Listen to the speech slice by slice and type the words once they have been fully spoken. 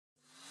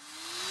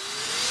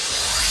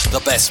The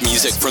best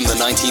music from the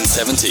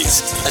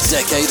 1970s. A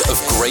decade of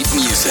great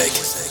music.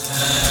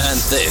 And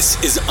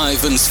this is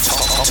Ivan's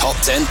Top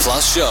 10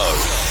 Plus Show.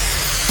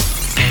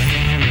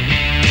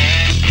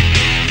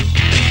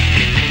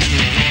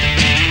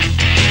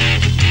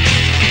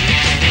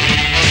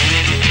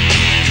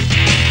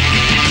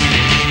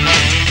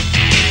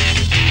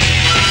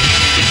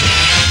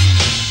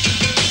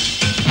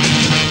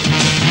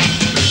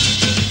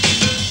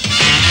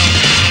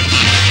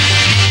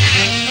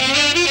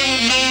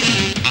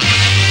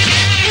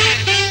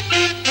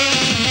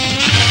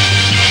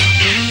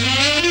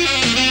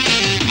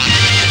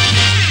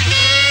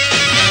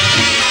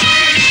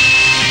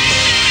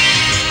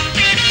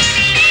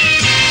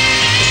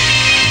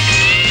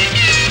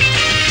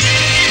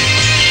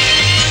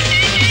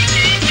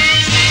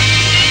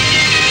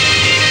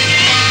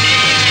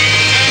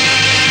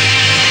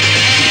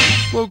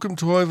 Welcome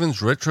to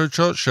Ivan's Retro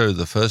Chart Show,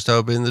 the first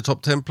hour being the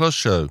Top 10 Plus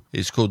Show.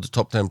 It's called the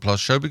Top 10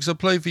 Plus Show because I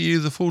play for you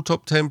the full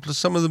Top 10 plus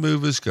some of the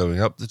movers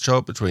going up the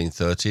chart between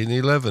 30 and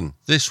 11.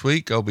 This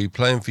week I'll be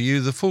playing for you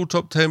the full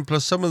Top 10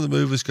 plus some of the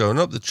movers going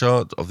up the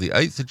chart of the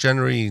 8th of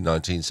January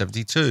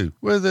 1972,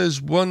 where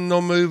there's one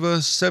non-mover,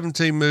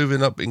 17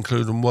 moving up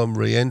including one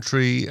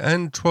re-entry,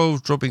 and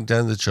 12 dropping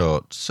down the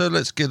chart. So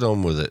let's get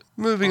on with it.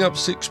 Moving up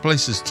 6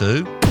 places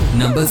to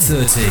number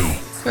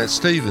 30. Cat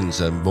Stevens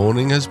and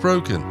Morning Has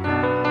Broken.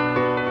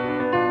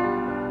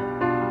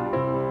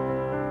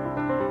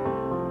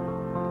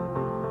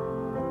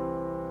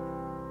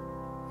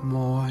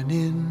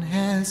 Morning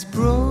has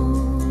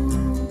broken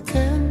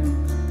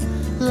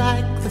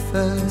like the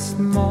first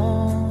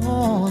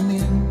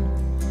morning.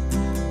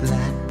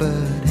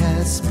 Blackbird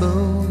has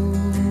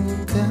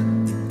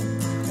spoken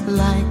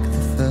like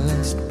the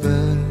first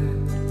bird.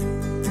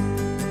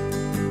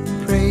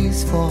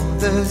 Praise for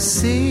the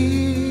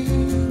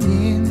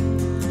singing,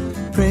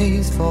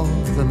 praise for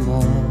the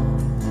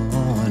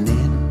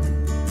morning,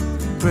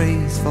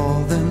 praise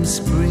for them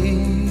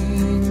springing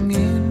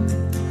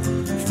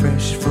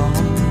fresh from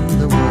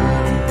the world.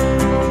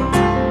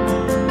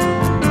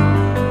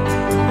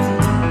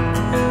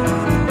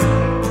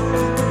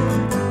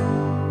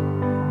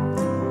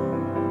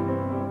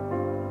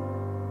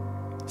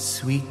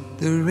 Sweet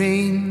the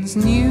rain's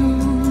new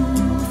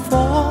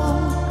fall,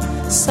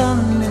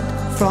 sunlit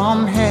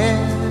from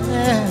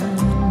heaven,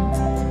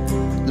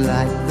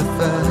 like the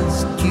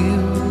first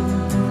dew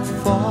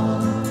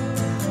fall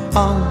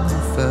on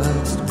the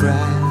first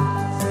grass.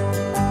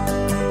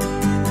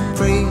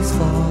 Praise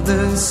for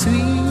the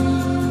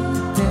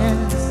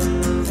sweetness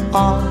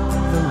of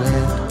the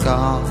red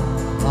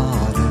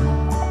garden,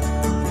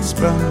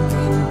 sprung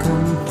in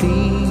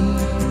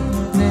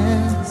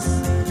completeness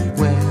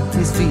where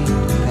his feet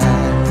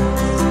passed.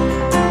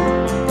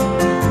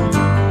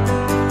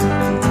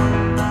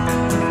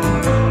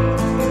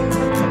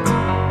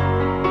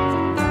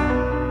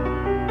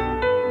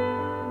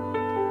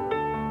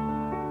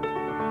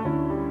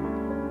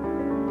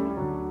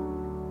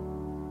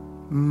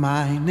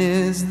 Mine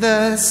is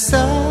the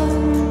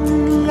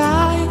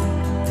sunlight,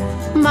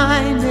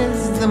 mine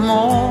is the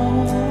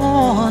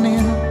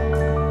morning,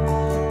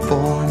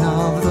 born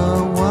of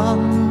the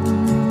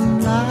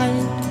one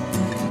light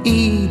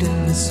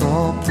Eden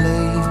saw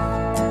play.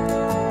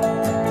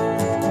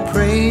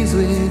 Praise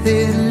with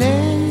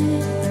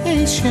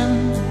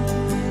elation,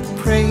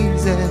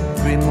 praise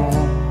every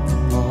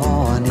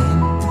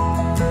morning,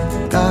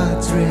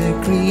 God's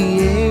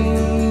recreation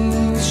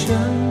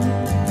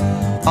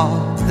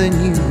of the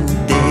new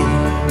day.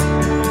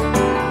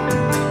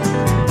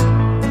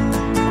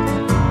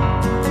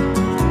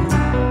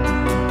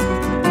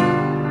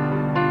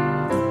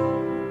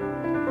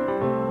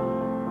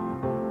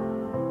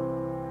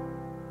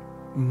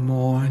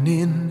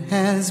 Morning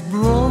has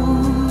broken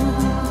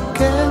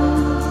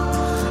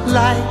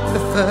like the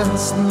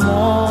first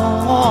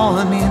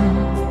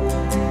morning.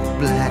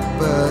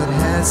 Blackbird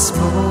has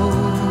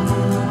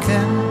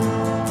spoken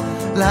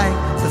like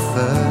the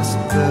first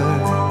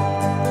bird.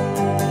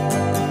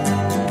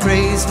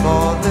 Praise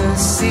for the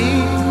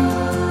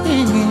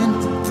singing,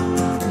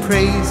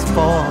 praise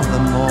for the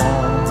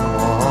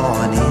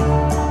morning,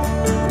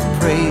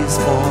 praise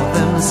for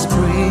them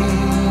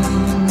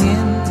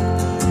springing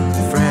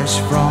fresh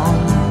from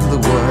the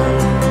world.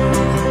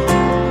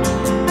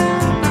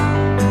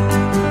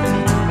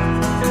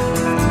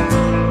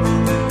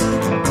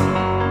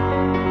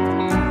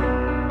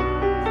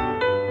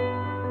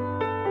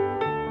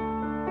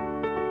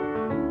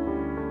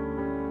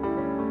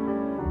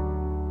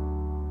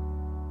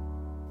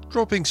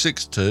 Dropping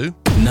 6 to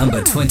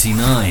number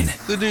 29.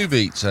 The New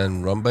Beats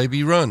and Run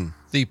Baby Run.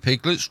 The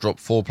Piglets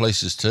dropped 4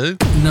 places to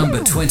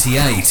number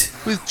 28.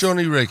 with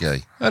Johnny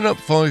Reggae. And up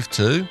 5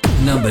 to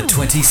number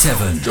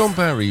 27. John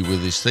Barry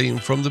with his theme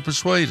from The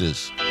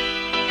Persuaders.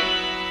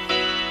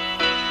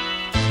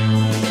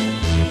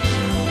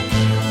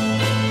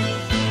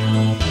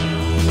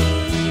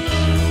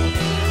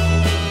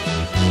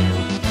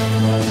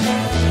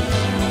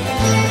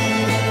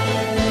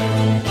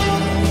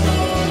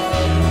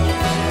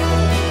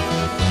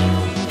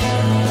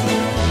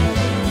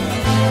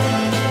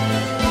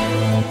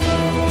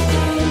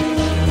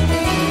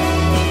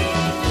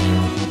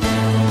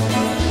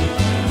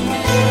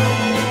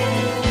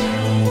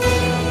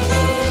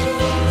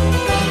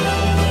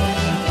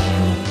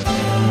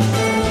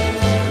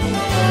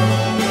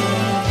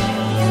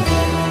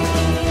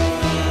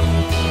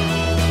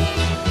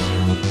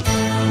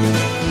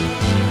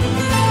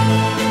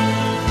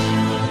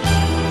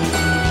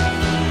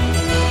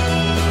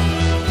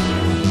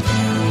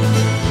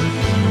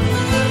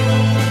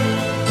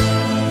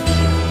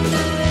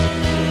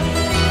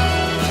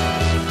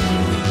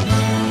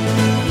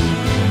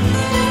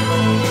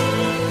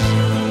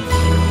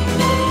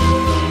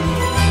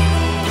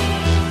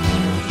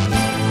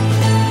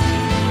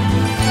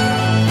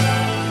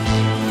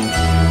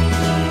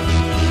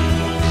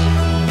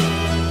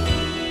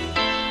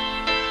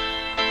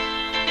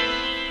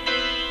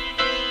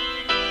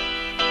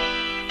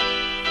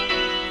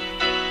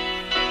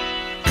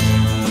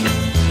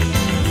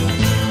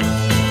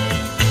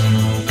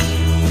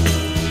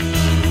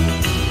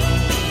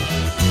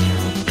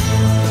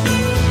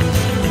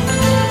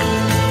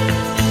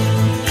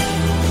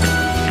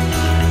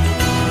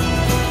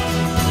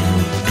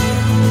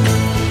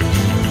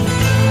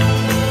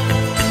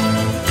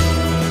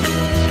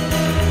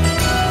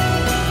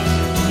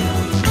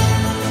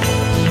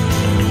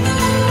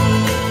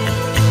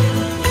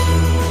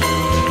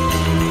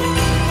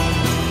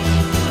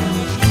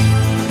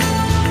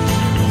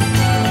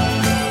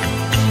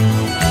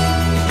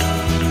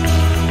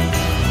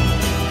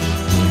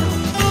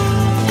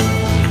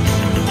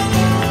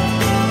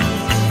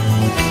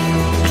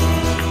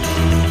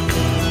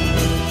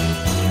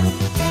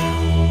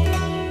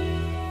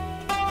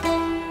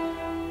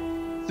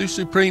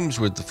 Supremes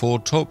with the Four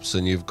Tops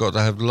and You've Got to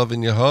Have Love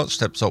in Your Heart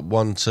steps up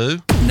 1, 2.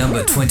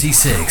 Number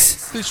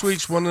 26. This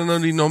week's one and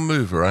only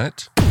non-mover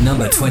at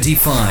Number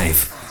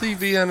 25. the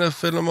Vienna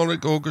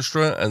Philharmonic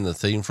Orchestra and the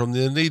theme from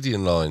the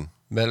Onedian line.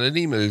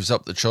 Melanie moves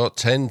up the chart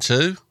 10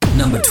 to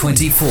Number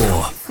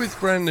 24. with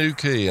Brand New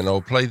Key, and I'll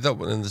play that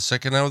one in the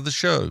second hour of the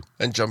show.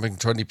 And jumping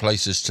 20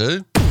 places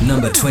to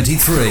Number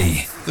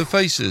 23. The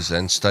Faces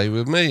and Stay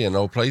With Me, and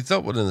I'll play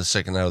that one in the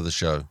second hour of the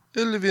show.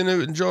 Olivia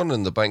Newton-John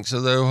and the Banks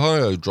of the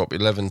Ohio drop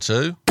 11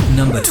 to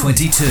Number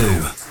 22.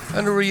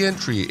 and a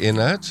re-entry in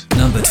at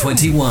Number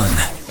 21.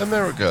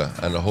 America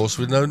and A Horse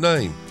With No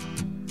Name.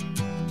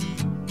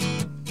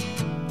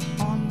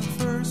 On the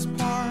first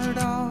part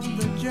of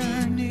the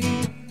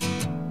journey,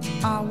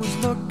 I was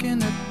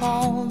looking at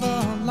all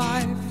the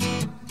life.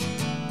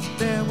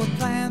 There were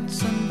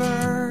plants and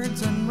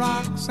birds and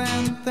rocks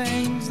and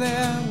things.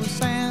 There was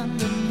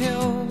sand and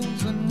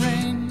hills and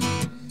rain.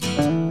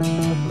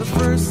 The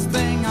first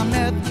thing I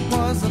met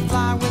was a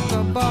fly with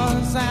a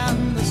buzz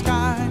and the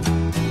sky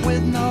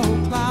with no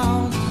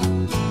clouds.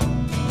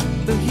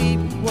 The heat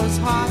was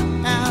hot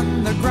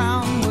and the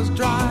ground was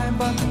dry,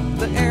 but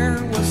the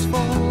air was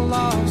full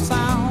of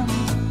sound.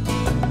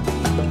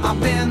 I've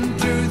been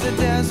through the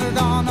desert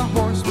on a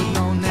horse with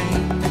no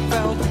name. It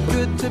felt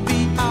good to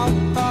be out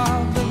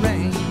of the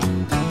rain.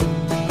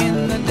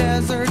 In the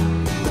desert,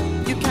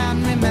 you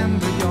can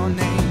remember your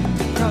name,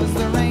 because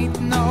there ain't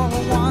no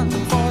one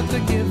for to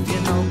give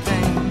you no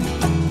pain.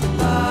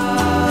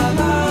 La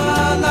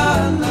la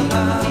la la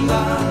la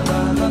la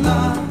la la la la la.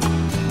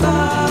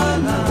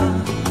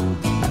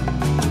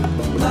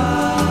 La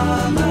la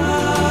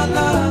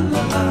la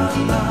la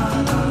la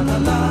la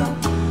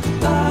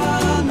la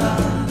la.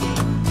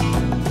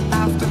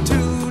 After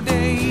 2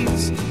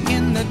 days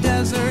in the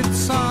desert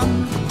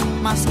sun,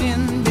 my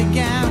skin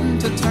began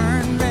to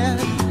turn red.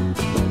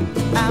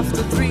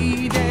 After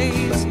 3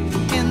 days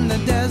in the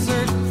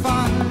desert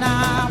fun,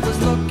 I was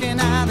looking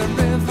at a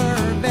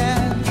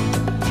riverbed,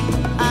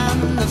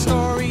 and the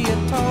story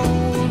it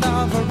told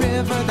of a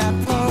river that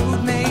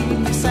flowed made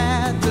me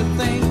sad to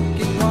think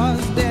it was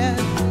dead.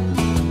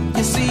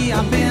 You see,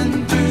 I've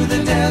been through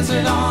the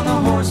desert on a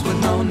horse with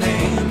no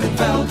name. It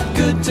felt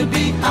good to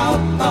be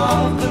out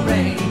of the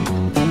rain.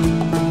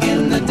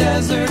 In the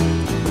desert,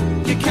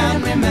 you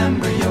can't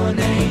remember your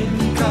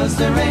name, 'cause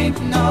there ain't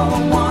no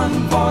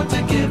one for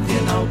to give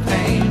you no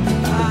pain.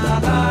 La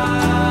la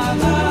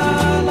la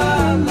la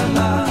la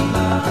la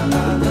la la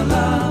la la la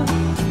la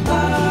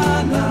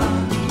la la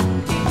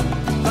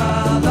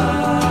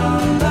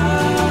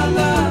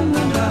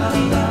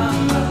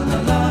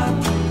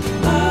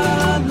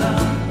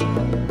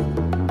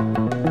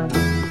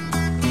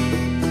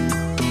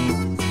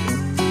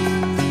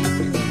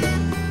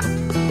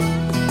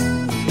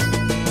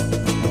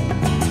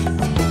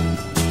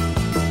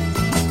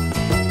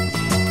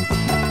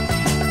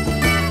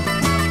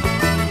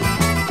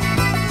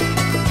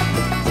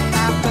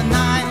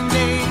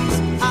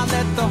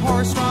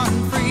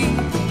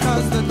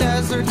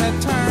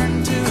had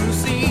turned to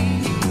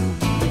sea.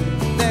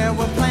 There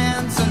were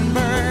plants and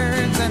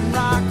birds and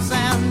rocks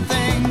and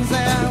things.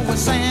 There was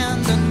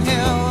sand and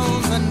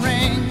hills and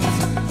rings.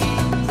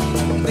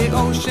 The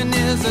ocean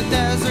is a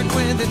desert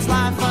with its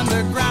life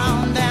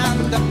underground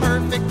and a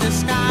perfect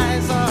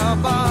disguise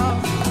above.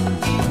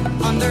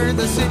 Under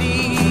the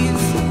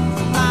cities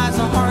lies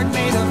a heart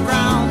made of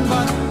ground,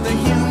 but the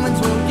humans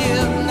will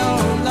give no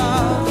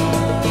love.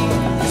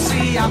 You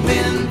see, I've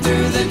been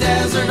through the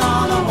desert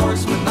on a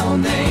horse with no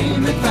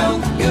name. It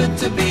felt good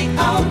to be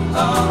out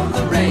of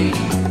the rain.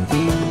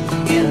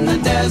 In the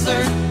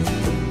desert,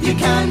 you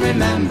can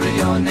remember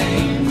your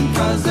name,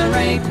 'cause there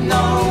ain't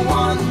no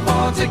one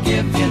for to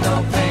give you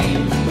no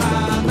pain. La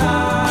la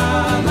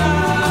la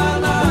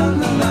la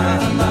la la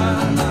la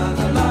la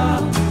la la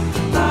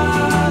la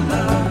la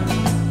la.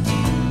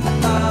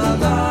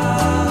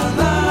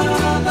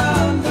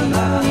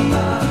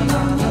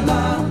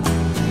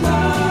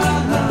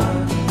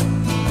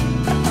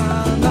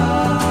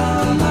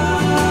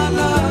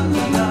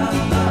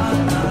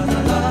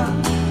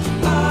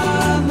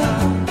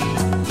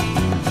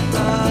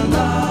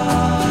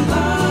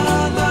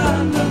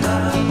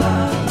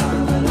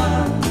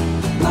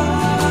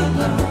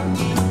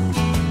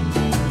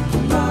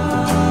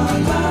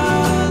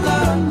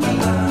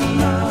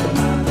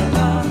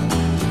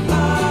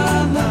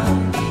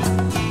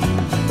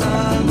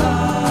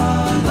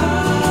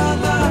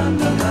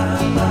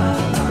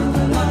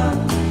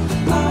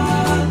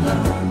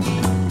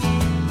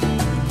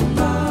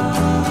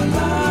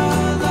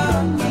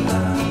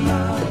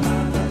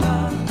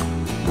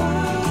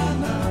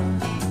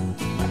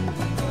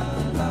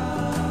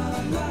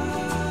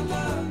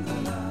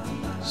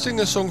 Sing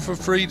a Song for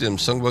Freedom,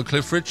 sung by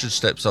Cliff Richard,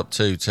 steps up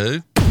 2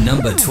 to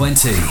Number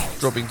 20.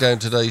 dropping down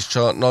today's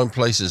chart 9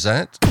 places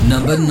at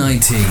Number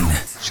 19.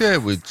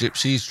 Share with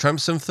Gypsies,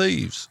 Tramps and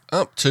Thieves,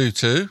 up 2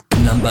 to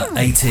Number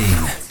 18.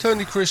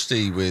 Tony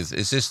Christie with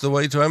Is This the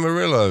Way to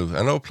Amarillo,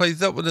 and I'll play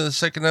that one in the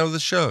second hour of the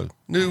show.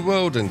 New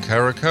World and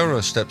Cara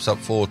Cara steps up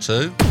 4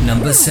 to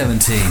Number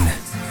 17.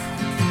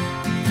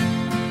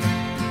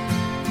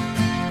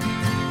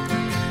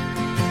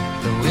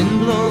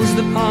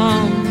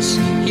 arms.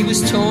 He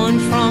was torn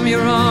from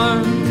your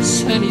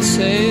arms and he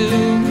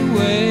sailed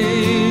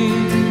away.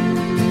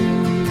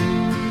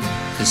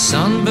 The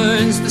sun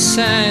burns the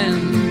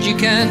sand, you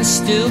can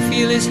still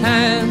feel his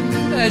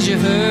hand as you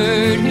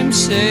heard him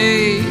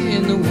say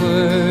in the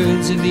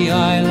words of the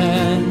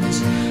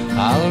islands,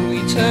 I'll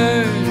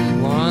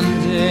return one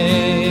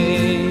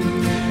day.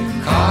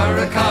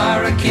 Kara,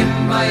 Kara,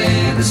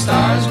 Kimbaye, the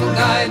stars will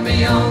guide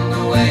me on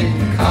the way.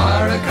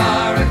 Kara,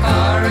 Kara,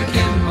 Kara,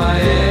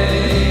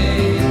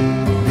 Kimbaye.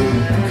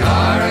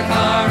 Kara,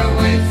 Kara,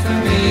 wait for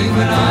me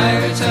when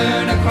I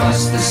return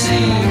across the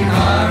sea.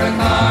 Kara,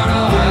 Kara,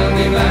 I'll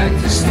be back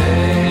to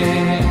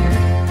stay.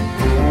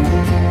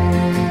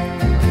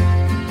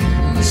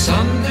 The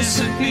sun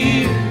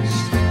disappears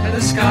and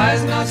the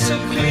sky's not so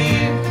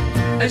clear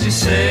as you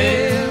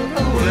sail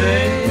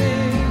away.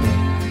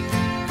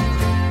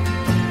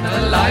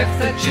 The life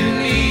that you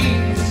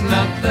lead is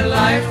not the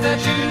life that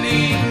you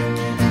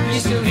lead. You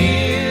still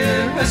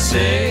hear her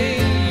say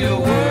your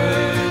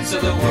words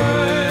are the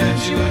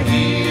words you will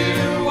hear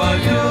while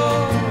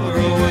you're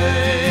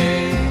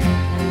away.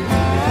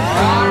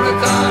 Kara,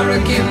 Kara,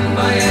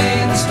 Kimbaye,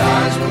 the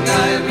stars will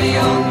guide me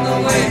on the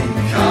way.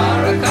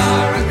 Kara,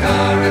 Kara,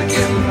 Kara,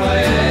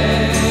 Kimbaye.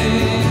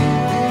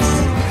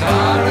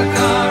 Kara,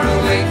 Kara,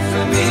 wait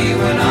for me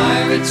when I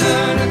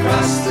return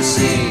across the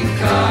sea.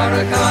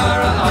 Kara,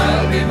 Kara,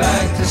 I'll be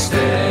back to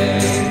stay.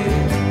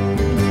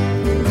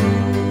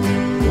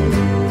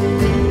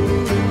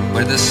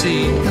 Where the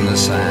sea and the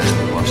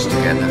sand wash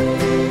together,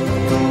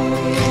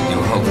 you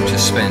hope to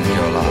spend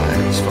your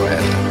lives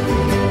forever.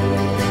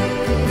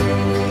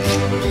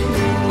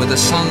 Where the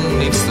sun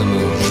meets the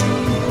moon,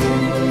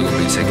 you'll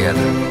be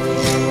together,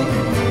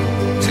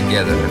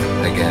 together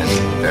again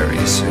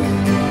very soon.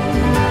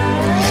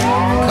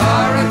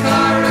 Kara,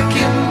 Kara,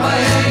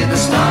 Kimbaye, the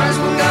stars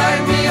will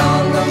guide me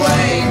on the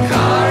way.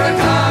 Kara,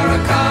 Kara,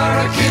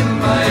 Kara,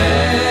 Kimbaye.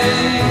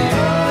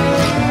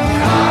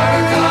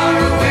 Kara,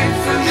 Kara, wait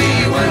for me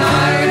when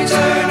I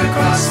return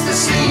across the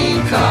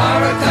sea.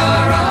 Kara,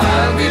 Kara,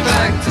 I'll be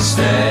back to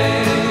stay.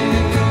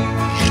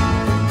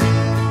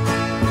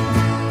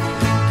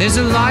 There's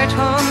a light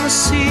on the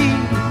sea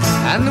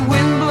and the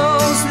wind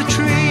blows the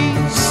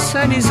trees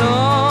and he's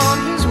on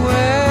his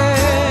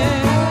way.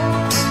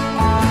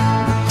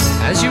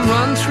 As you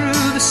run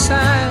through the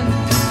sand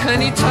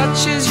and he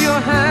touches your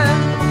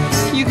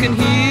hand, you can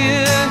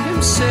hear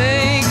him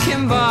say,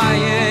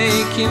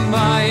 Kimbaye,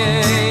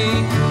 Kimbaye,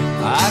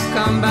 I've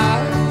come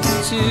back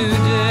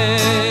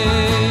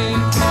today.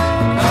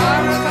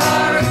 Kara,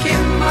 Kara,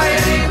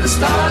 Kimbaye, the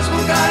stars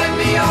will guide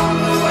me on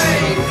the way.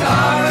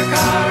 Kara,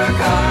 Kara,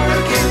 Kara,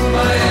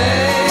 Kimbaye.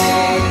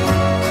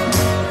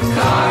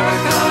 Kara,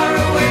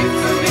 Kara, wait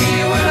for me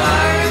when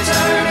I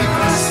return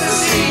across the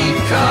sea.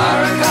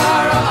 Kara,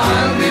 Kara,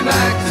 I'll be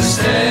back to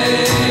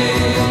stay.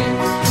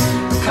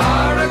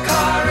 Kara,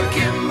 Kara,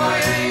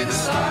 Kimbaye, the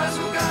stars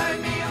will guide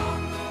me on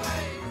the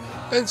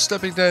way. And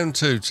stepping down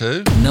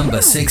 2-2,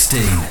 Number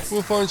 16.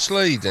 we'll find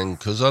Slade and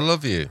 'Cause I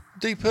Love You.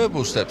 Deep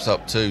Purple steps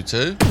up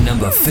 2-2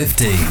 Number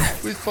 15.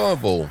 with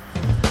Fireball.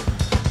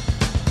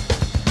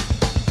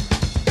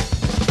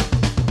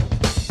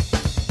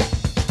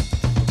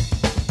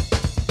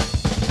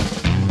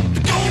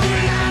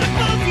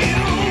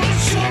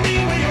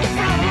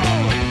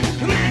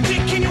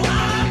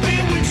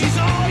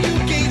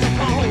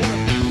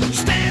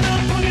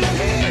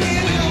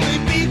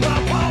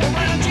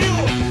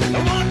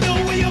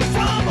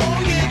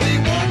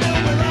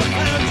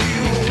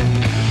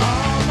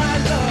 All my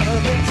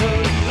love, it's a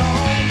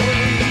long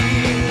way.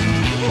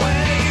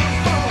 Where you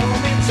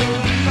from? It's a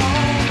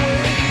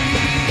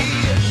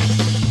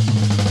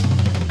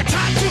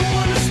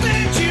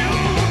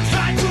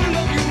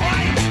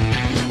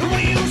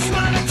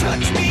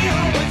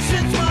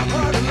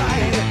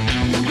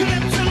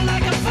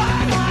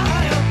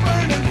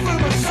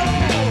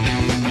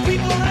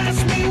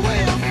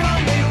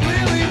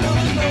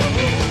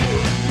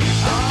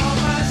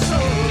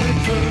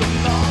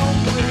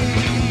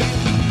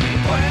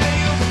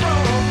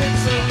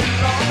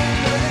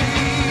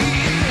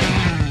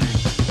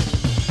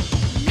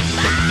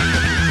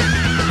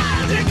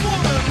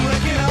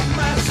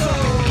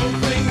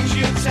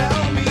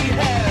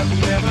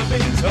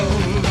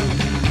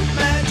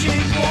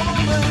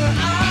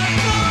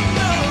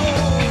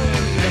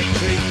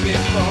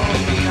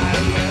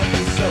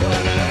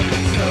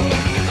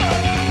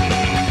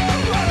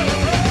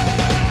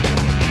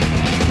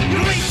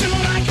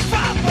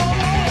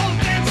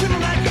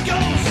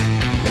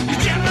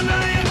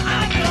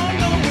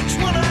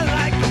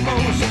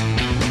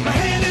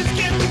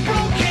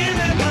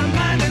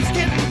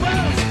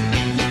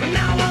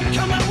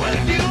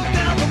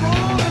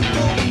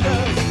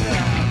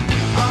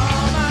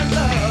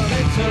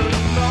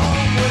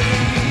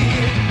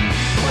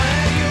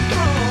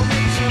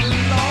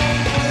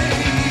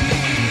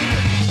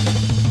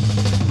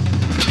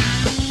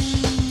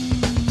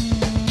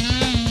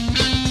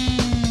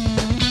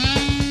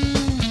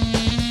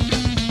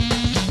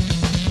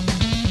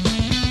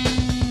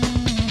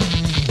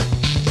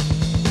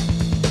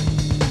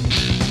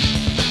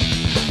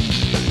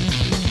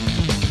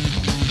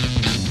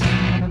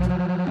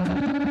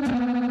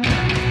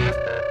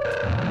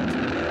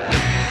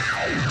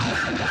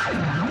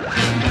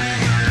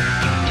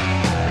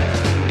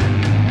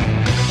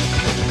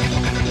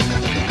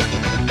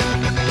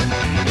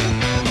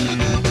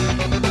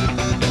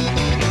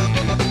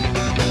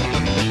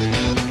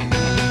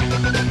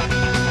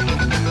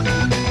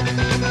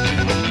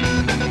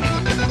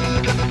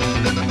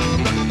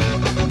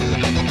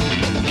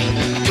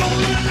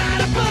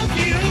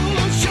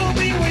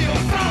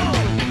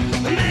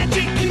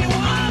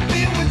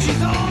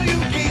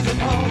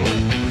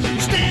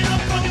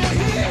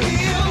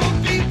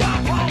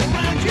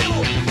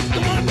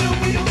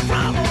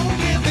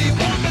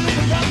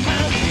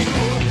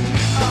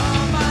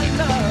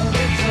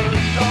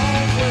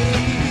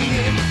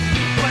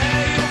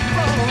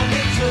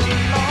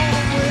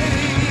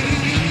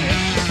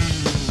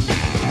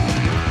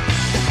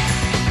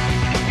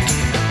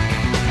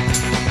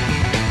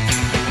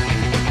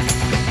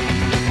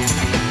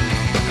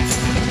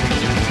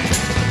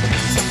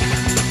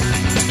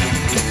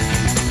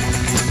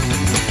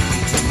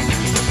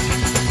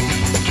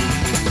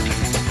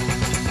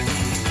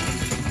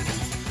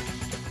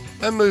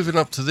And moving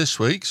up to this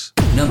week's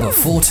Number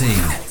 14.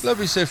 Love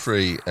Is Set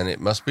Free and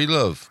It Must Be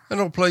Love. And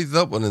I'll play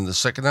that one in the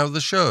second hour of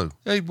the show.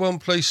 A one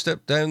place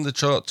step down the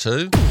chart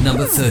to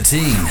Number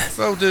 13.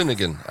 Val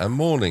Doonigan and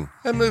Morning.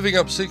 And moving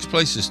up 6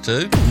 places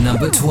to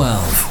Number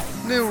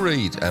 12. Neil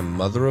Reid and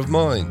Mother of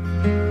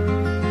Mine.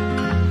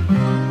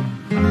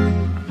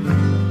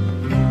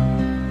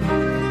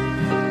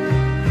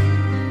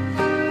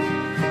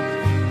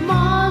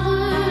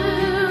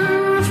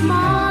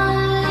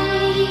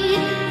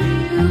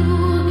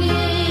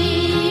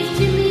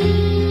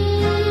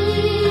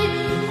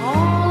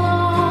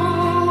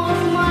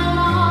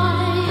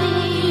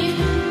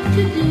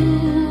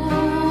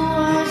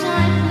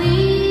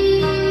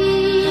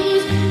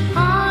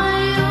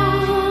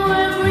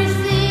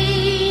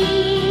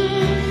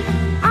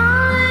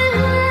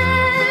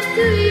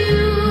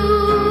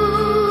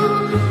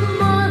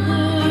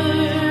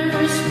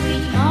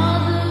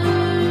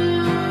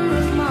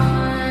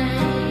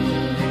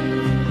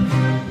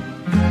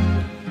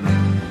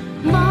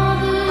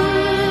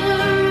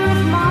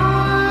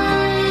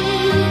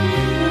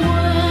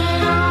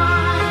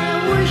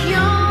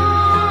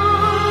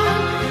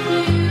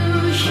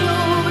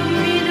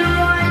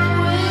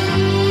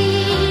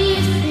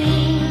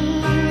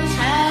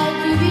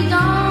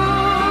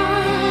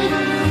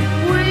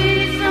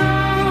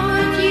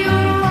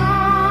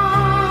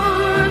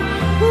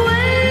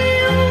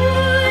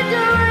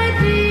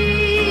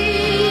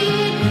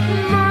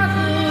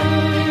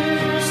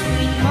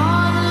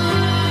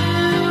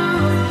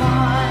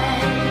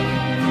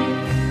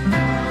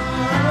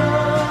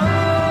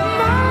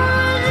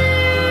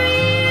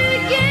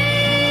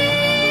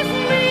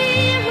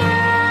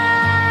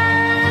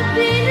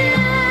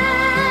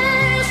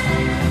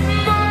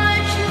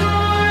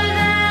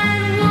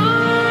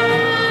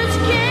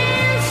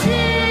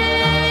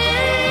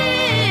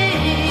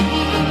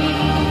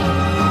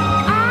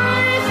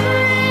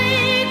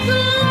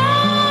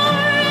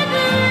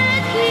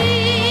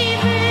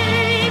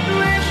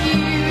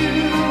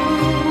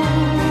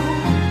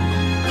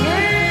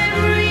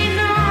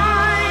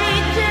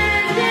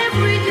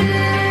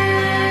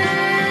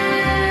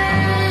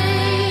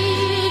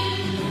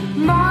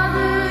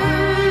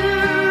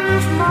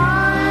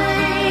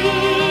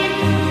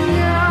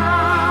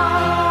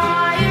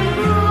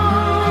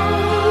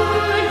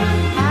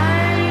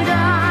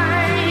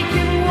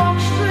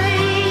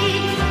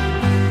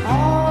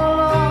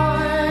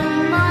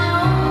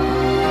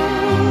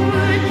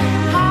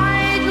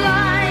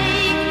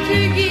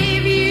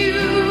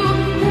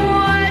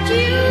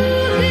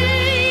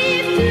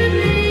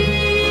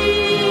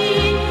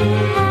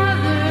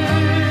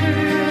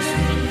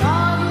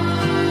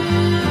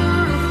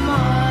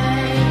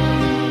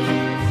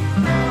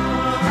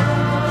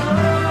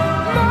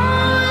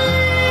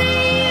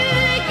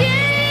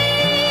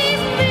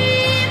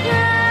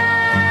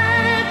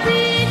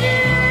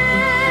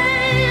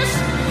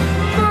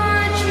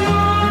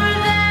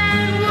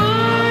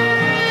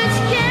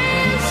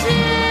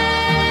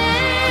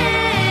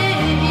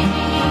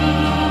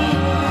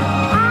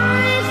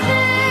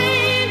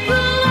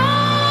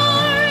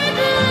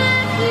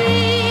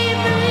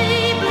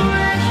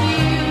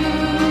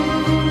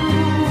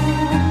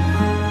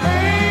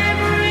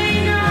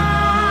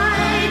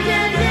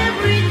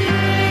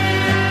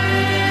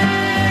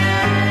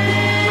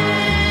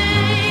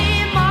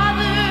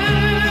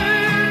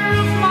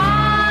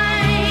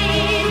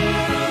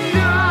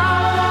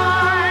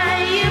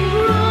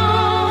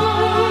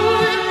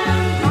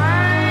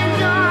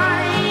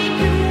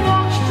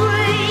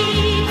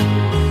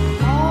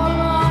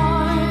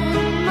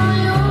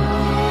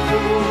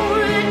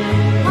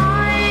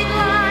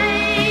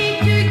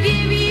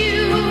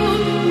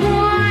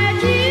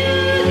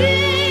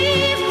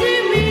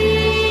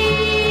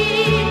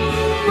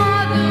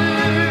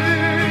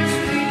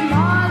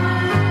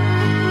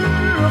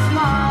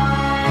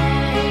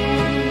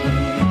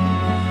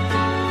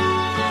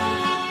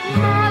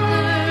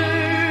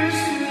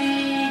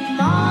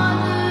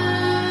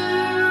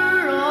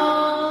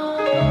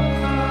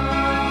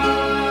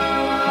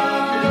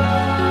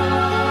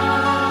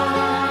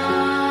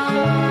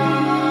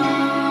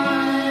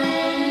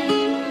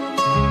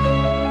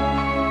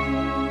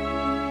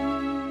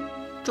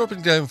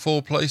 Dropping down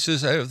 4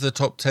 places out of the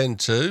top 10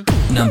 to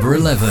Number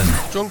 11.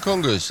 John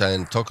Congus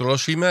and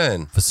Tokoloshi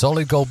Man. For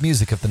solid gold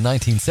music of the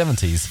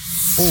 1970s,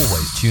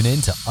 always tune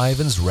in to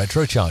Ivan's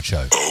Retro Chart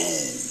Show.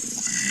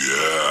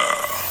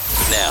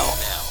 Now,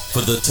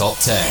 for the top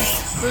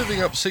 10.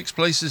 Moving up 6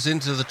 places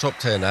into the top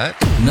 10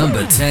 at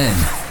Number 10.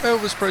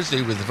 Elvis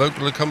Presley with the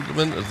vocal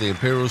accompaniment of the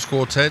Imperials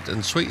Quartet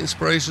and Sweet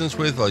Inspirations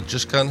with I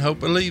Just Can't Help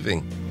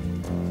Believing.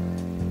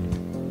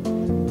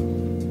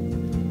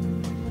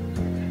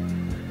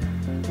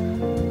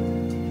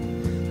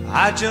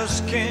 I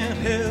just can't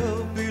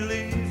help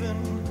believing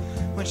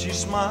when she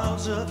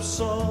smiles up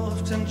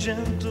soft and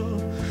gentle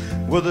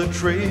with a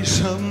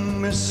trace of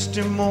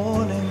misty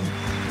morning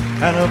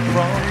and a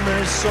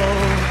promise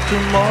of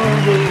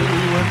tomorrow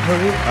in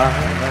her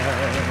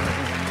eyes.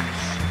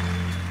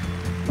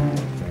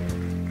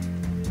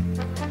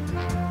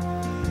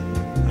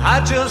 I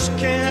just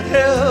can't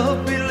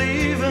help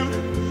believing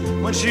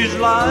when she's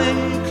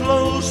lying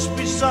close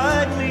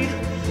beside me,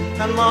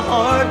 and my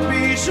heart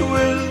beats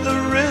with the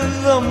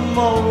rhythm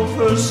of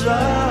her sighs.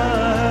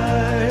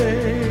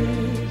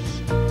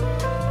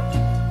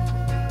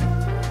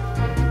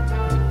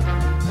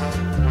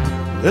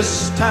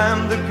 This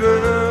time the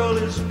girl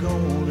is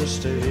gonna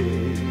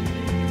stay.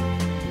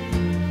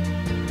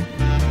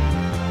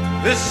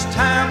 This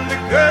time the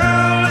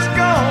girl is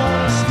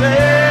gonna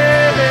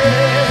stay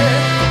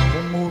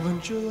for more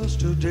than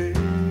just a day.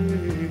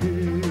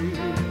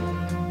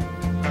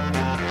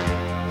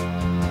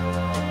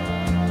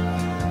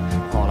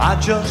 Oh, I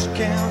just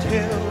can't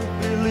help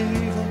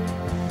believing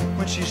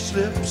when she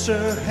slips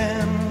her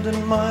hand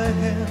in my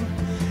hand,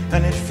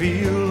 and it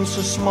feels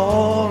so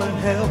small and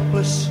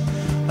helpless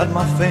that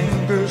my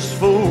fingers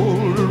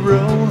fold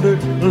around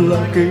it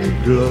like a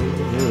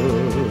glove.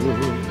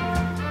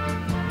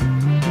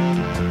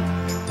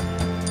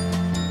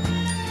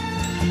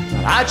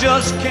 I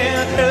just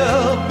can't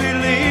help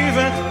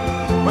believing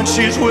when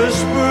she's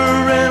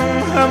whispering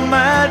her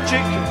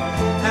magic,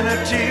 and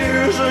her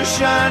tears are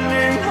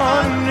shining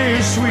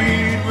honey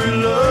sweet with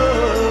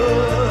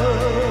love.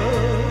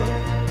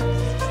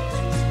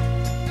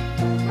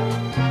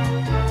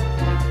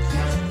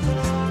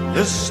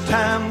 This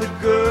time the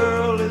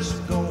girl is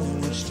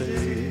gonna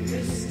stay.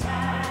 This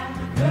time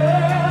the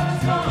girl is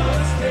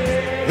gonna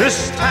stay. This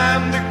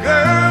time the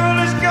girl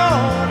is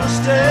gonna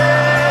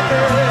stay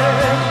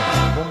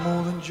for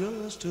more than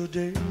just a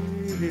day.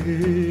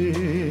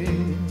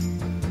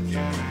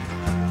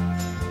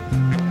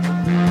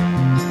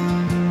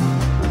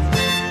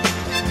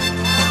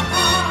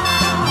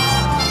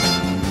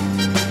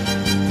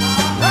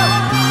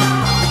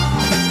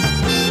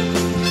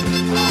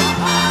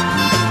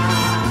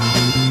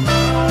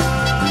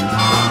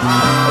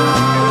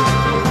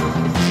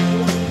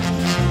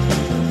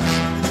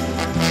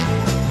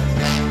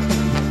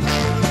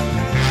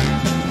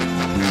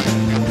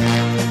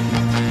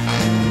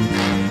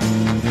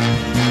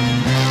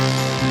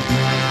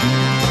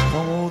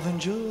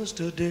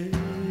 Today.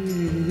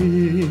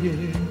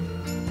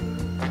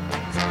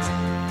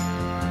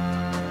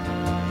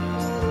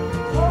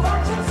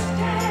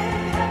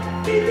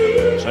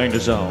 Sing the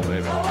song,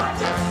 baby.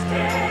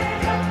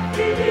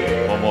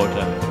 One more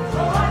time.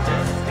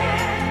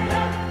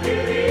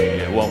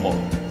 Yeah, one more.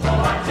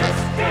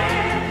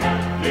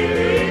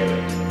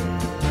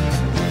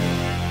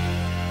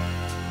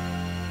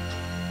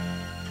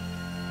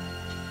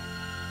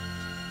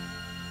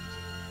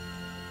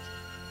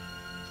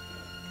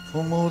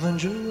 For more than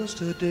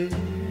just a day.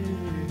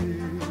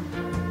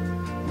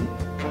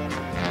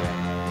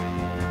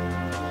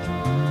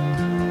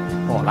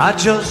 Oh, I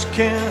just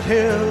can't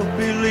help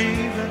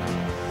believing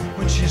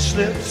when she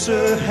slips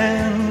her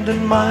hand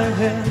in my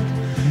hand,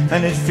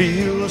 and it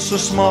feels so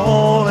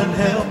small and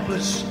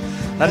helpless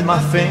that my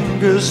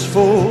fingers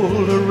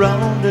fold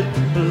around it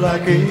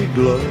like a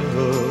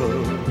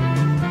glove.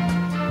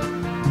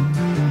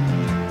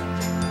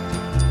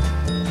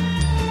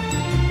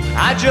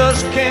 I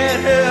just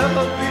can't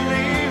help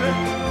believing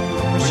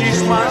when she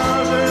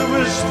smiles and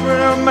whispers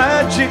her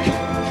magic,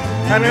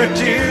 and her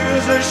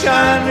tears are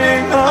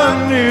shining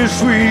honey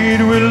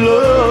sweet with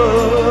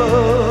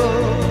love.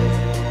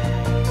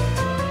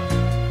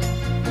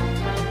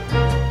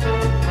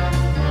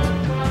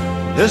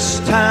 This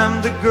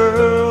time the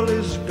girl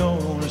is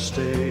gonna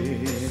stay.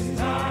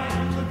 This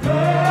time the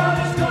girl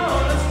is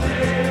gonna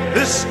stay.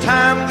 This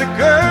time the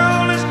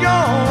girl is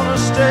gonna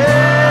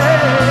stay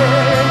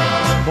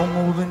for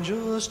more than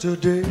just a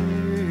day.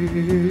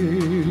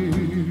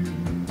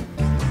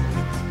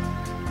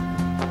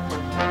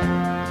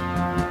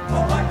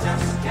 Oh, I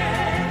just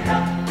can't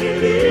help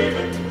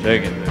believing.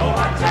 Take it. Oh,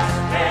 I just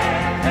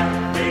can't help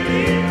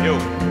believing. Yo.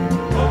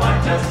 Oh, I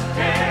just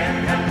can't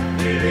help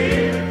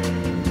believing.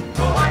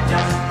 Oh, I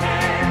just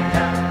can't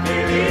help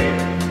believing.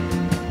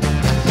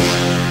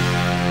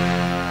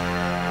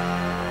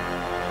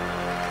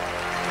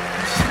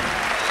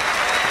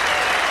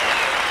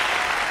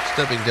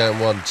 Stepping down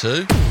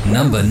 1-2.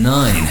 Number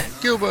 9.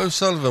 Gilbert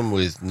O'Sullivan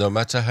with No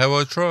Matter How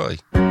I Try.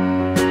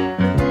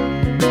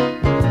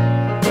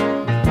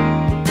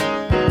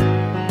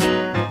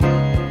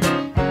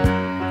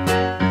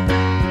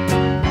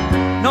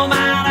 No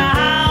matter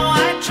how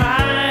I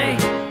try,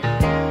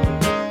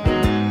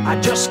 I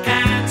just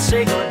can't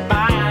say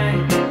goodbye.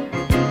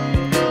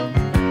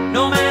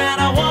 No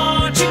matter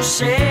what you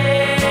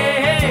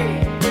say,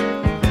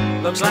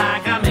 looks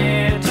like I'm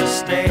here to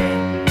stay.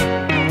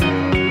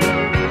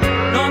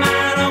 No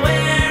matter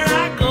where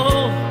I go,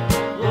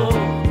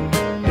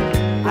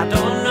 I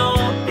don't know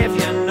if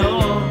you know,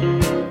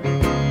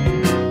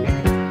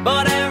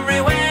 but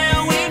everywhere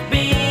we've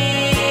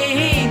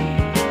been,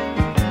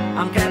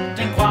 I'm kept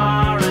in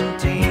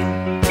quarantine.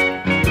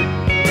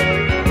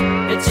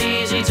 It's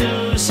easy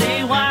to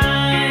see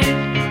why.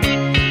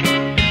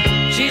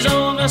 She's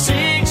over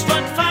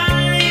 6'5".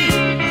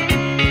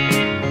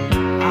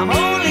 I'm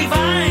only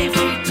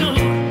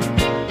 5'2".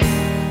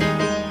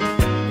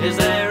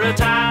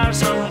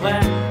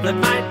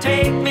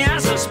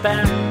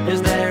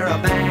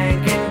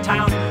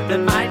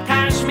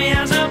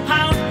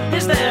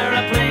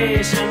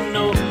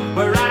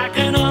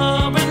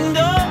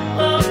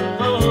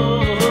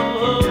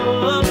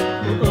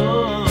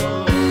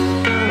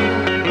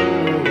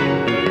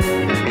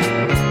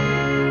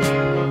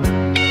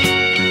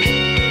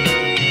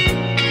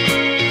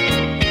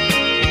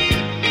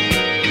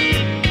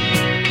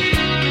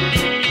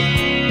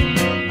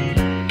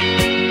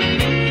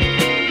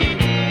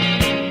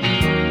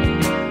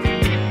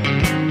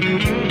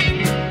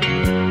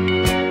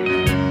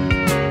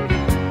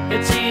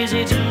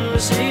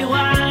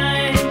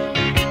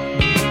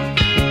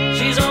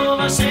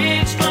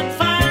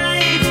 6'5".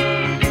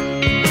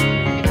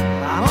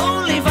 I'm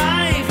only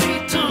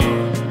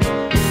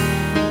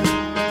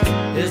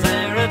 5'2". Is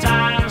there a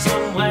tire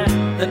somewhere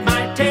that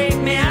might take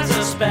me as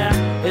a spare?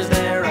 Is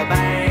there a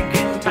bank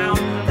in town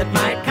that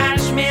might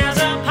cash me as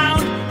a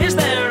pound? Is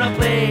there a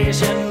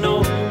place you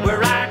know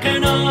where I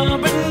can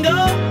up and go?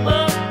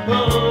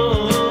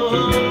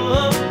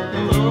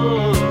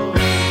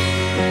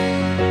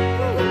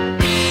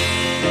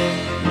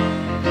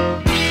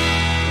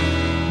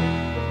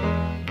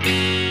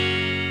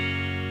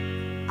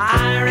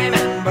 I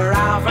remember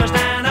our first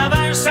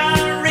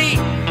anniversary.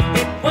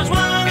 It was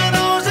one of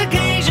those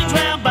occasions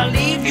where,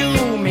 believe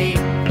you me,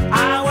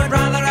 I would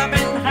rather have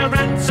been held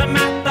ransom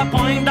at the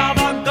point of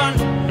a gun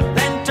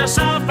than to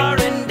suffer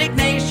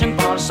indignation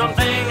for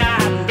something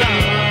I'd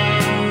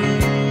done.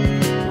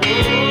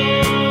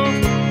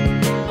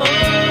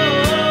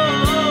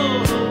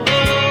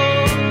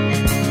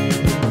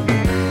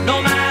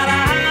 No matter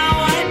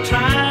how I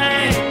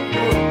try,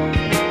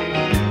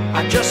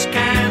 I just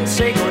can't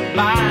say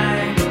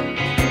goodbye.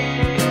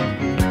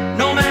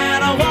 No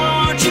matter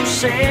what you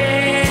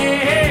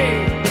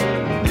say,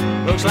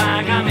 looks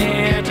like I'm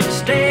here to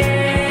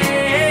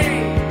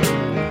stay.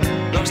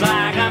 Looks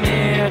like I'm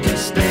here to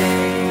stay.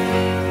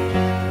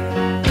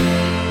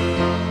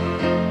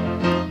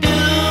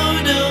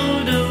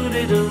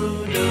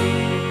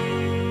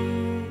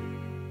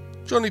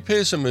 Johnny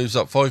Pearson moves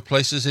up 5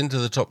 places into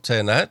the top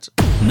 10 at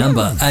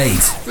Number 8.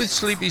 with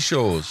Sleepy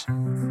Shores.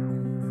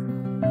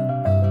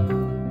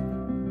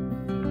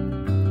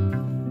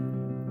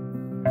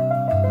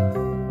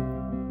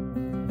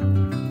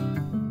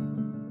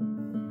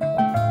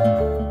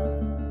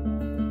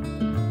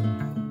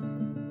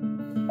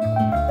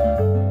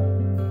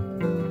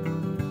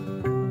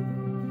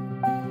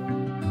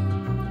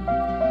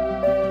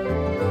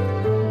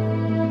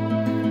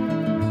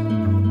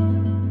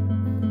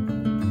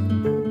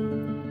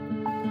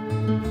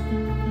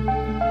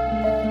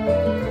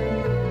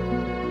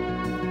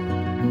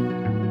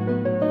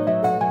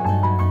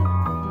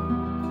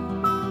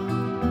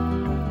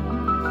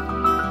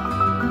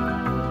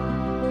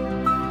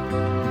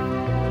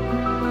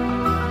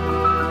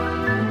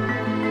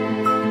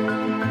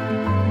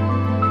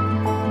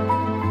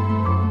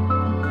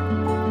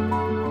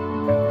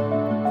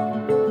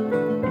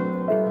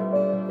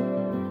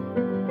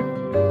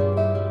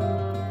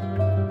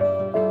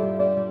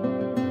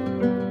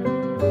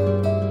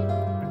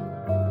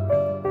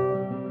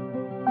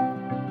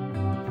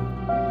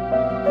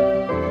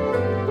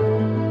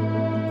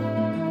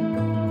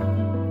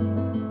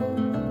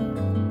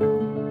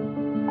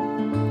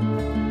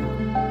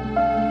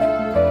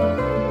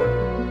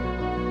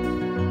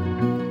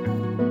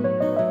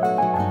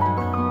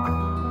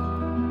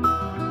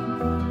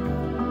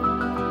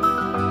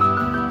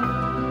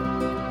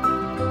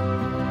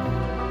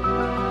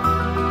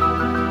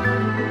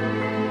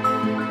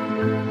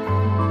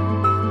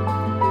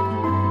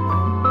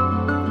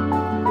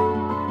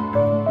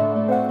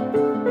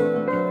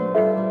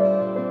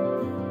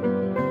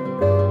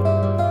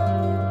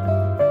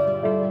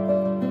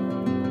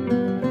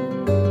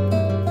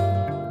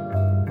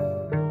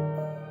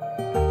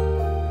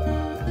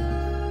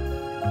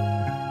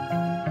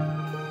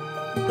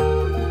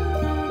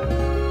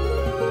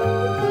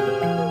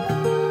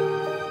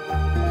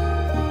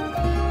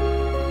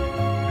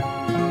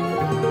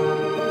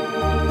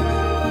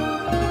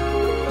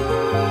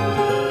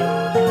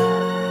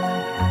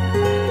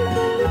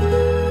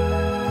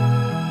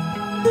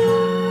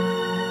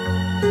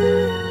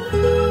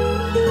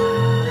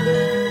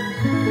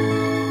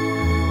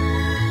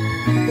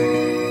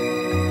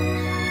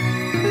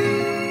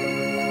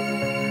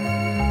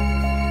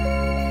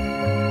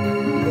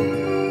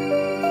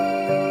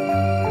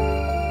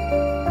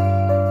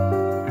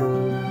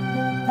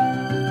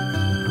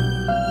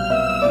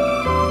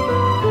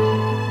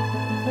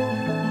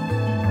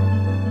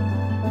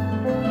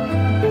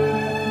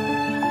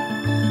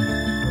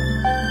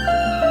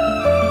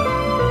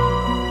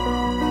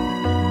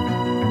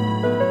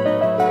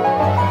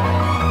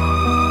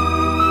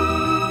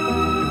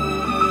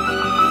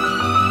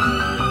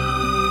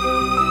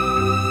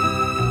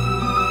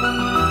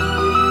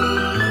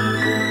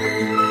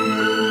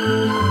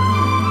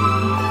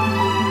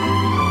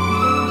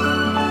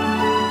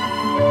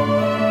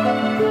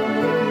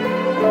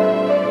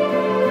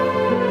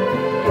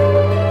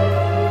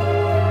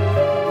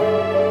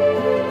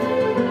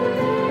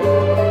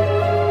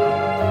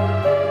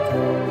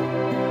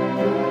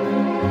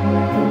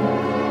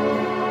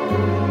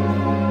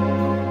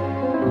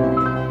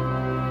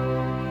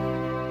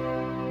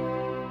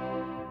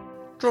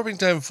 Dropping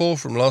down 4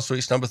 from last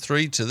week's number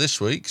 3 to this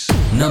week's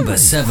number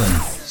 7.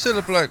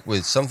 Cilla Black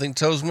with Something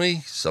Tells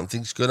Me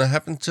Something's Gonna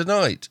Happen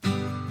Tonight.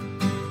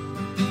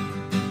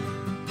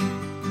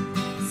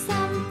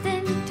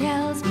 Something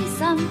tells me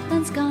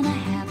something's gonna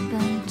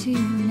happen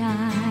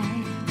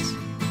tonight.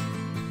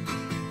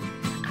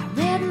 I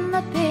read in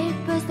the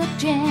papers that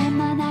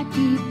Gemini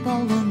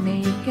people will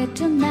make it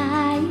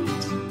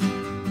tonight.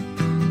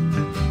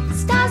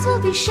 Stars will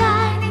be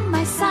shining,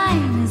 my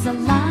sign is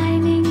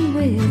aligning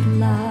with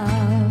love.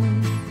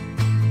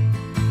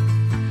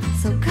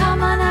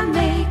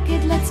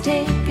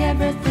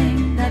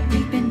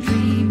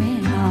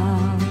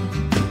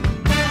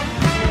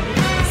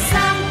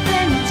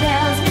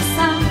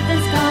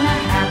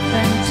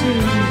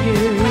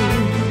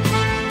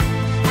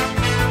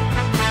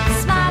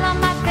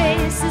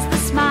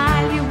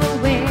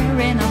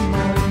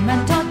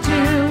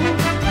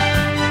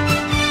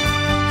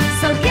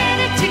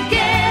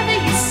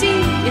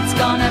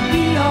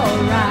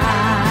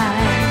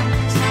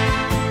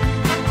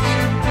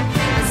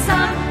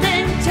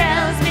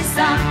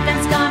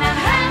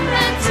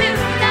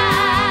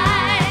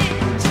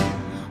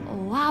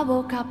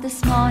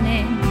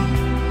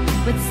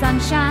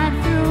 sunshine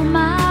through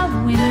my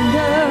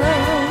window.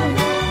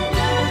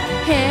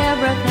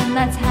 Everything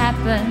that's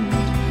happened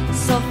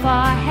so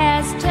far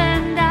has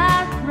turned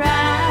out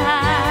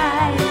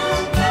right,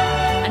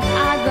 and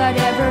I got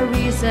every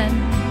reason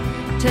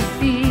to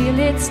feel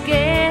it's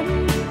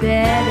getting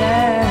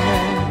better.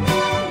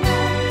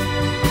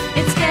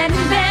 It's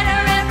getting better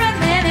every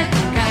minute.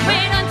 Can't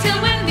wait until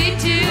we meet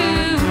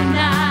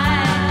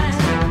tonight.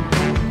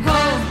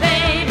 Oh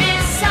baby,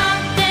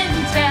 something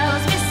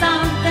tells me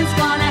something's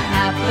gonna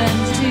happen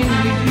to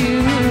you.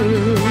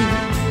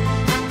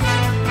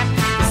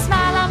 The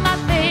smile on my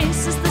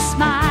face is the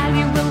smile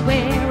you will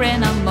wear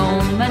in a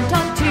moment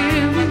or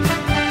two.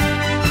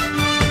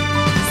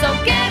 So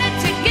get it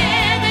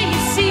together,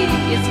 you see,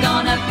 it's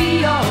gonna be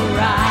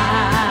alright.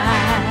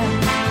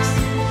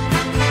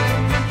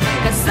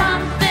 'Cause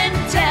something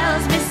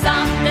tells me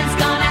something's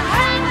gonna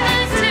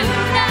happen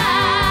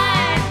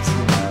tonight.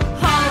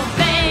 Oh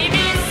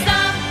baby,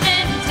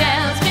 something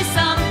tells me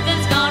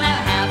something's gonna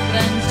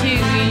happen to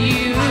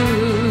you.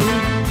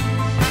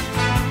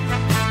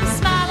 The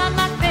smile on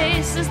my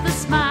face is the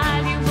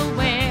smile you will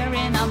wear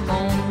in a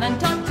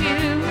moment or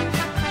two.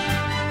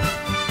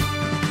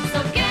 So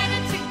get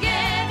it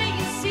together,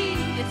 you see,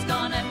 it's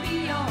gonna be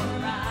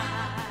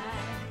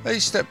alright. A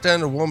step down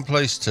to one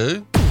place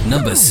to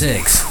Number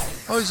 6.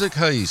 Isaac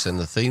Hayes and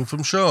the theme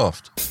from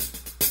Shaft.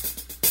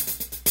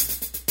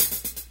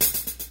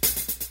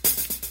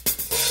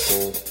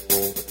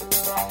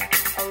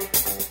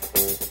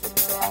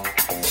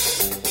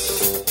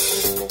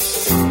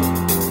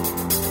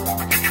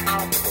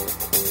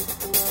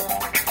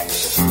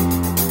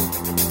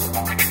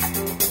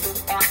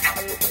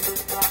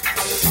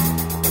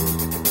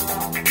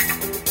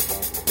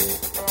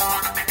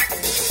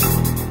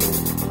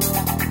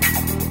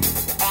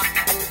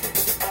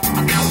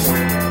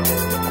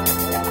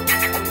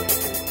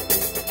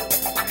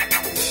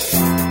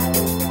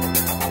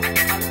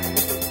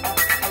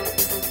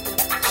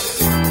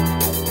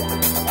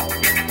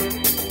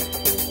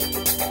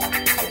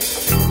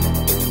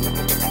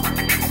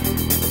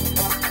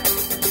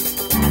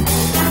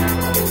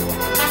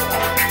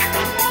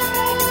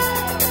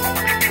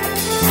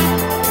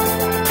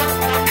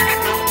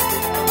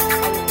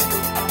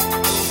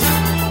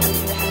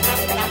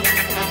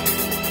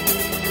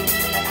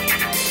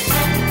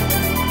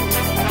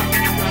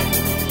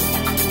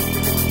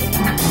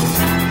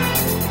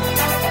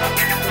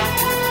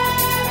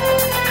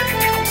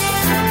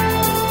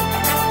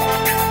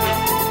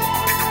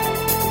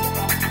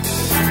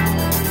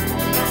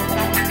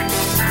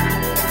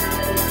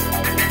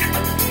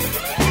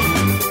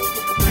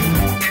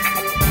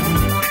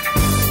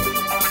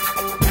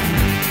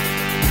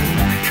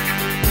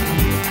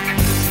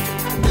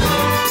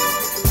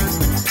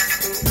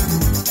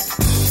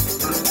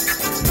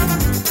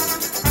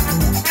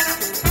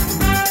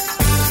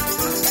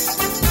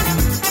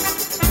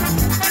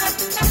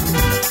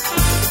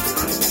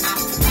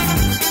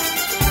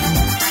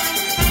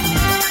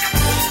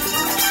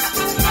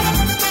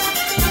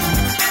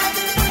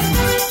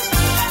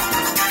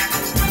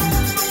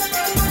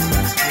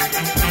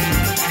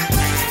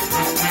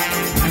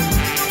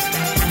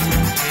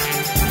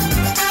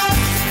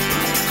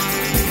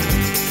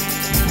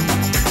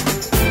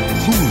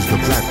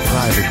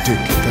 dick,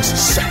 that's a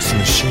sex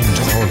machine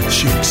to all the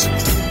chicks.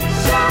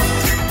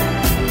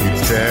 You're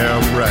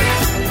damn right.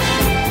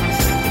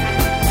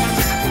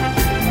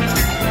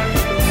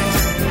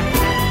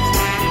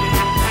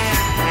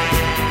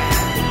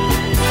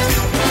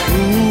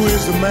 Who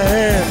is the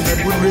man that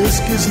would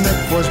risk his neck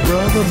for his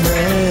brother,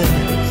 man?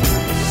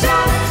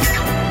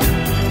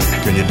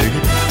 Can you dig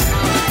it?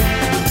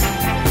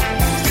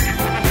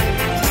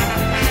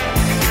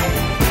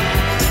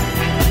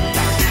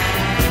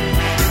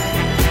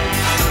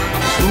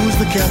 Who's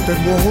the cat that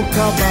won't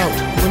cop out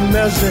when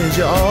there's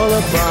danger all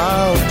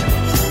about?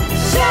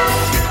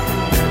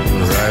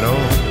 Right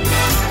on.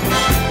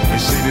 You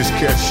see, this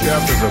cat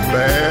chef is a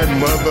bad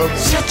mother.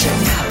 Shut your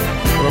mouth.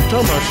 What I'm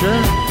talking about,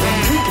 Chef?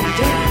 We can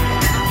do it.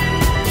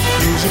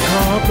 He's a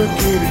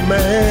complicated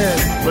man,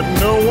 but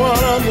no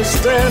one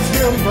understands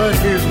him but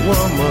his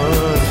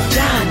woman.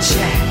 John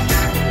Jack.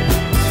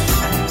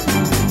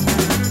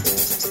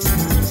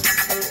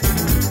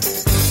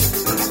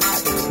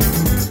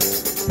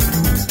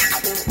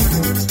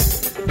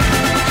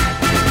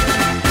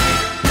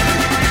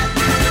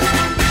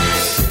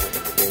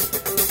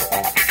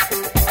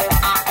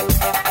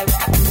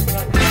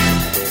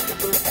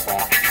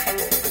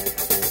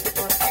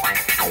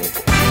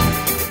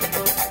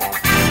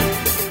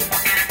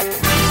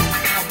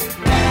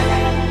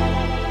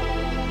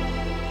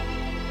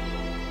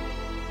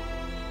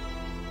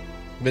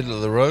 Middle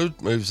of the road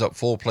moves up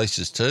 4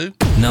 places to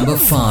number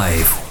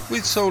 5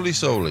 with Soli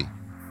Soli.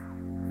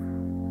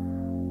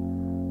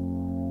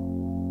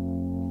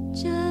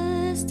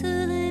 Just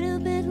a little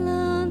bit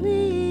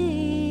lonely,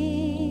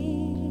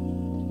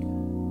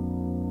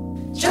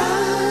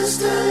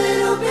 just a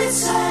little bit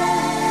sad.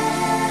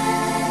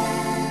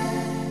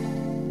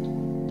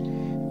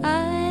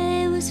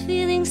 I was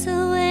feeling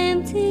so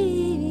empty.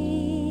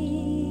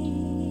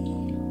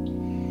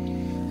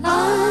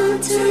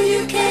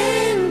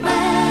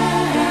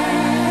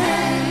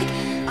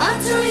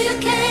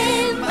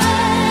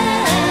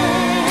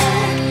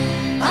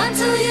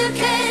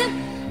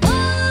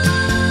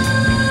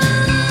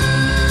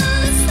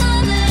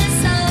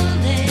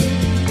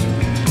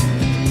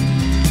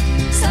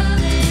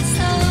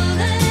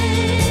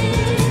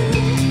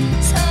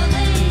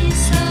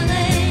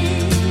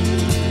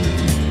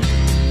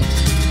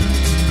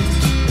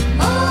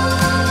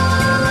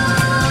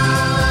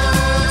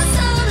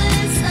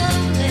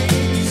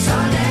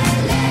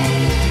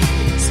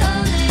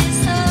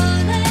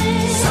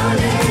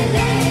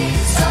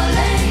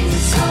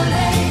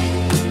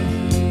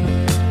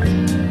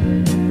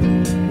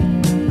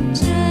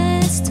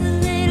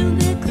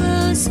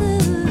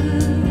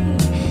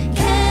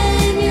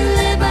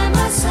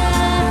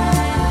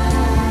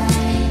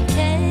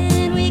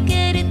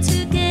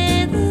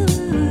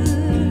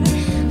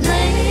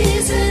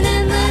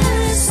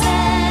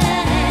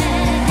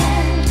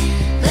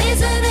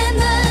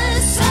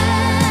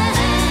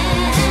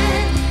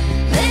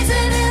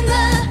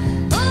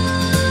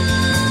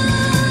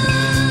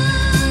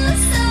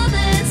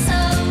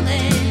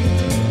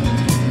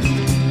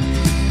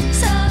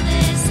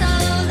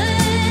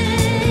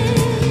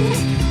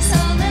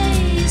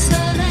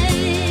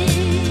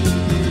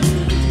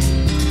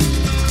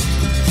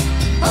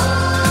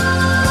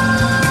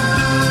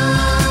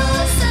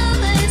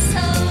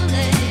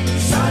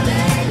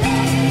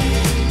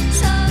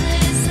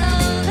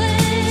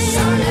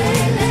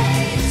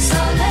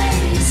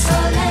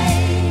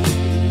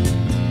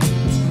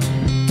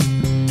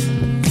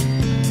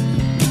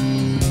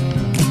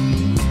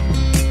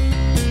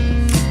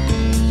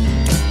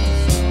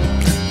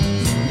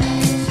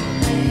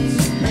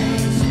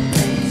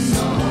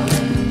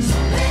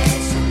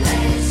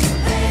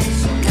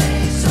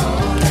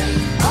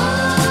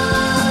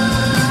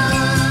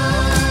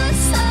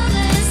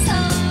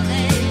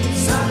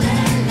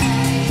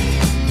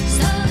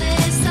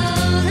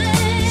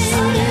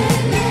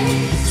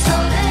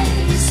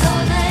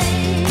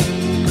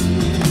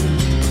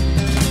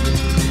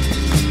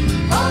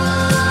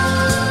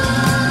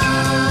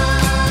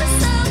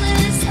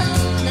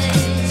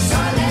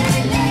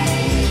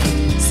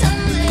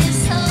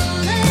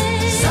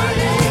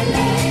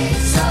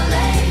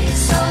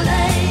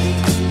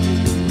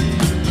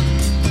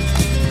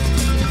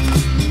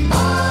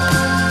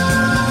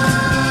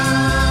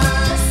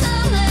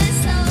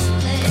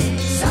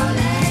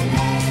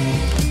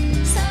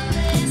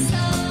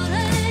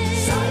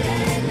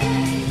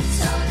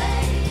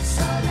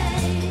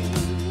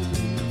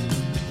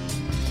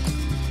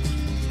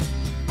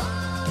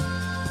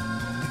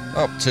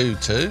 Up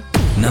to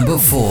Number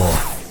 4.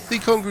 The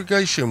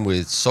Congregation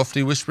with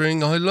Softly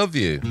Whispering I Love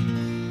You.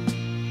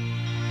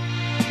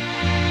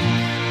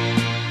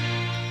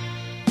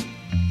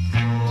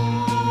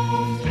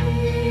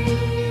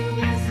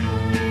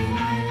 Whispering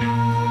I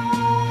love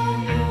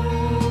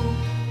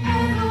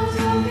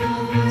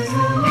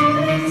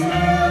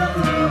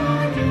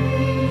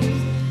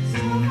you.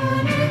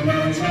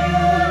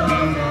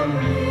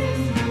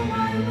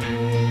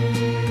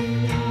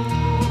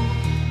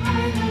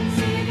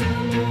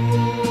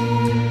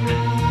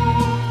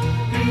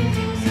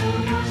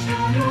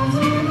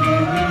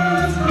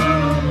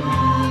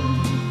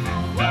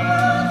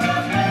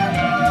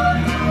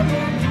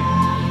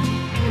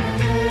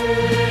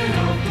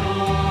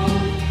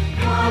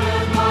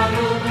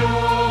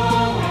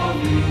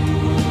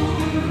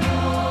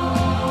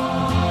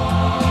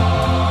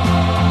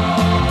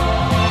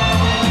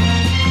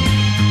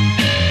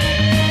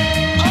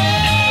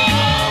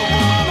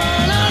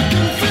 I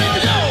can feel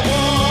your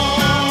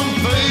warm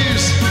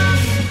face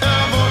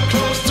ever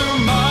close to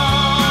my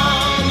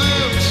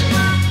lips,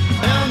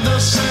 and the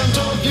scent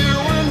of you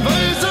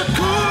invades the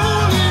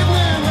cool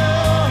evening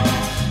air.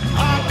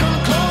 I can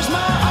close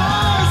my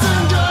eyes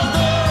and you're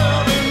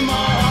there in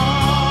my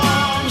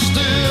arms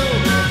still,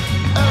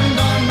 and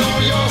I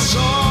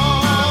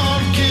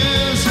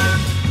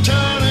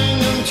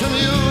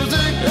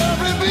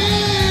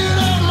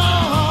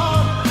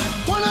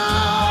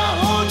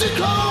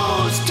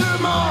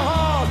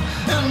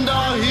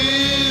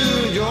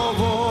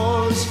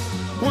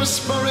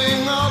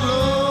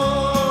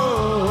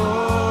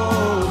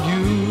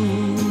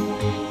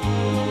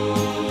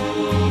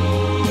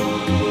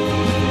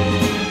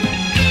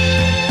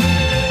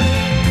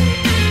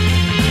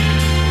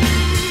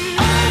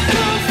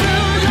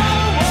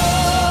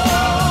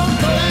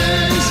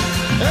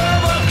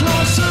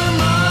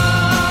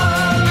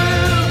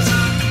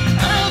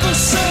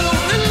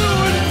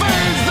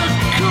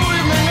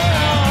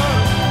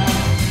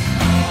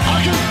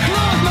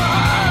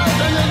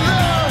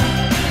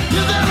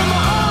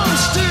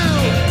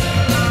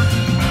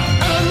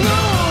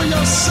know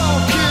your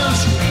soft kiss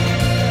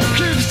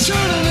keeps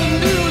turning in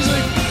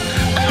music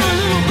every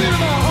little beat of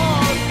my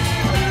heart.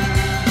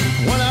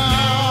 When I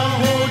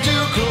hold you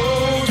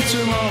close to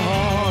my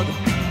heart,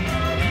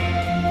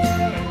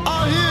 I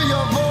hear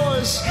your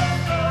voice.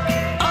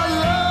 I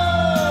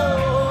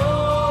love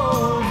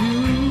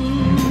you.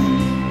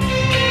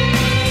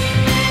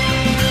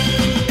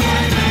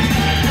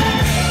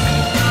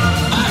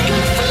 I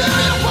can feel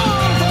your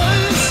warm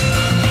face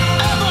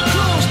ever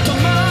close to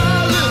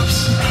my lips,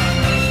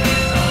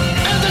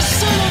 and the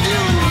scent of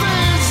you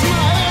invades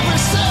my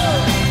every cell.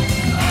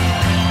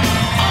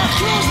 I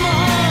close my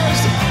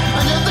eyes,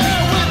 and you're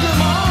there with me,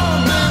 my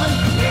arm, baby.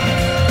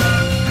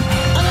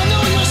 And I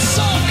know your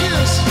soft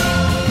kiss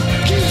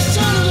keeps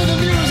turning into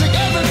music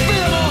every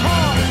beat of my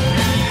heart.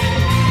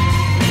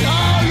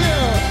 Oh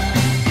yeah,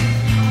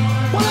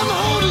 when I'm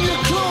holding you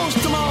close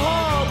to my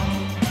heart.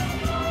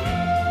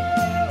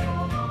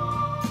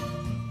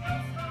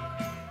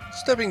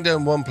 Stepping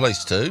down one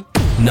place to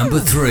Number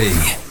 3.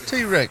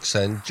 T-Rex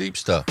and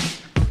Jeepster.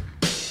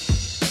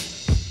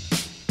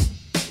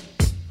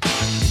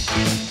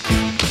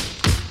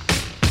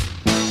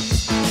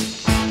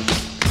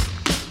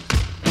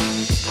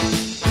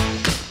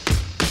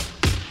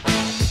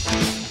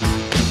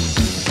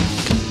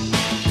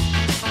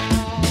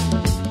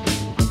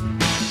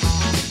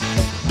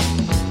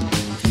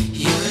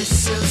 You're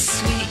so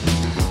sweet,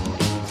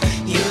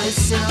 you're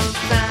so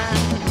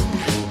fine.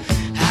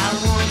 I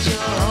want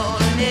your all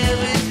and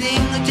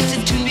everything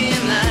just to be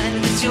mine,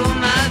 'cause you're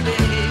my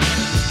baby,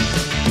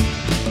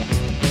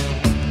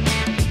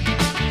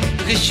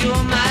 'cause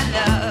you're my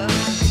love.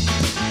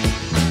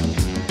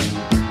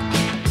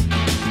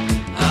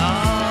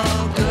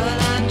 Oh, girl,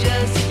 I'm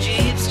just a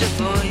jeepster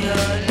for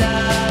your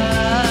love.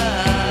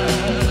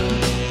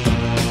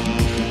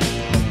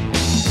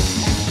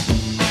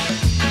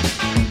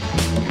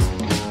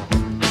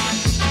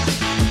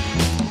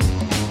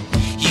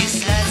 You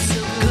slice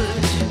so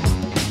good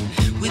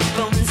with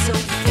bones so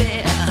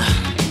fair.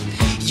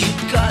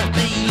 You've got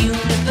the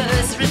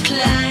universe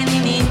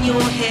reclining in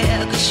your hair,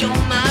 'cause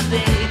you're my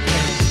baby.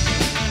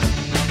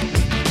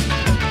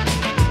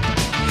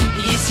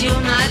 Yes,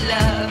 you're my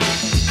love.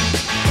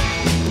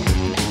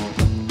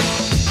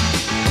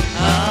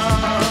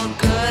 Oh,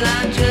 girl,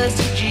 I'm just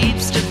a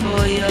jeepster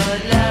for your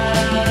love.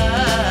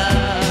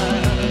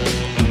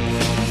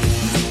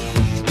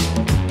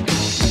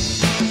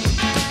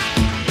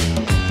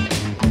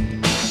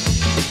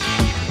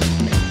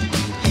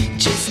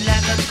 Just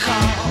like a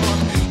call,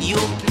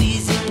 you're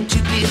pleasing to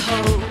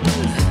behold.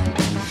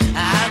 I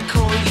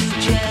call you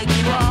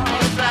Jaguar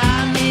if I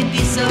may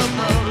be so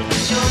bold,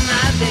 'cause you're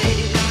my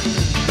baby.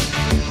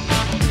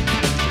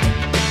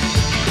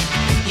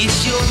 Yes,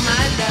 you're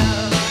my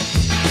love.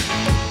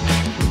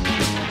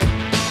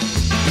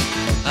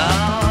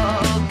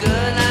 Oh,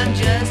 girl, I'm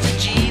just a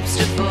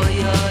jeepster for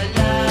your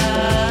love.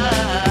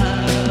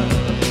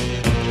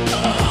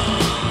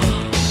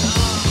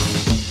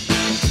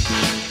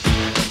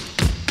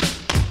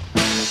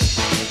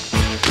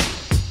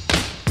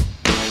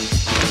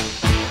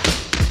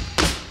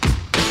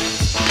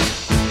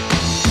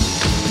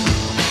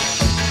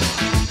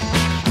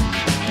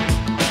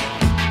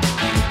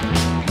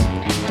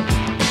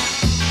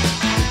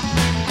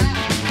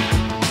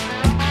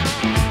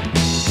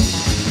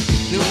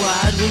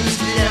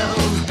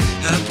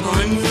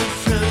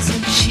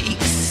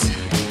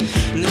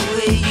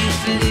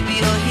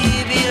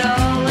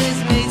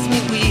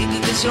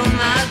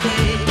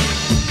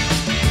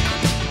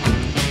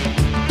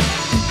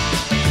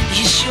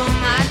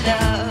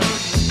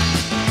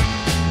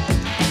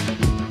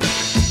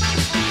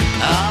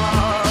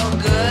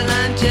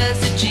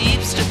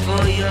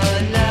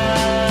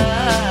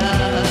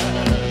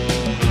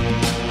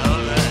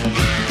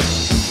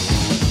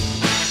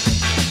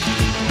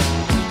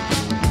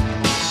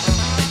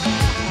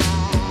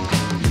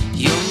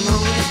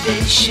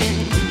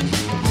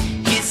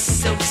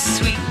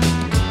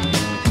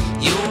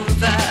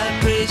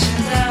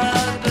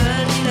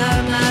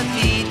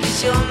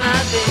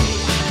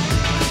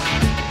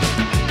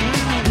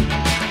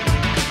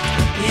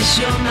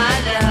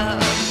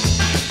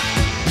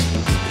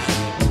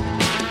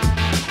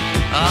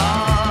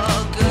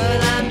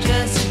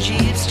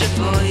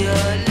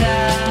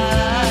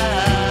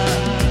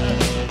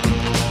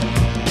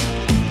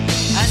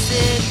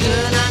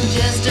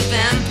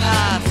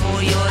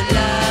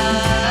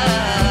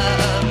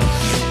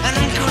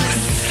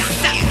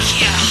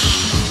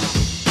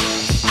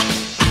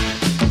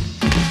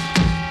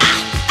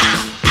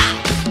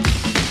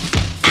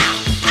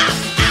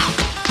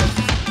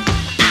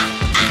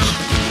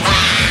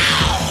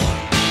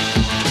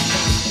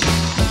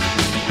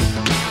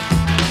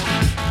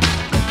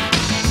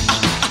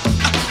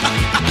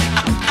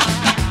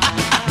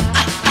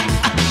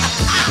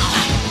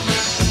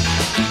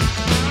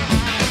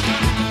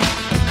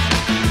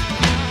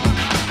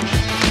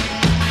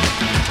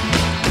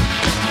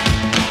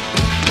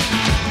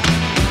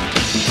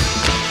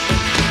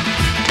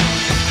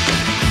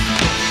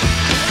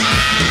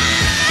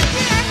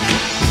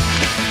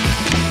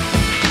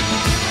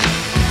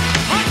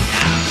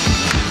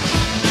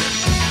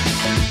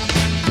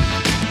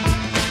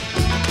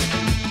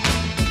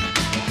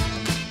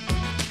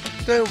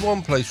 Down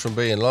one place from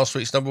being last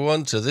week's number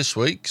 1 to this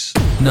week's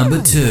number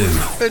 2.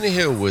 Benny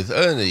Hill with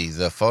Ernie,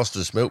 the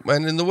fastest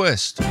milkman in the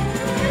West.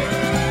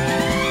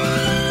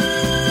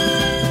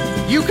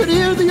 You could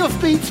hear the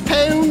offbeats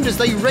pound as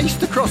they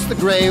raced across the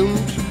ground,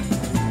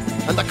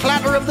 and the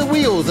clatter of the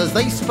wheels as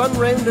they spun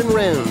round and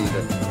round.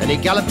 And he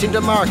galloped into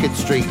Market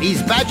Street,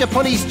 his badge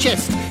upon his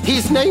chest.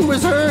 His name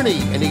was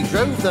Ernie, and he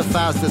drove the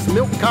fastest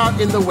milk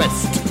cart in the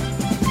West.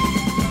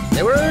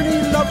 Now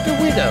Ernie loved a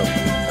widow,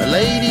 a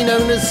lady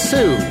known as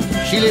Sue.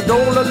 She lived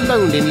all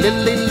alone in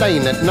Lily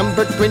Lane at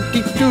number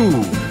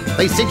 22.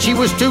 They said she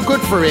was too good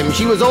for him,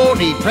 she was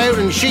haughty, proud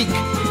and chic.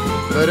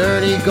 But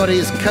Ernie got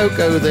his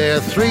cocoa there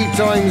 3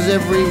 times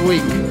every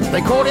week.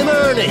 They called him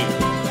Ernie.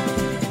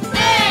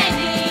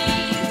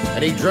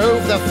 And he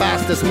drove the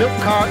fastest milk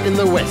cart in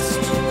the West.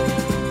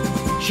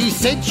 She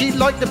said she'd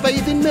like to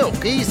bathe in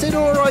milk. He said,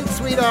 all right,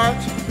 sweetheart.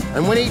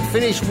 And when he'd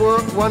finished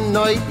work one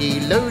night, he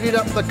loaded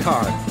up the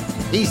cart.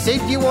 He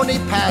said, you want it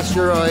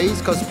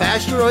pasteurised, 'cause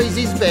pasteurised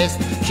is best.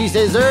 She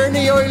says,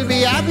 Ernie, I'll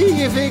be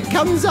happy if it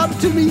comes up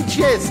to me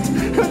chest.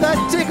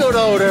 That tickled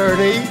old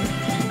Ernie.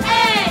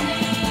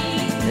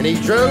 And he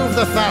drove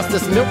the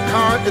fastest milk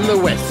cart in the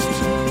West.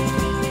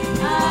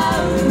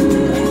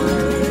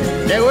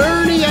 Now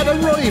Ernie had a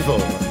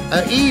rival,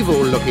 an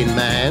evil-looking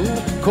man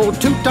called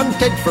Two-Ton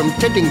Ted from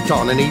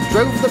Teddington, and he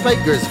drove the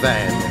baker's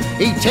van.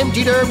 He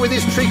tempted her with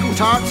his treacle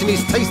tarts and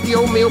his tasty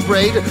oatmeal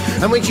bread,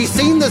 and when she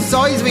seen the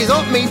size of his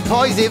hot meat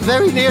pies, it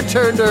very near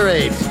turned her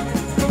head.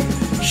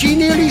 She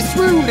nearly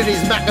swooned at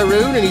his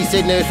macaroon, and he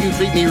said, now if you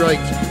treat me right,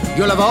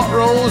 you'll have hot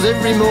rolls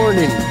every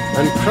morning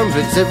and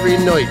crumpets every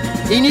night.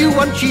 He knew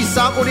once she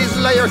sampled his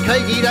layer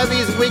cake, he'd have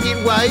his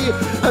wicked way,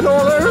 and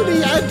all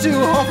Ernie had to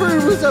offer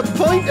was a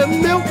pint of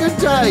milk a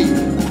day.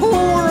 Poor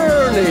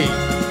Ernie!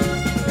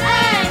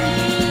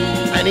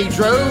 And he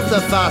drove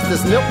the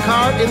fastest milk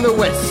cart in the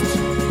West.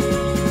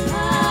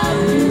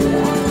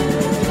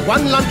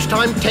 One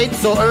lunchtime, Ted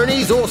saw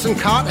Ernie's horse and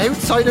cart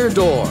outside her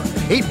door.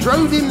 It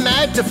drove him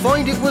mad to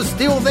find it was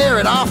still there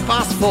at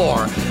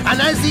 4:30.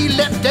 And as he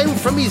leapt down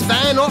from his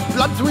van, hot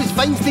blood through his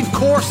veins did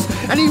course,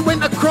 and he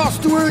went across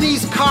to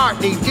Ernie's cart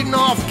and he didn't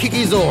half-kick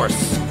his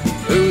horse,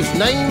 whose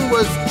name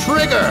was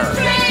Trigger.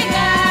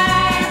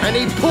 And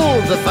he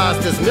pulled the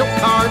fastest milk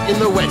cart in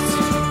the West.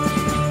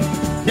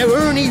 Now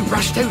Ernie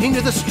rushed out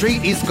into the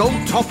street, his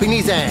gold top in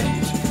his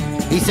hand.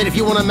 He said, if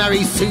you want to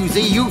marry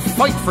Susie, you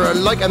fight for her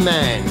like a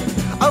man.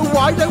 Oh,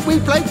 why don't we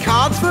play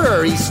cards for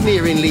her, he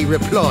sneeringly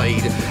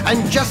replied.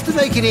 And just to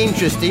make it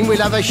interesting, we'll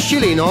have a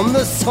shilling on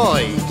the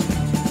side.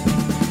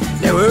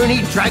 Now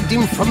Ernie dragged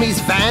him from his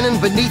van,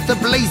 and beneath the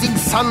blazing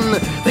sun,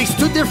 they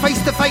stood there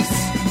face to face,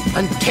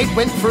 and Ted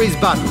went for his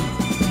bun.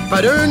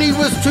 But Ernie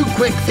was too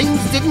quick, things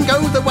didn't go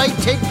the way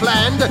Ted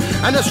planned,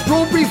 and a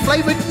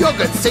strawberry-flavoured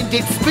yoghurt sent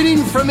it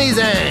spinning from his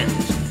hand.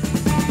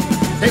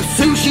 Now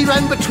Sue, she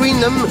ran between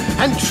them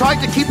and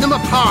tried to keep them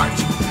apart,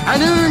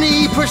 and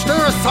Ernie pushed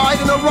her aside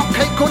and a rock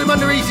cake caught him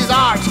underneath his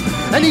heart.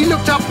 And he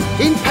looked up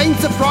in pained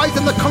surprise,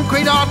 and the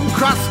concrete hardened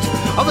crust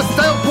of a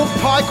stale pork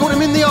pie caught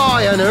him in the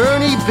eye, and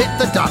Ernie bit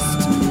the dust.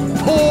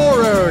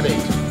 Poor Ernie.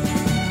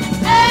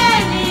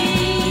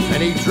 Ernie!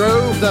 And he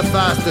drove the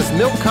fastest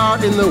milk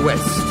cart in the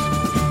West.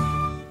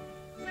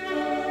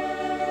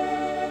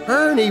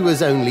 Ernie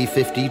was only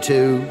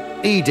 52.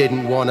 He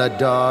didn't want to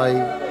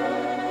die.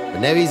 But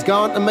now he's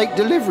gone to make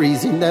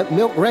deliveries in that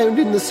milk round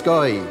in the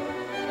sky,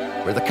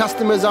 where the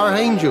customers are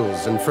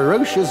angels and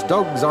ferocious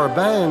dogs are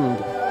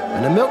banned,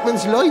 and a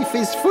milkman's life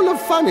is full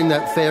of fun in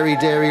that fairy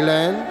dairy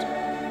land.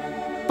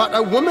 But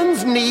a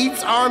woman's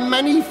needs are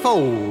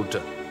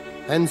manifold,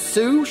 and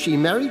Sue, she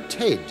married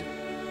Ted.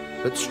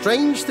 But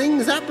strange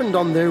things happened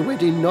on their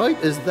wedding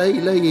night as they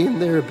lay in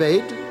their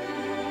bed.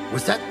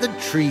 Was that the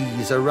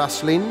trees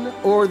a-rustling,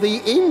 or the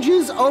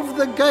hinges of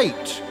the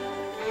gate,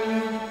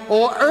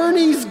 or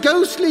Ernie's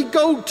ghostly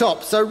gold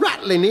tops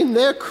a-rattling in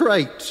their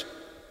crate?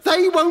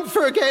 They won't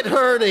forget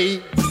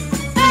Ernie.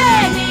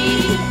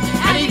 Ernie!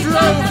 And he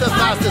drove the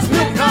fastest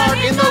milk cart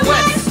in the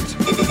West.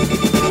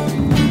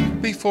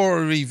 Before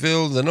I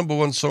reveal the number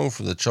 1 song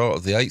from the chart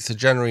of the 8th of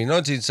January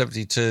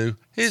 1972,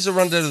 here's a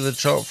rundown of the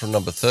chart from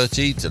number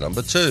 30 to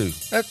number 2.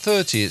 At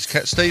 30, it's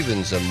Cat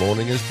Stevens and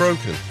Morning Is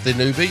Broken. The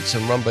New Beats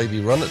and Run Baby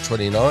Run at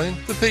 29.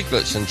 The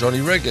Piglets and Johnny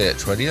Reggae at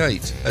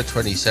 28. At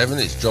 27,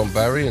 it's John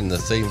Barry and the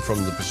theme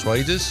from The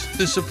Persuaders.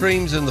 The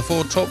Supremes and the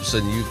Four Tops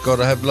and You've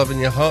Gotta Have Love in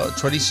Your Heart at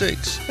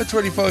 26. At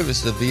 25,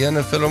 it's the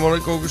Vienna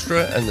Philharmonic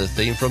Orchestra and the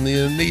theme from the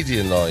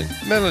Onedian Line.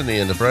 Melanie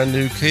and a Brand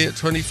New Key at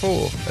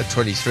 24. At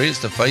 23, it's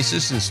the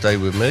Faces and Stay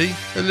With Me.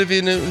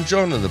 Olivia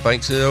Newton-John and the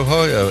Banks of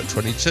Ohio at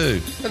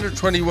 22. And at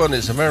 21,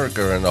 it's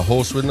America and A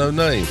Horse With No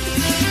Name.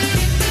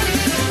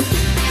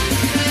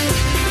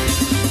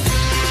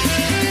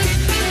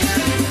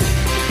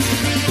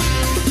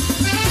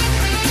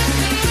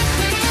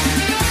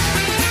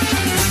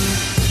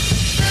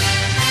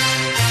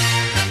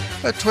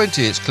 At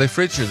 20, it's Cliff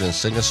Richard and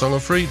Sing a Song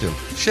of Freedom.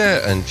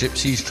 Cher and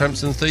Gypsies,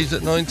 Tramps and Thieves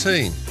at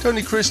 19.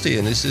 Tony Christie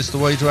and Is This the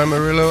Way to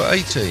Amarillo at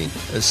 18.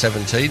 At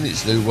 17,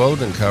 it's New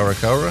World and Cara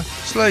Cara.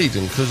 Slade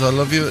and 'Cause I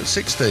Love You at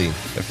 16.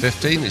 At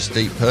 15, it's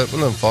Deep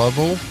Purple and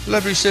Fireball.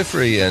 Labry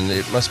Sifri and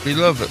It Must Be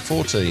Love at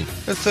 14.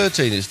 At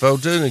 13, it's Val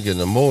Doonigan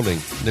and Morning.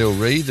 Neil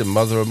Reid and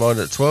Mother of Mine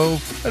at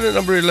 12. And at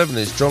number 11,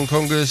 it's John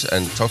Congas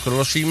and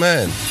Tokoroshi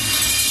Man.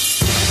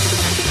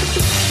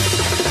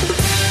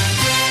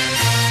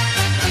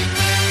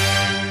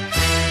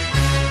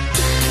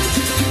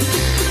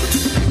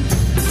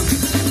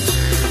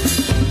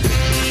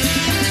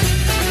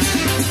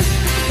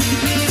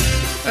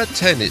 At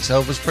 10, it's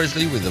Elvis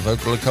Presley with the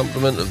vocal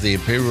accompaniment of the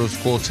Imperials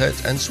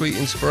Quartet and Sweet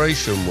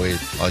Inspiration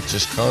with I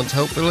Just Can't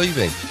Help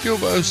Believing.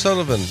 Gilbert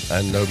O'Sullivan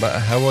and No Matter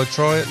How I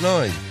Try at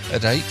 9.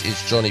 At 8,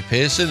 it's Johnny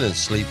Pearson and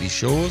Sleepy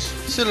Shores.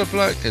 Cilla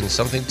Black and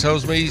Something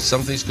Tells Me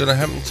Something's Gonna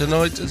Happen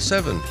Tonight at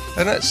 7.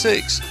 And at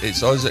 6,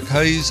 it's Isaac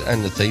Hayes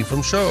and the theme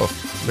from Shaft.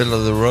 Middle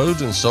of the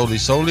Road and Soli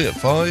Soli at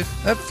 5.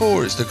 At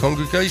 4, it's The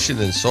Congregation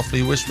and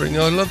Softly Whispering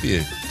I Love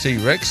You.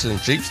 T-Rex and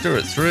Jeepster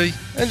at 3.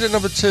 And at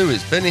number 2,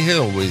 it's Benny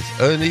Hill with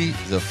Ernie,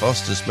 the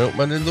fastest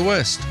milkman in the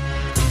West.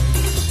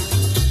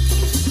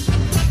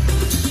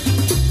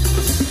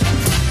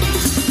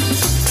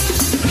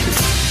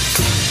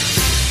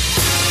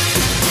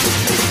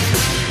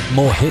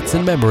 More hits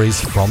and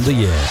memories from the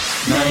year.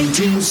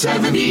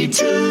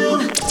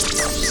 1972.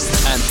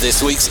 And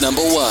this week's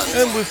number 1.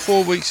 And with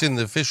 4 weeks in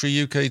the official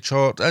UK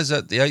chart as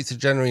at the 8th of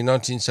January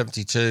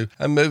 1972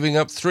 and moving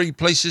up 3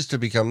 places to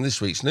become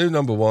this week's new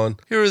number 1,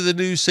 here are the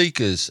New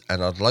Seekers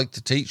and I'd Like to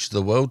Teach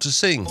the World to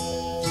Sing.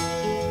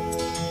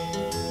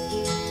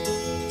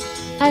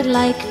 I'd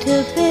like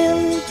to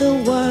build the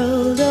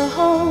world a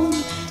home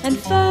and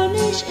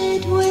furnish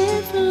it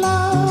with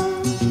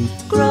love.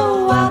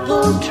 Grow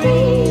apple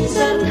trees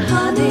and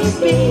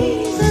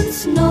honeybees and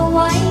snow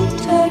white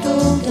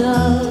turtle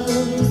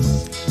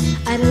doves.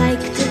 I'd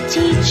like to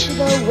teach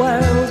the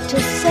world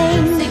to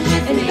sing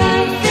in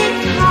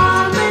perfect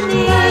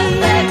harmony.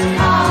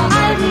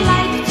 I'd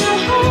like to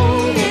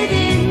hold it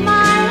in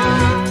my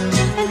arms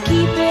and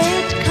keep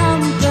it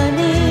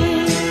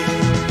company.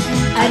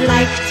 I'd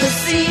like to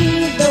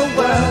see the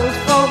world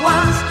for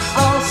once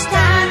all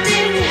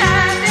standing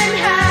hand in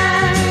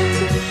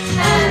hand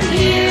and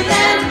hear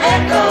them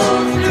echo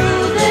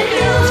through the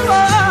hills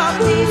for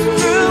peace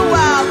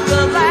throughout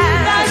the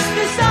land. That's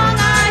the song I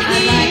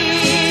hear.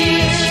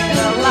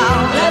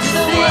 Let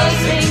the world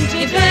sing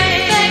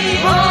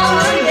today. Oh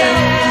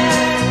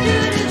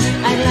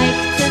yeah. I'd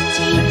like to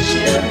teach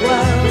the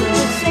world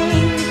to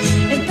sing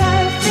in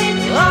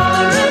perfect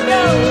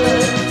harmony.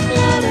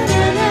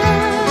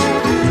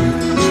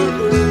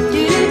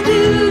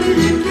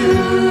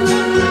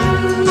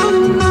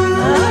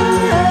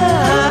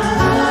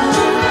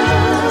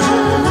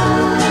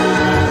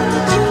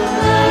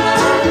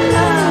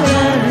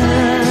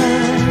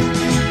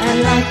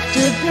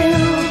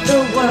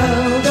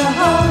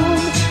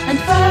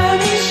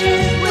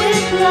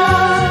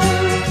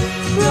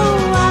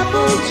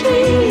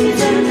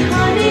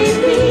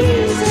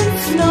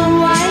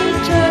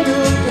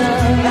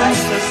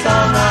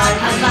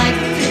 I'd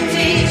like to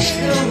teach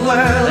the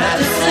world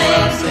to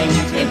sing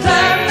in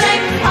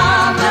perfect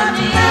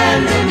harmony,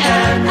 hand in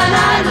hand, and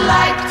I'd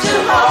like to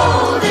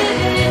hold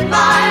it in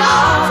my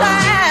arms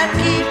and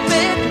keep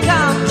it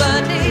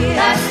company.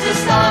 That's the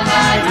song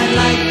I'd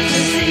like to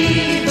see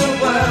the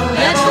world,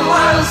 let the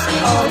world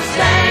sing, all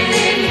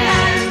standing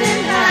hand in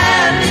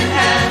hand,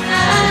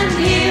 and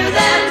hear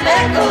them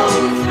echo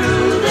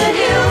through the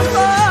hills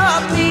for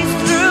peace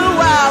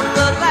throughout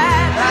the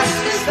land. That's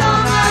the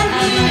song I'd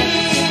like.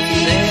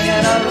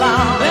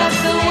 Along. Let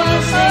the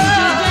world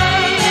sing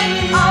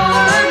today. Oh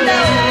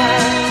no,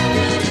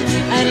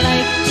 I'd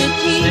like to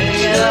teach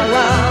the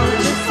world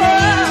to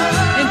sing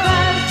in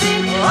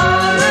perfect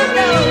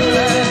harmony.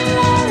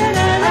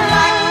 I'd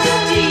like to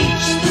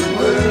teach the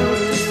world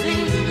to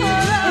sing in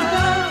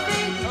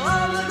perfect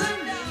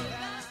harmony.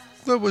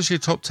 That was your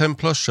Top 10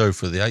 Plus show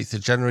for the 8th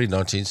of January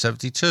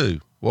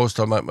 1972. Whilst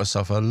I make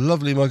myself a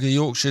lovely mug of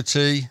Yorkshire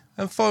tea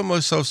and find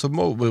myself some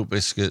malt milk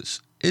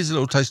biscuits, here's a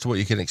little taste of what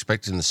you can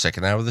expect in the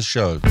second hour of the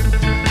show.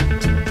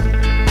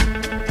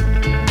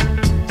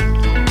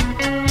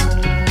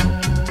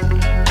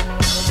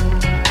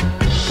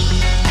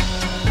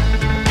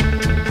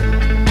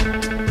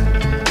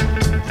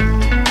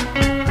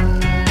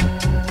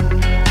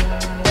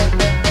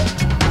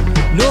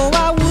 No,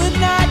 I would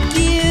not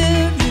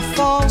give you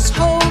false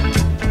hope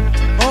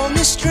on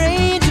this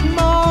strange and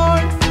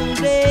mournful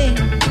day,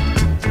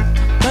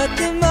 but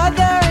the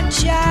mother and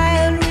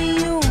child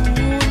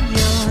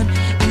reunion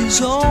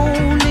is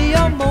only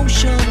a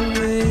motion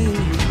away.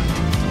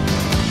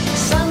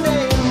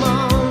 Sunday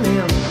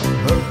morning,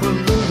 purple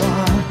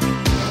boulevard.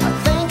 I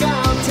think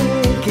I'll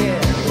take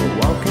it, a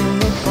walk in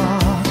the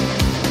park.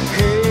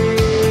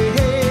 Hey,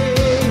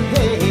 hey,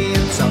 hey,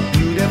 it's a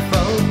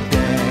beautiful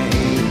day.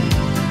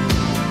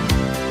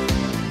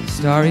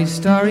 Starry,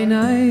 starry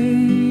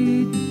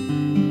night.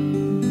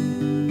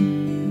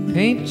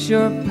 Paint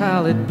your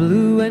palette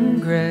blue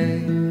and gray.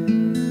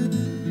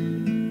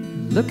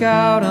 Look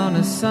out on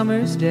a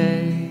summer's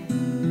day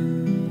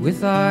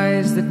with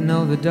eyes that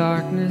know the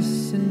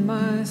darkness in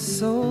my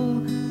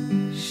soul.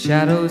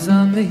 Shadows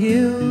on the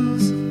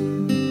hills.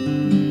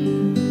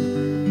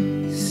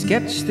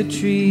 Sketch the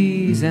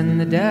trees and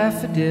the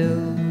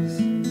daffodils.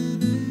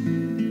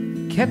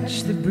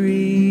 Catch the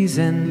breeze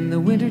and the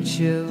winter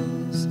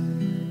chills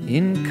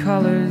in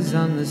colors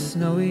on the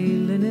snowy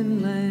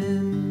linen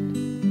land.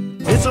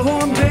 It's a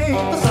warm day,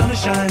 the sun is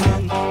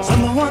shining.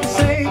 Someone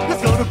say,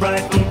 let's go to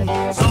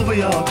Brighton. So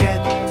we all get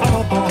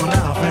up on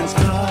our friend's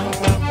car.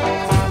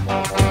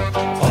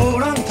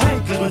 Hold on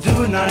tight, cause we're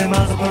doing 90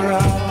 miles per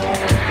hour.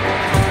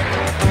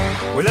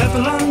 We left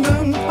for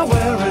London,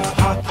 where it's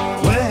hot.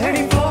 We're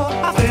heading for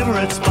our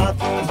favorite spot.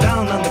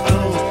 Down on the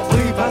coast,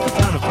 way past the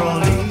town of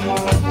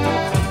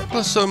Crawley.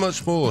 Plus so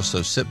much more,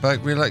 so sit back,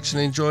 relax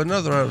and enjoy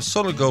another hour of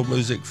solid gold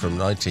music from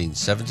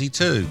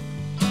 1972.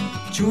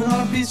 Chewing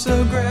on a piece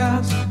of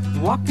grass,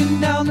 walking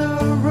down the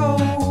road.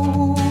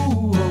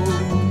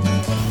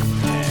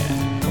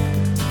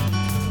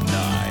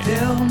 9,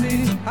 Tell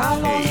me how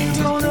long 8,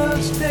 you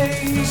gonna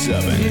stay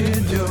 7, here,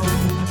 Joe?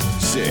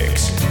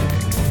 6,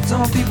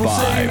 Some people 5,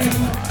 say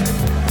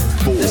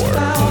 4, this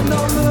town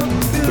don't look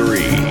good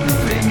 3, in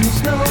the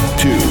snow.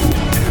 2,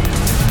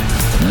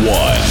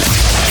 1.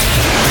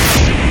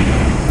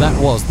 That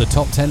was the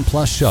Top 10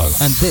 Plus show,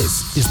 and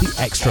this is the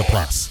Extra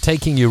Plus,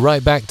 taking you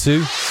right back to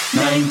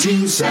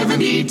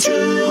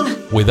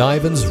 1972 with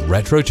Ivan's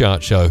Retro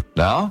Chart Show.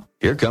 Now,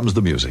 here comes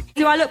the music.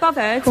 Do I look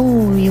bothered?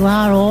 Oh, you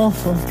are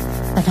awful,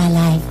 but I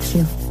like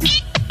you.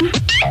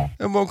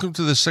 And welcome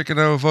to the second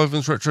hour of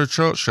Ivan's Retro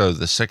Chart Show,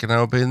 the second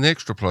hour being the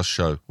Extra Plus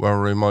show, where I'll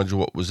remind you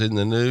what was in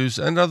the news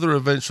and other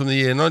events from the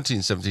year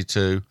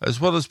 1972, as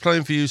well as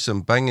playing for you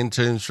some banging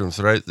tunes from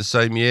throughout the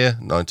same year,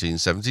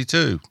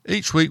 1972.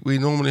 Each week we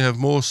normally have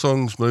more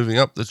songs moving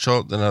up the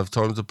chart than I have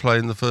time to play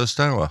in the first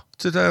hour.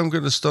 Today I'm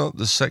going to start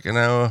the second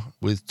hour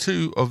with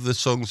two of the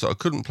songs that I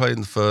couldn't play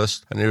in the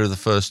first, and here are the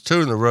first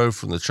two in a row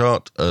from the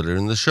chart earlier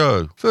in the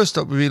show. First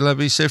up will be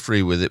Labby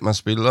Sifri with It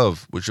Must Be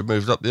Love, which had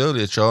moved up the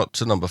earlier chart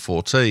to number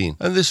 14.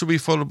 And this will be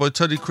followed by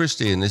Tony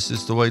Christie, and This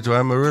Is the Way to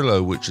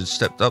Amarillo, which had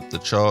stepped up the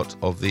chart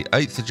of the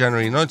 8th of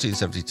January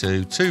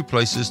 1972, 2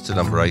 places to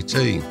number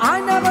 18. I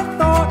never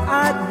thought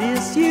I'd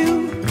miss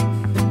you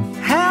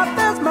half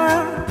as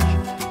much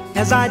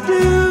as I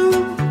do.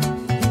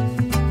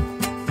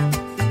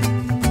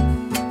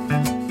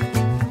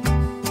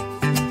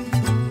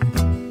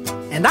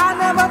 And I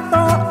never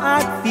thought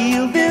I'd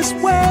feel this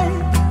way,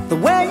 the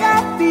way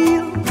I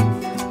feel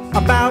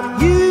about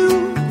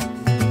you.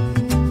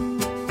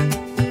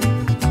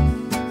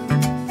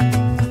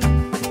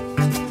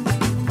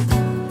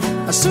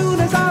 As soon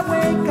as I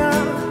wake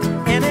up,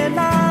 any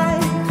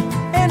night,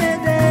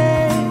 any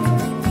day,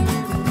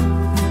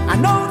 I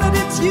know that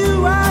it's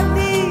you I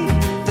need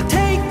to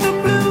take the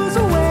blues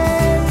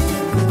away.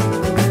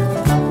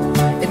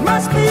 It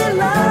must be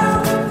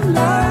love,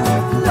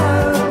 love,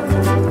 love.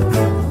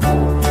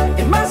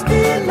 It must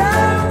be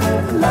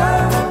love,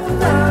 love,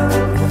 love.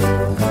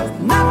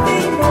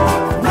 Nothing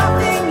more,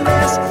 nothing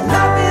less.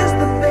 Love is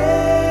the best.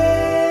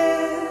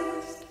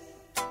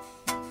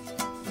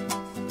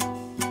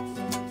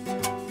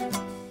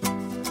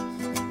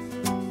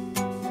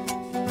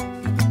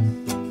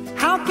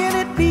 How can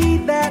it be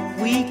that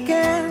we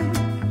can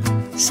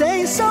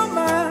say so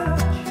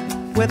much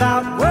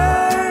without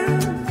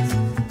words?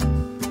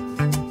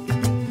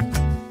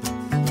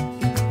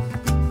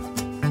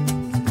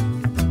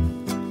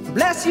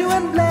 Bless you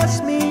and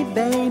bless me,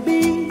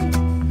 baby.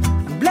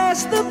 And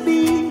bless the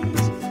bees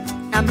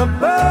and the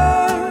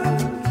birds.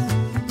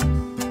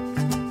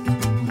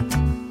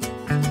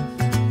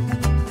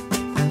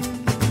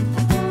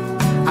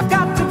 I've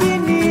got to be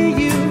near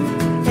you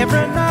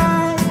every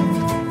night,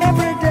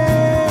 every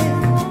day.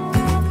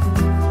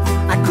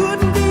 I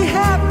couldn't be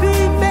happy,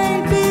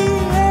 baby,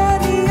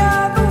 any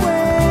other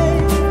way.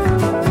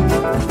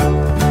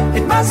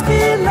 It must be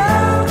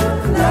love,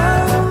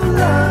 love,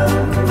 love.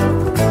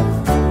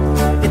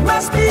 It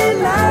must be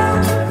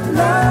love,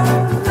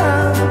 love,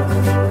 love.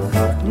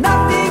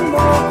 Nothing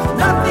more,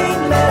 nothing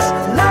less.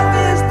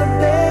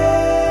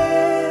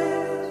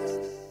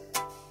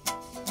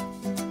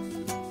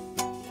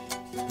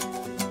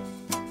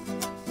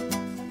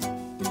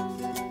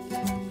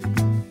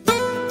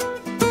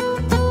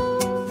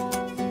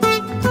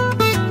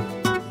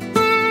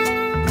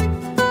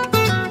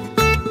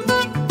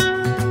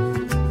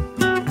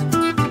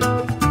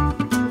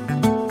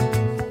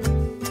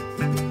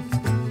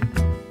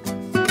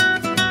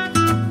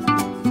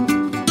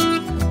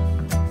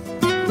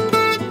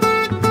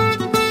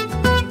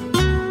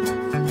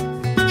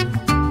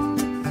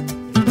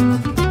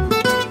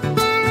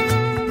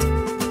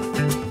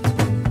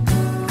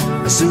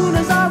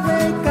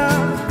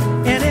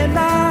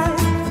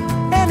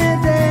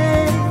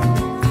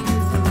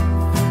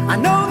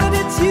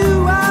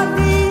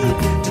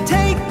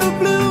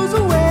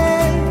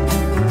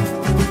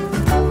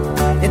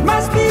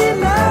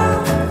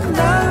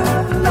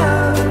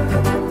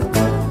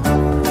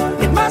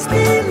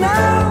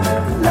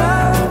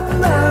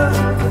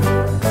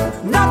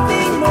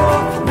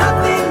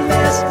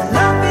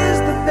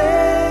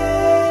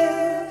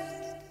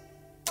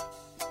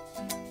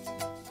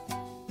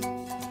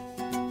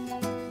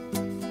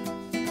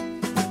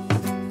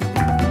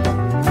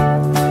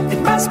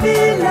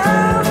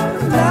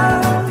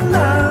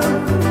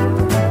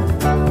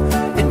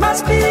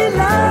 only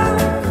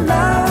love,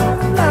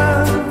 love,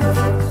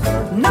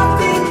 love.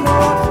 Nothing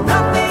more,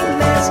 nothing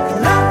less.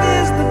 Love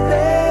is the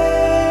best.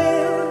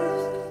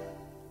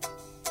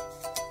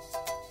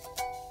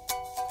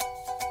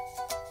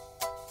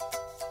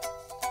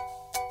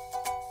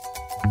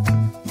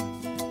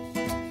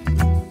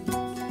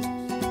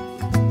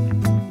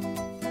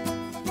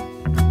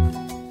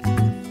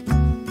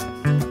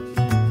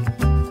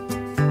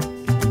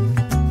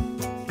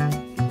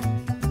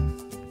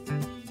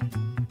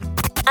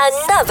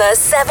 Another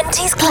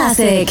 70s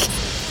classic.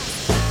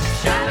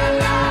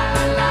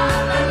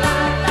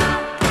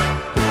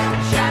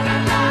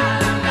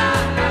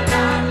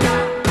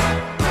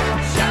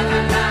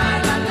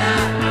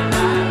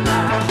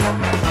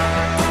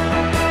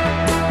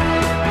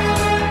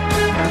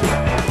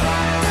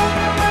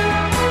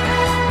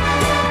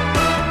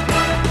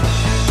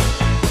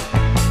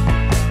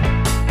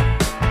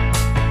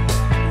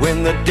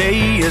 When the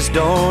day is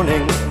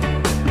dawning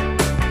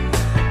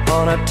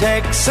on a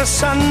Texas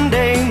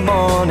Sunday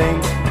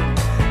morning,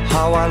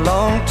 how I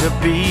long to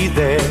be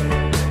there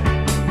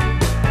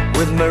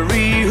with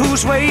Marie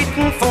who's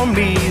waiting for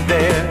me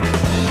there.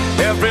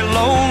 Every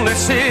lonely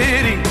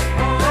city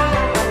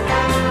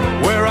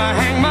where I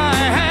hang my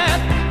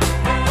hat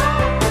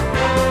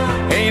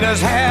ain't as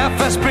half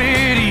as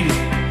pretty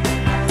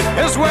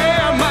as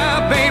where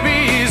my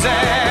baby's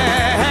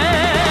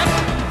at.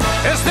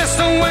 Is this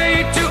the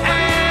way to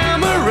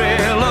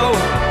Amarillo?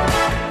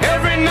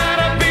 Every night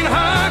I've been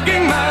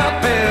hugging my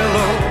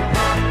pillow,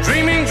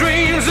 dreaming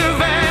dreams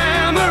of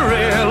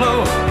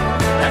Amarillo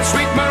and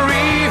sweet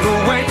Marie who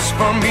waits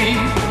for me.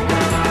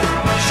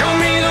 Show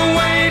me the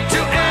way to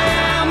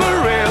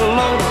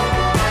Amarillo.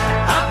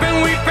 I've been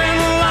weeping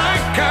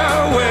like a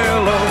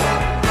willow,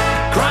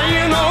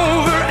 crying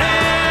over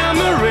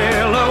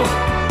Amarillo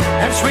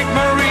and sweet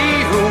Marie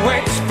who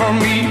waits for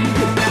me.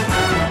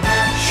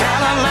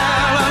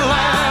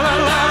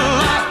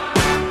 Sha-la-la-la-la-la-la-la,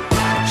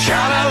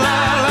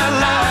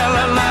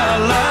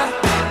 sha-la-la-la-la-la-la-la,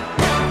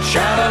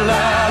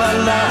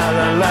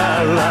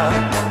 sha-la-la-la-la-la-la,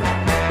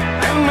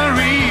 and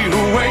Marie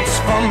who waits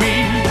for me.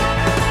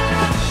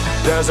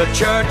 There's a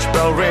church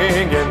bell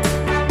ringing,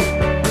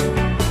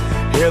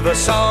 hear the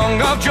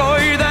song of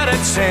joy that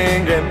it's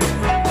singing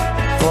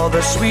for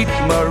the sweet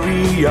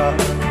Maria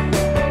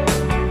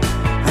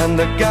and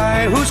the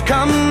guy who's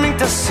coming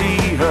to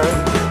see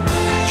her.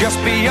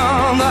 Just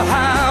beyond the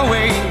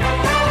highway,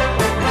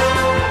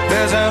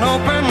 there's an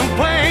open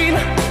plain,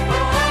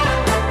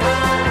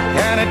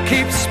 and it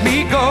keeps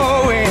me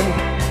going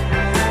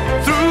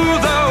through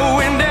the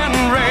wind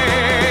and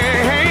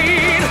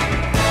rain.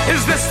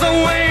 Is this the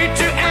way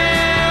to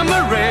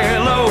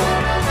Amarillo?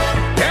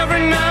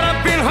 Every night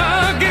I've been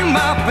hugging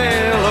my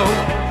pillow,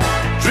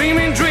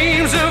 dreaming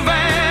dreams of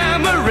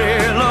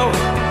Amarillo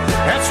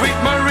and sweet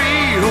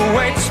Marie who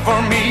waits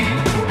for me.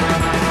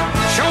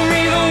 Show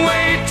me the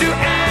way to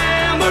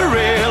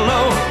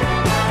Amarillo.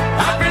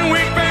 I've been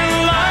weeping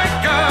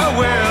like a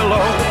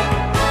willow,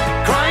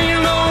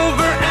 crying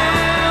over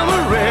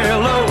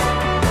Amarillo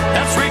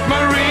and sweet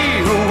Marie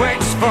who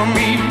waits for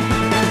me.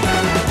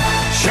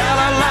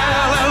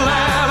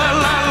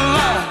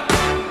 Sha-la-la-la-la-la-la-la,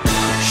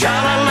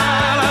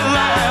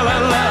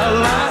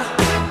 sha-la-la-la-la-la-la-la,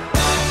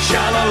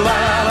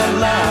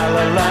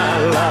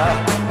 sha-la-la-la-la-la-la,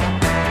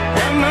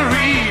 and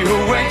Marie who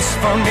waits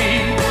for me.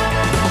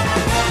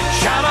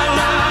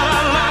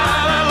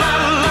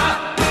 Sha-la-la-la-la-la-la,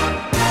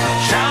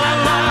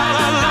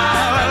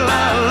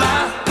 sha-la-la-la-la-la-la,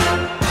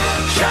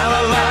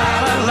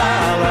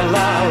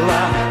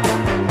 sha-la-la-la-la-la-la,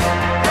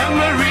 and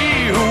Marie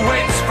who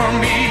waits for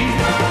me.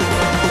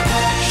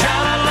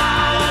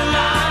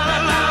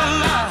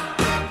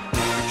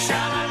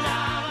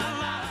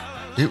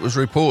 It was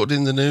reported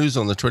in the news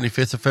on the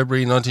 25th of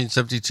February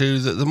 1972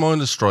 that the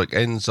miners' strike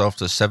ends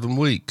after 7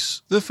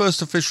 weeks. The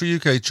first official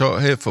UK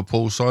chart hit for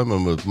Paul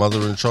Simon was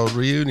Mother and Child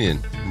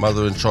Reunion.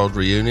 Mother and Child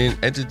Reunion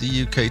entered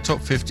the UK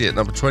top 50 at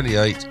number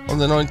 28 on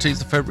the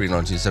 19th of February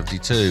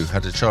 1972,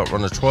 had a chart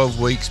run of 12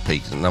 weeks,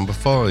 peaked at number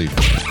 5.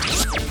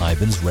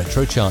 Ivan's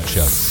Retro Chart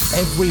Show,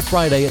 every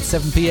Friday at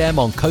 7 p.m.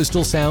 on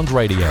Coastal Sound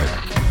Radio.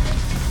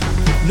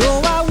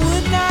 No, I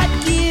would not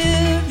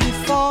give you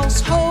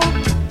false hope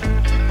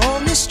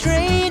on this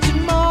strange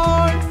and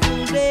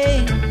mournful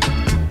day,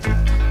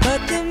 but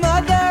the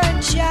mother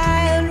and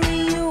child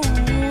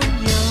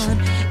reunion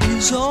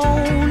is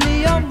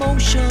only a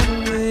motion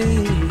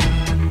away.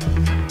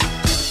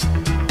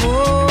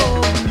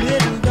 Oh,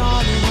 little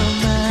darling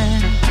of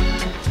mine,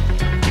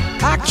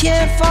 I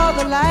can't for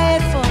the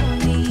life of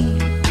me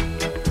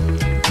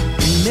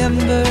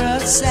remember a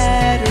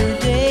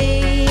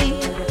Saturday.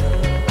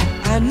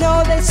 I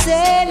know they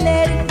say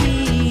let it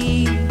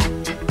be,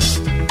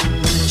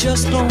 but it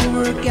just don't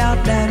work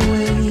out that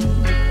way.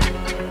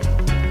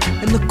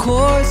 And the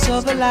course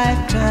of a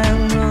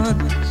lifetime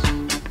runs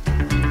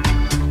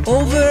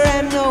over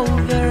and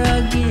over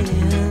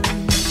again.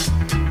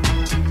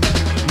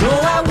 No,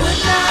 I would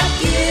not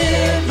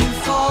give you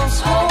false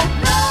hope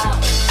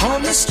on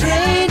this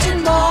strange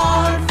and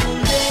mournful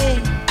day,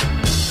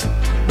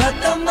 but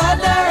the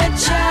mother and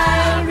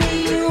child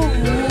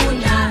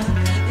reunion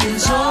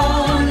is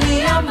on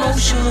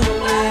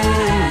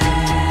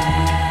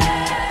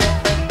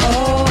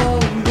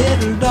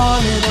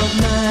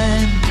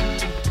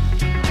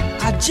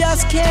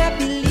just can't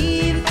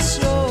believe it's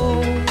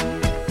so.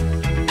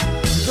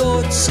 Though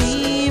it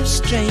seems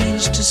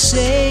strange to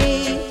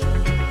say,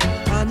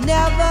 I've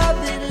never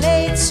been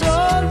laid so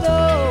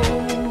low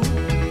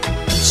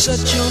in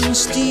such a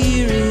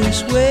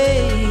mysterious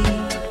way.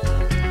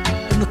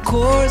 And the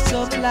course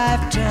of a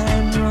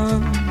lifetime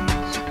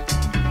runs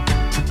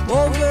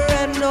over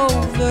and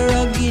over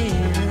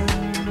again.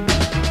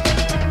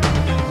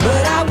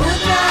 But I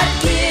would not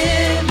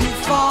give you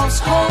false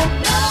hope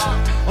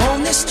on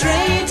this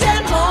strange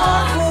and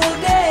awful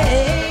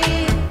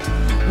day,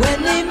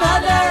 when the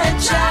mother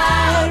and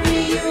child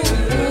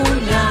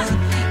reunion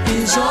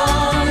is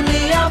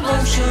only a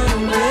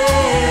motion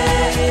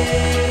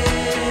away.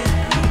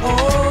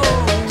 Oh,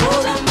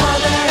 the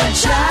mother and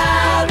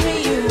child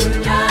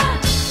reunion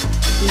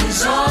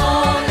is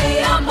only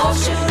a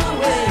motion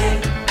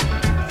away.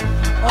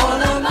 Oh,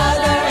 the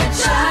mother and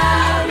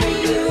child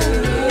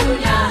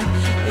reunion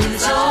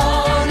is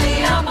only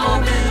a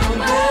moment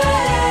away.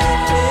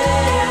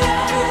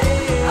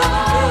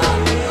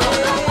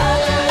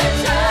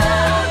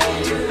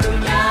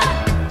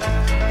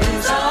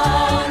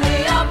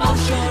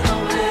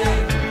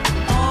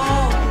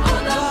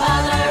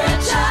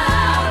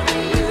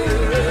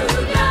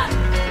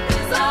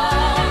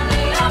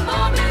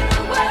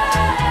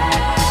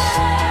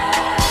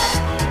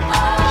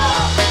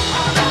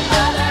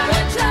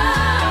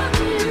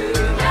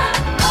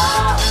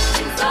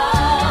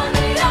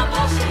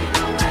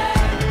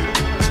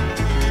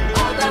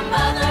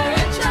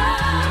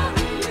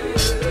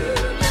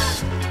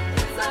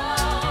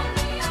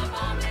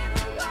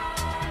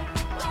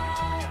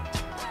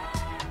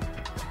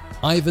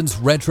 Ivan's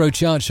Retro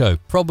Chart Show,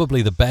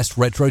 probably the best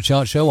retro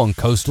chart show on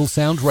Coastal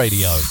Sound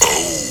Radio.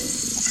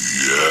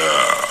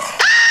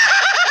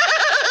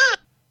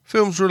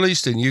 Films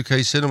released in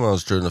UK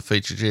cinemas during the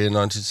featured year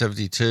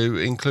 1972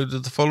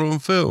 included the following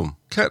film: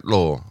 Cat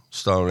Law,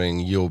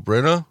 starring Yul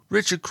Brynner,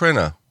 Richard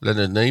Crenna,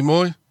 Leonard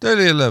Nimoy,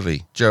 Delia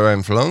Levy,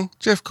 Joanne Flung,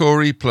 Jeff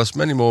Corey, plus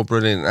many more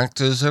brilliant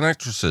actors and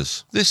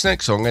actresses. This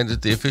next song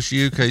entered the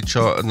official UK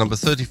chart at number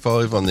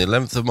 35 on the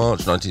 11th of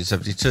March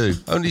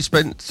 1972. Only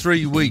spent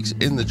 3 weeks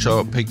in the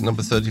chart, peaked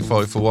number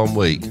 35 for 1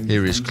 week.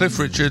 Here is Cliff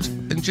Richard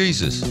and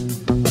Jesus.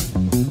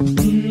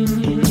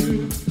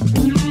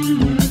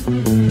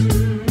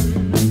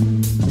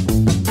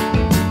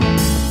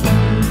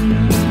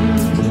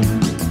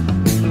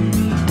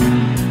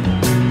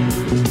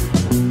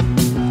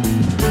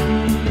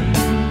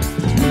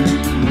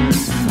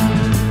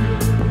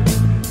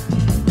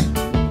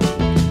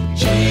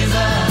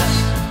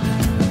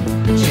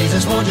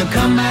 Won't you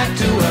come back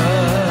to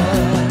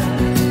us?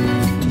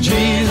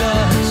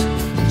 Jesus,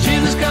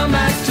 Jesus, come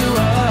back to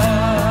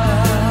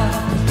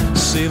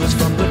us. Save us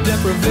from the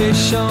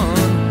deprivation,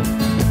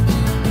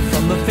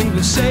 from the things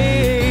we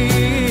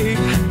say,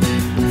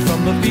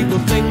 from the people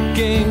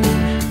thinking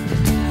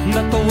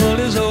that the world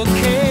is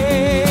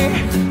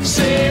okay.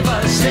 Save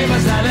us,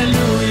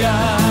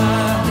 hallelujah.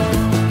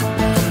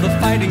 From the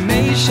fighting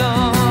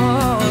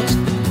nations,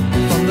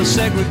 from the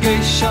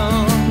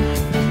segregation,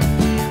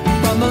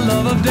 from the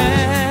love of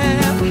death.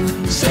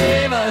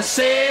 Save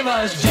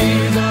us,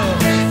 Jesus.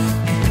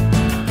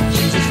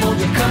 Jesus, won't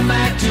you come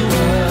back to us?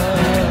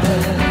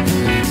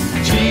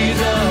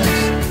 Jesus,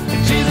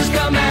 Jesus,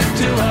 come back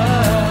to us.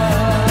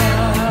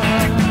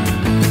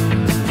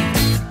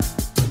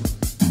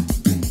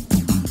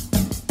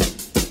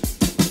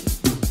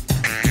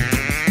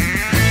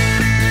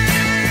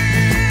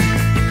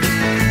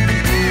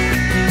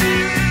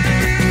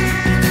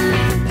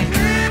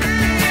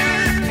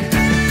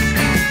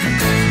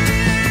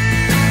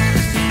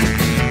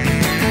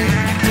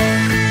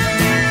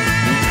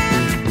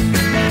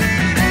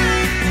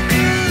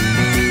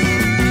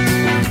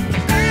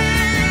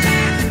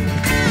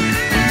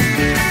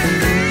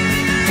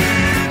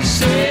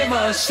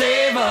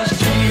 Save us, Jesus.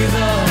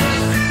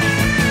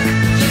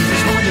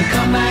 Jesus, won't you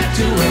come back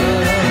to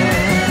us?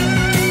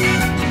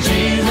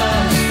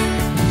 Jesus,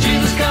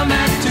 Jesus, come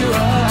back to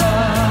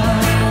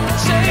us.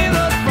 Save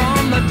us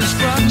from the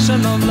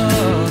destruction of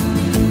love,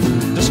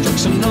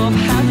 destruction of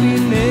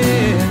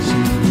happiness,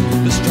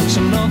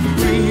 destruction of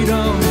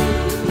freedom,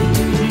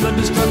 the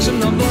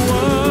destruction of the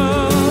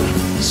world.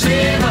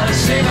 Save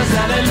us,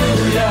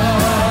 hallelujah.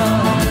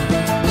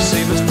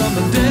 Save us from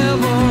the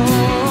devil.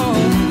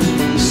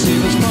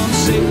 Save us from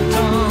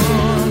Satan,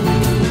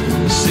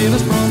 save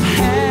us from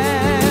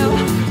hell.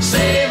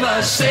 Save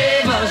us,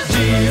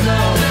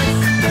 Jesus.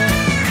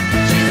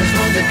 Jesus,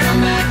 won't you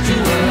come back to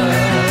us?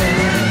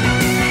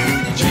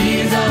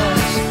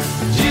 Jesus,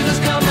 Jesus,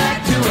 come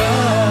back to us.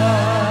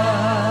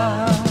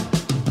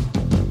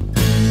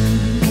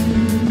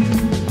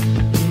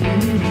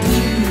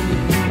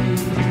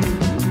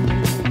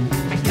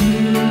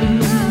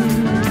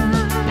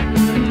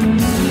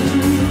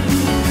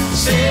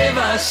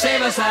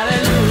 Save us,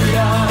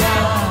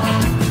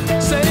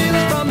 hallelujah. Save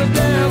us from the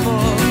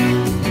devil.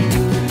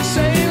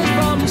 Save us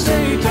from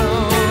Satan.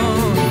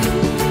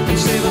 And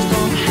save us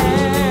from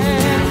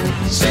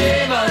hell.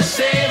 Save us,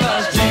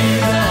 Jesus.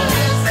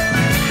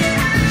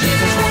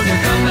 Jesus, won't you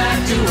come back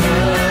to us?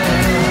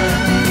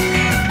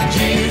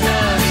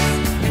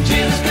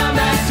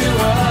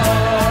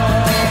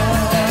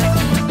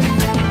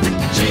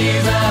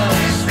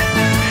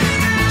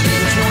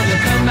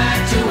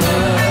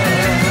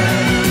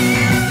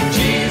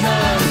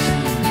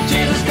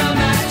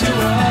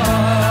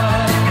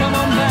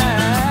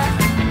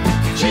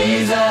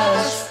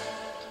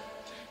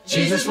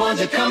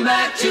 won't you come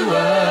back to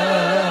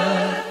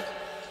earth?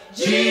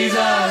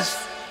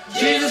 Jesus,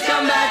 Jesus,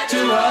 come back to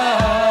earth.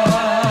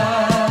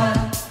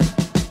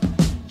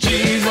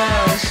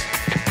 Jesus,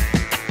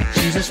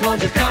 Jesus,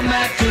 won't you come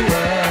back to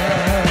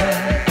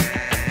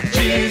earth?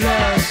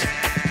 Jesus,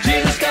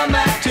 Jesus, come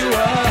back to earth.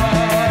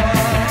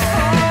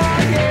 Oh,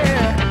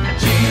 yeah.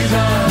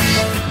 Jesus,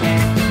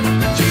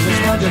 Jesus,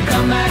 won't you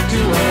come back to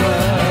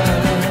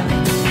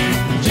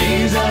earth?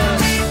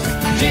 Jesus,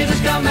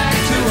 Jesus, come back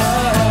to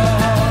earth.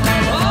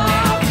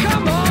 Oh,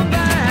 come on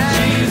back.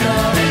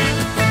 Jesus,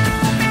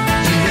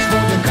 Jesus,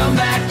 won't you come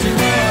back to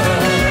earth?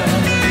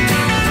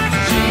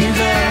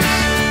 Jesus,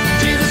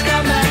 Jesus,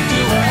 come back to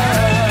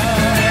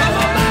earth. Come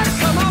on back,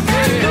 come on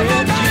back, come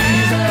on back.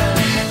 Jesus,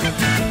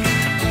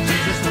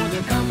 Jesus, won't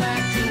you come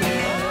back to earth?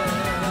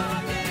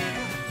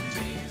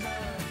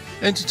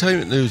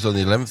 Entertainment news on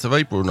the 11th of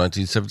April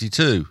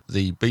 1972.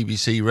 The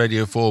BBC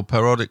Radio 4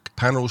 parodic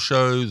panel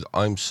show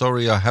I'm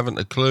Sorry I Haven't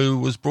a Clue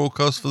was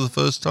broadcast for the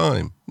first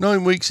time.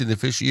 9 weeks in the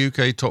official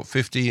UK Top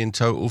 50 in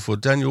total for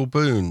Daniel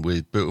Boone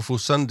with Beautiful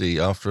Sunday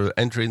after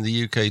entering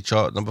the UK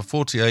chart number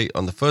 48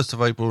 on the 1st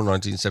of April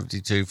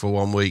 1972 for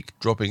 1 week,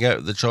 dropping out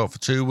of the chart for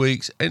 2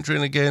 weeks,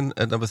 entering again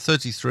at number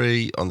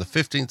 33 on the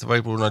 15th of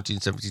April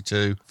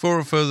 1972 for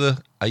a further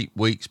 8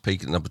 weeks,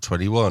 peaking at number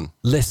 21.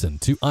 Listen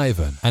to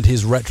Ivan and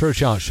his Retro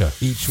Chart Show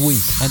each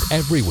week, and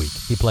every week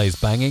he plays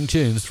banging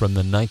tunes from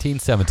the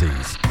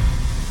 1970s.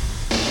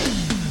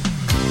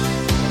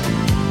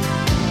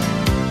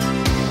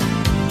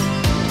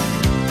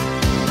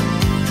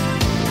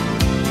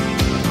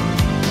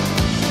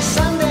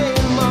 Sunday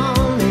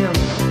morning,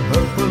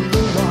 up on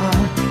the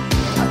wall.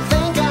 I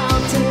think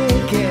I'll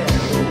take it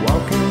a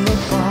walk in the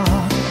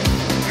park.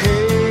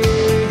 Hey,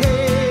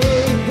 hey,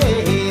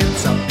 hey,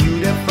 it's a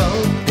beautiful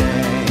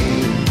day.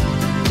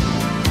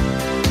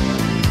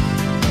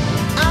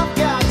 I've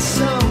got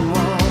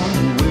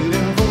someone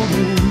waiting for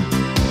me.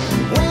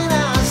 When I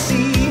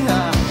see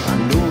her, I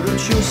know that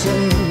she'll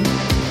say,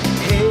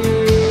 hey,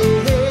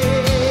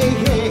 hey,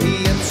 hey,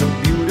 it's a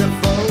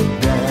beautiful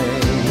day.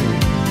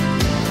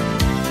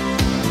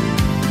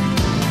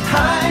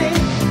 Hi,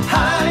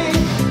 hi,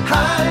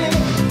 hi,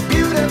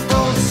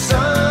 beautiful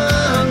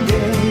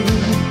Sunday.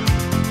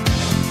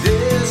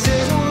 This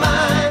is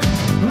my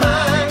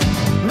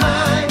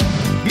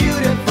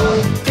beautiful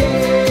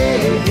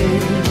day.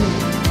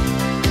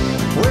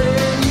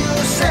 When you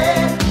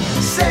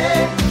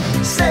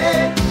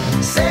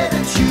say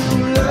that you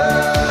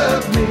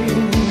love me.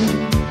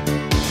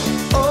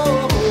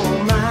 Oh,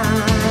 my,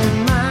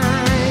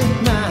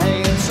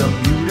 it's a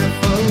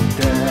beautiful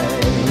day.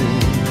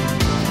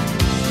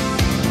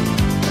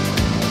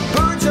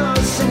 Birds are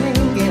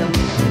singing, and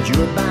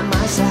you're by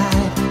my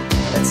side.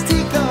 Let's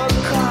take a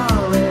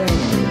car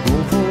and go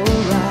for a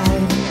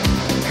ride.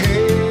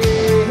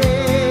 Hey,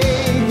 hey,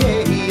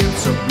 hey,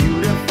 it's a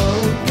beautiful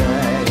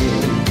day.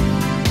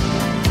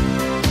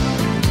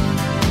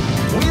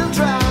 We'll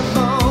drive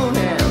on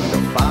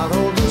and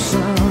follow the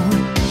sun,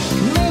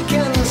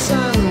 making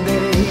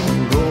Sunday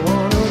go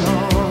on and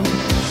on.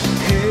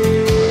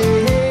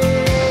 Hey,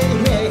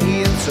 hey,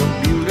 it's a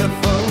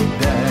beautiful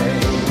day.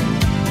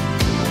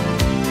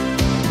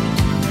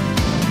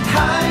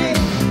 Hi,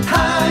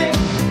 hi,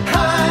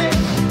 hi,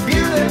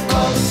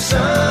 beautiful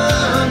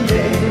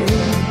Sunday.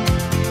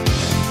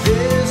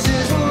 This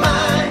is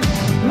my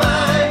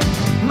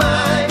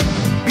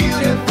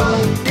beautiful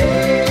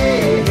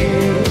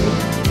day.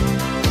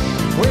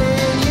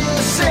 When you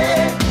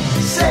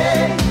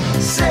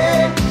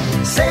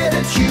say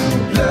that you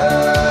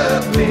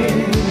love me.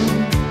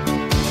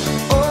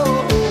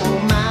 Oh,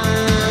 my,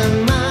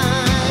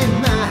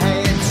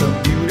 it's a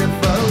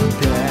beautiful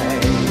day.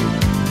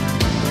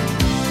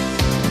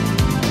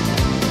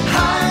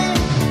 Hi,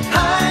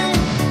 hi,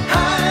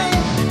 hi,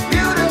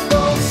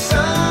 beautiful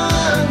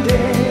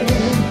Sunday.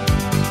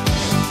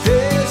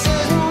 This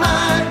is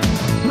my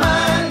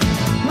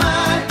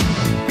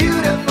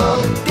beautiful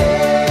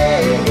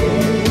day.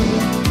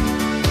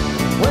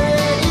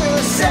 When you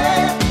say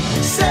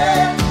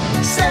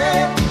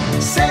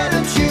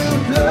that you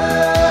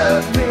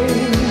love me.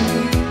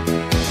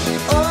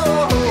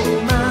 Oh,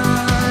 my,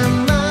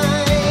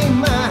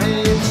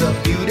 it's a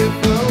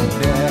beautiful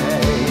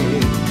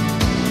day.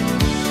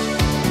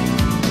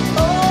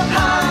 Oh,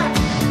 hi,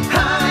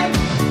 hi,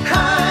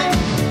 hi,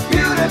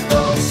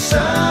 beautiful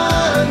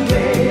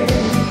Sunday.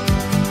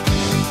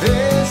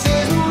 This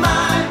is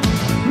my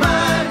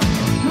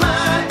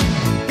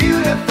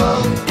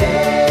beautiful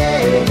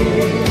day.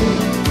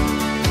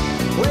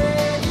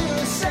 When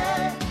you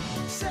say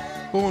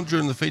Born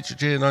during the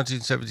featured year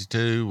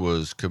 1972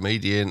 was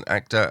comedian,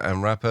 actor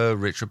and rapper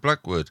Richard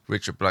Blackwood.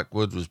 Richard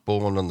Blackwood was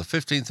born on the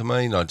 15th of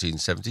May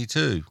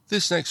 1972.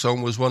 This next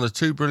song was one of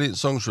 2 brilliant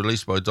songs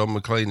released by Don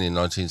McLean in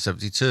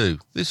 1972.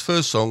 This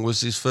first song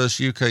was his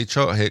first UK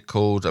chart hit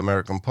called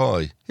American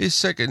Pie. His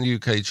second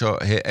UK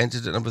chart hit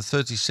entered at number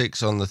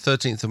 36 on the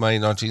 13th of May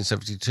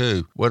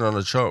 1972, went on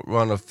a chart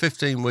run of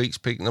 15 weeks,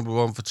 peaked number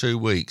 1 for 2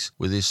 weeks,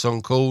 with his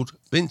song called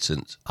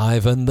Vincent.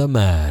 Ivan the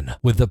man,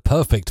 with the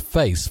perfect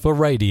face for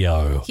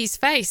radio. His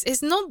face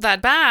is not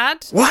that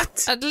bad.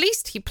 What? At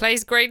least he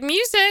plays great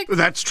music.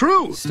 That's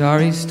true.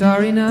 Starry,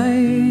 starry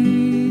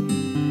night.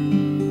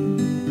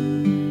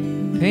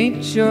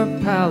 Paint your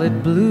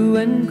palette blue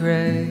and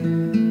gray.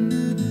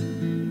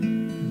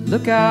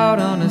 Look out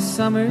on a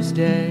summer's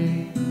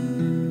day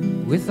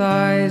with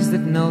eyes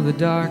that know the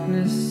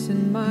darkness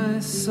in my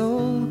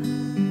soul.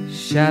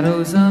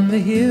 Shadows on the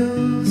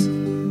hills.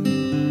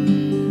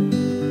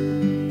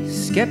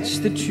 Sketch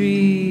the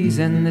trees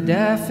and the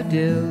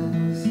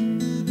daffodils.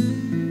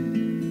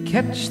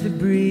 Catch the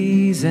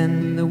breeze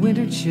and the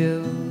winter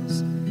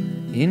chills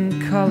in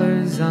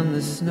colors on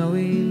the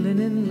snowy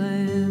linen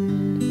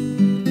land.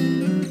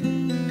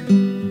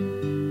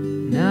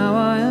 Now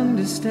I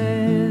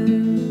understand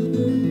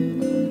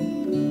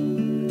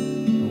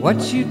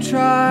what you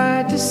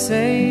tried to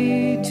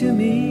say to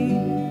me,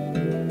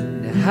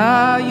 and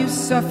how you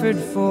suffered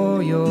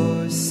for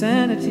your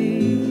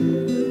sanity,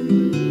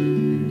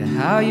 and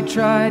how you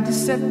tried to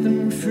set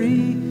them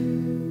free.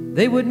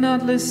 They would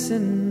not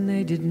listen,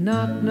 they did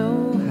not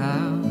know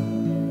how.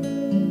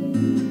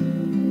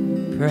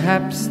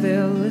 Perhaps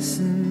they'll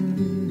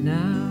listen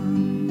now.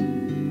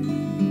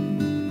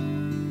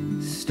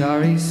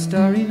 Starry,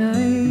 starry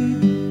night.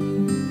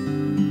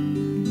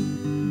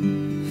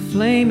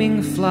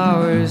 Flaming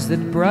flowers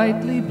that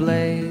brightly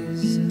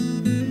blaze.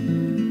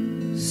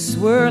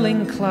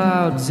 Swirling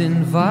clouds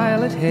in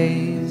violet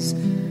haze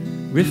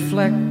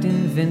reflect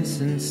in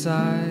Vincent's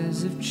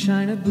eyes of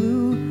china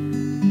blue.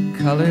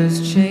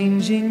 Colors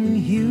changing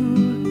hue.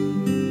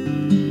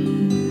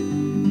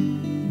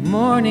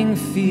 Morning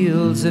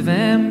fields of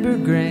amber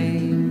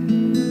grain.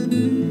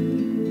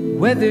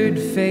 Weathered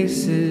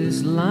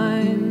faces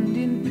lined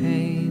in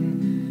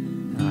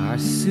pain are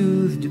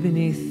soothed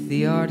beneath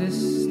the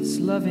artist's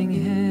loving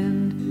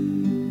hand.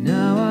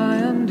 Now I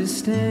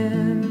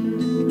understand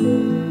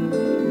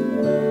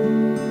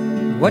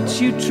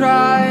what you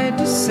tried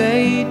to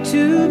say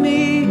to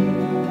me,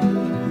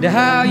 and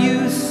how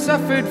you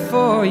suffered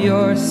for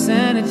your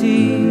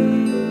sanity,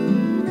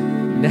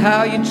 and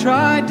how you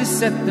tried to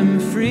set them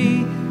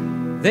free.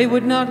 They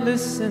would not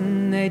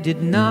listen, they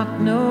did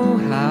not know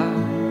how.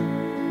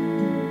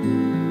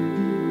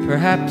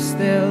 Perhaps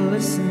they'll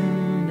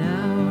listen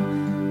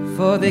now,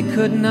 for they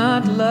could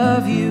not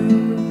love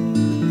you,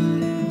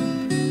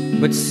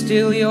 but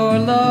still your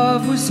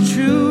love was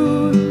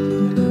true.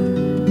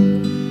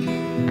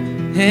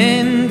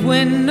 And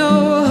when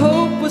no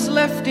hope was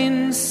left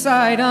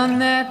inside on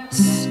that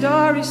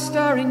starry,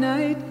 starry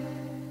night,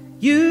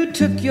 you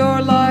took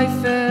your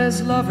life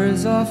as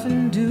lovers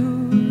often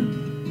do.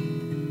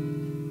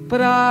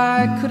 But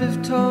I could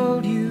have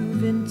told you,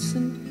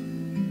 Vincent,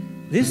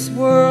 this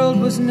world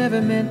was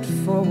never meant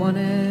for one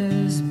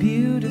as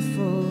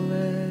beautiful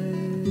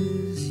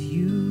as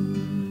you.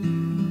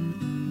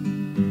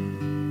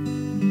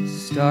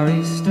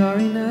 Starry,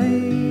 starry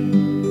night.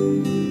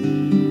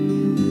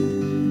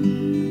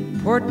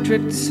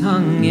 Portraits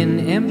hung in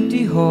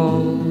empty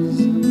halls,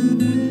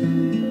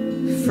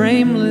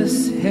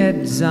 frameless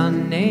heads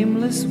on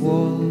nameless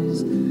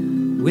walls,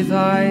 with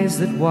eyes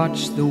that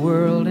watch the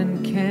world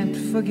and can't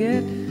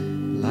forget,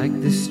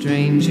 like the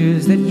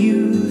strangers that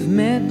you've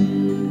met.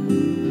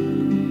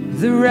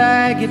 The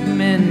ragged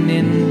men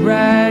in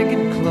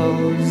ragged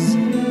clothes,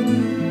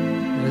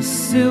 a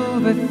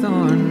silver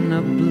thorn,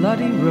 a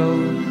bloody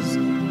rose,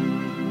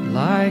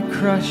 lie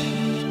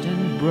crushed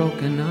and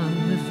broken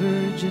on the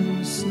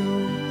virgin snow.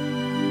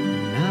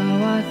 And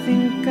now I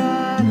think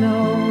I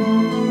know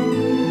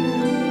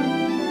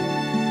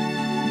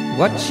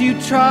what you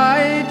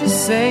tried to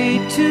say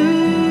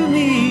to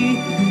me,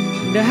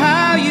 and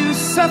how you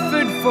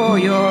suffered for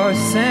your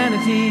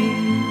sanity,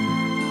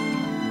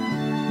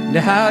 and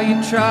how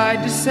you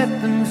tried to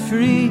set them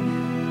free.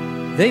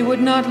 They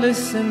would not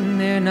listen,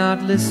 they're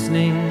not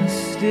listening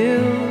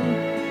still.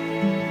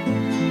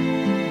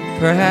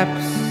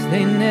 Perhaps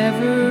they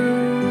never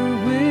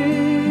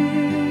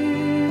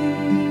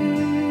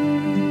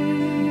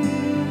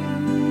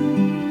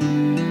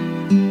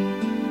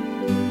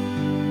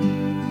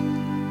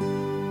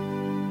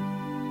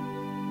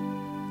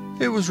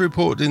It was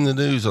reported in the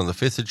news on the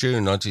 5th of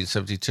June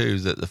 1972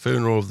 that the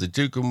funeral of the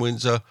Duke of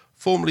Windsor,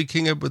 formerly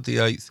King Edward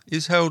VIII,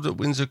 is held at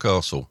Windsor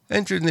Castle.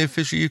 Entering the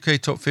official UK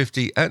Top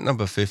 50 at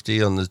number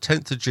 50 on the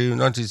 10th of June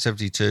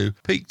 1972,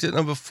 peaked at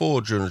number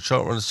 4 during a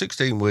chart run of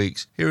 16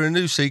 weeks. Here are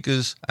New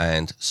Seekers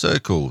and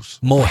Circles.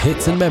 More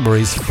hits and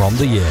memories from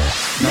the year.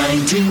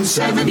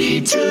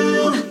 1972.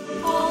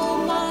 All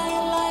my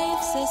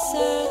life's a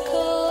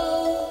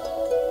circle,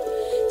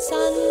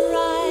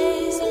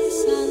 sunrise and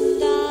sundown.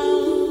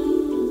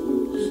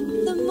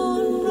 The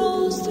moon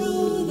rolls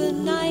through the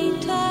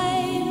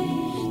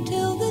nighttime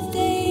till the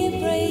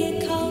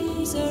daybreak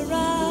comes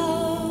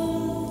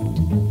around.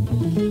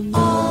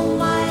 All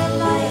my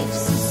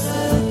life's a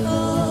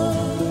circle,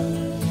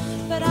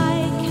 but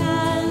I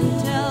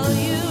can't tell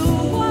you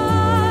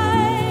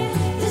why.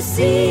 The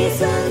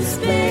seasons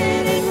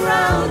spinning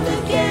round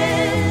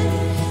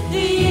again, the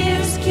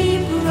years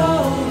keep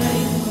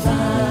rolling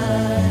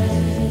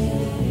by.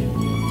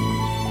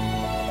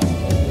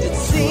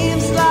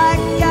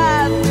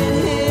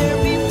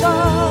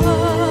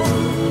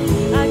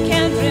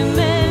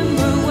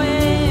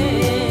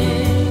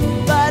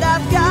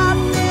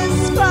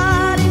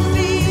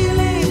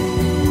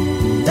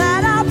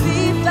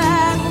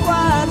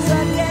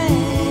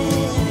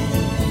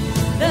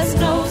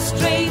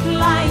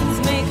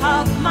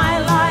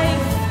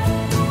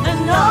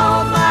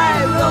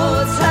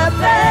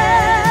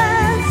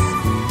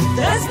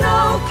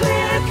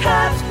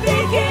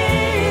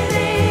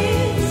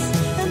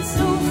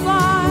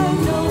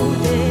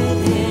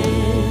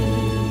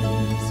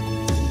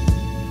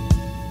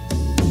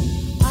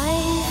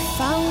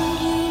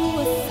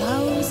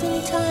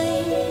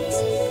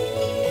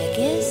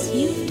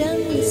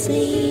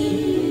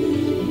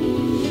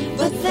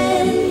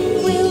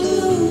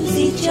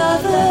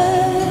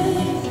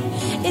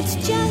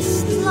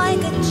 just like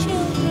a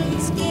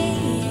children's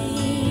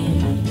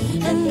game.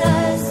 And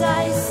as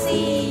I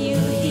see you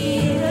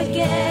here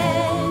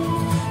again,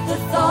 the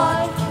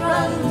thought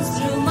runs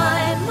through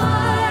my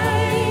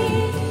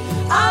mind.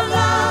 Our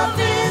love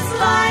is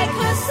like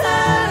a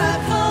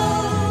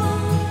circle.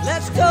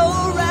 Let's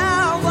go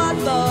round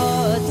one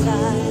more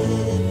time.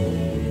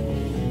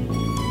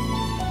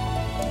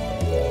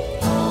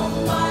 All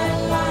my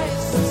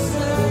life's a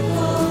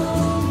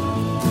circle,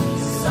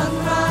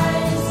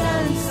 sunrise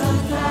and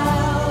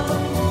sundown.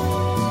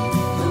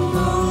 The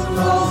moon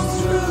rolls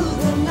through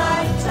the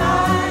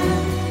nighttime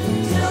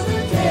till the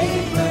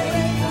daybreak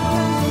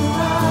comes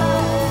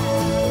around.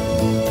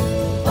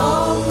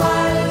 All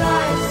my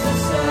life's a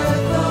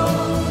circle,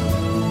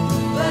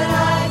 but I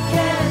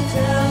can't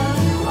tell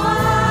you why.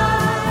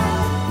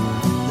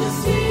 The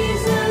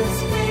seasons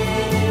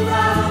spin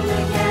round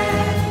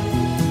again,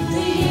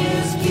 the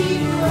years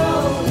keep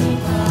rolling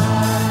by.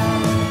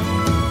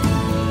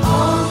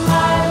 All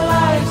my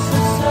life's a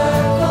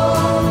circle,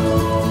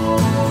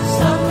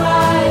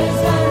 sunrise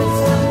and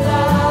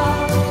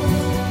sundown.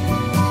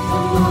 The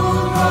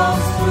moon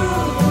rolls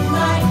through the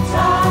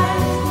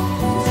nighttime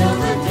till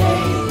the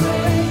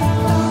daybreak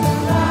comes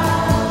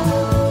around.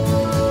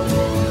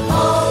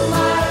 All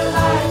my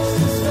life's a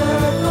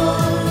circle,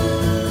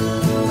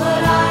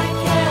 but I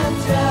can't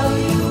tell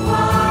you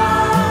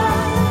why.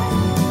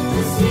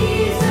 The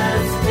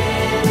seasons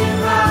spinning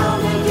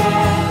round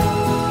again,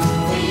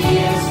 the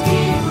years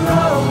keep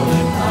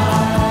rolling by.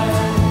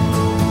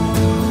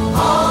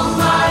 All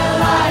my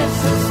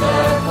life's a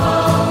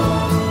circle,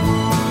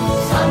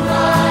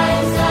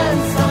 sunrise and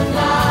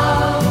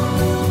sundown.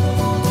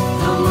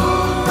 The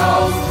moon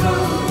rolls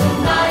through the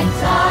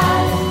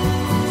nighttime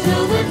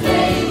till the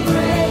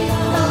daybreak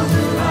comes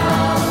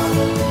around.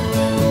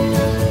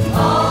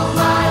 All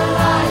my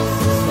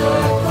life's a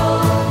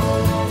circle,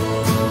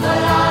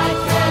 but I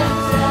can't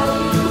tell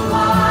you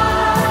why.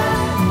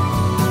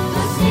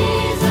 The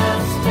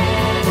seasons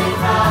spinning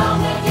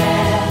round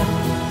again,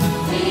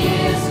 the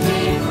years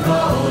keep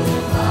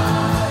rolling by.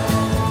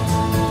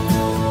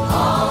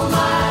 All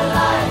my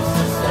life's a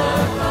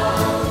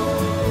circle,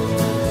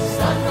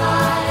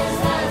 sunrise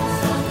and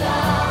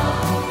sundown.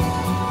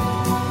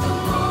 The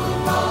moon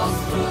rolls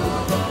through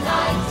the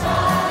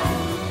nighttime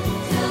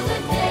till the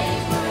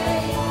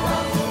daybreak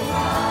comes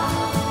around.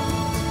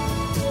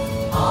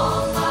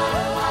 All my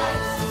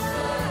life's a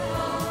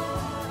circle,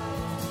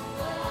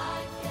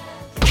 but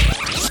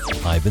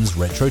I can't. Ivan's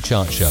Retro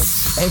Chart Show.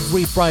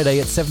 Every Friday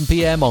at 7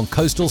 p.m. on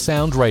Coastal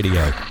Sound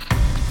Radio.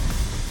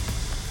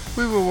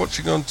 We were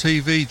watching on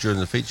TV during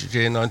the featured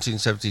year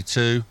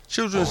 1972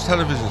 children's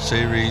television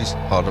series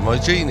Harder My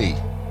Genie.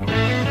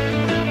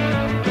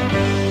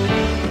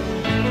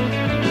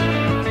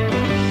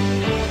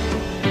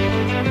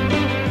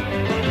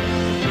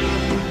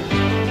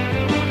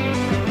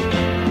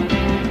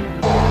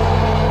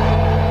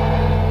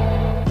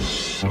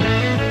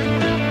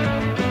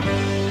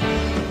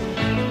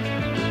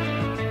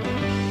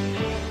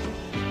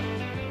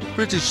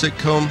 British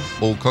sitcom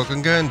All Cock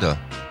and Gander.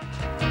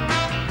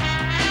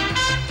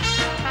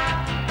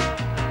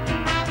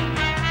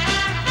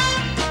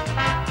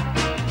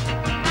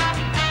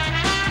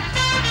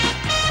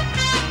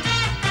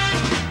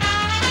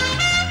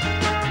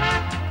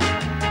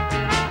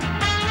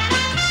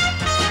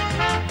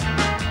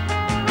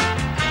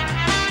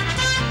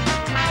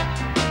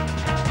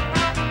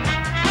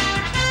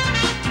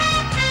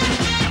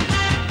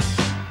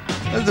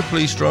 And the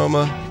police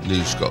drama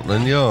New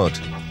Scotland Yard.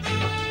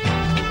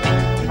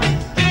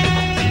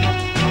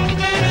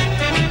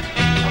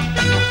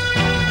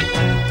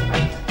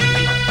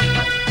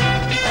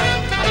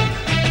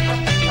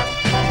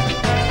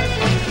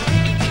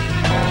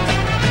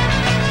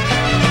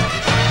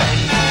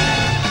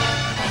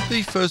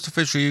 The first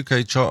official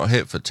UK chart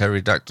hit for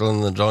Pterodactyl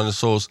and the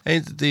Dinosaurs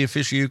entered the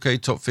official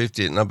UK Top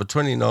 50 at number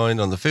 29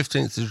 on the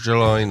 15th of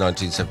July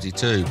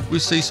 1972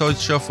 with Seaside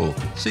Shuffle.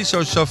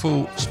 Seaside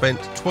Shuffle spent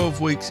 12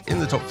 weeks in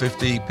the top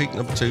 50, peaked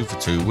number 2 for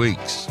 2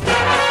 weeks.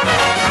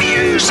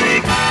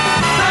 Music,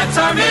 that's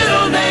our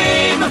middle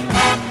name.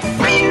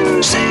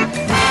 Music.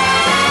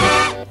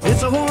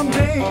 It's a warm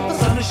day, the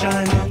sun is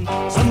shining.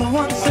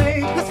 Someone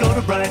say, let's go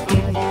to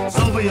Brighton.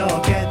 So we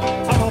all get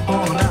up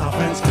on our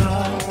friend's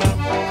car.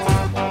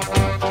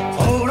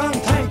 Hold on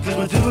tight, cause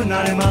we're doing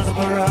 90 miles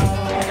per hour.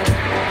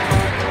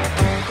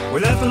 We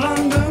left for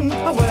London,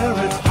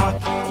 where it's hot.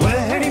 We're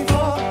heading for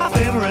our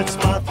favorite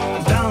spot.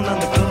 Down on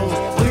the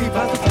coast, way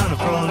past the town of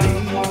Crawley,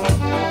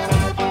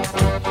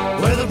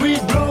 where the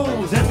breeze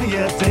blows and the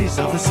air tastes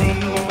of the sea.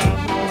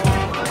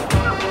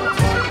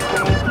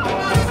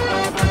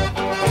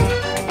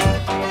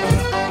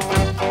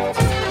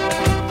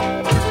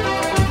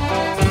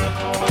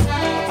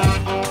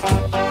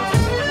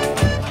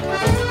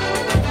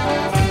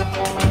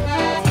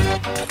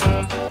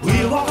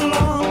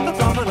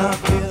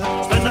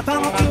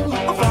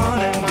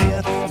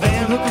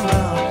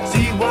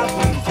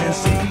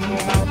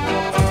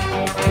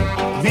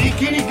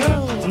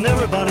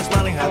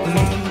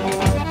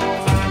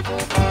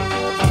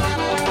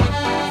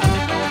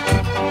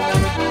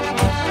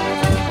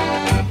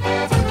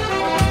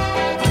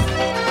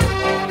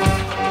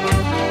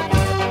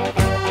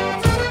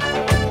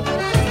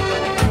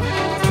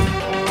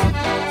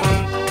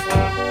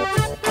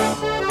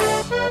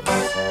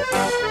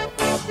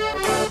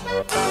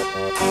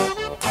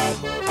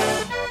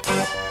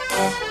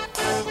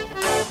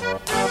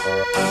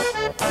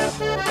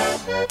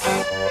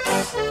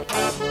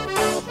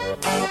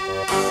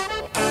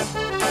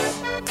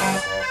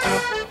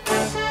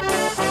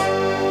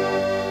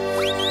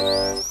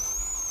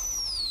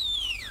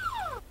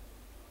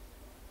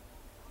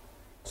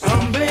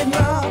 sitting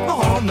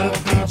up on the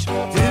beach.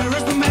 Here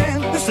is the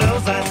man who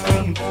sells ice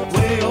cream.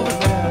 Way over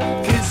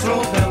there, kids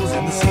throw pebbles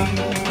in the sea.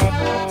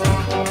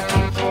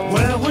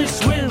 Where we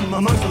swim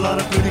amongst a lot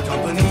of pretty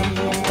company.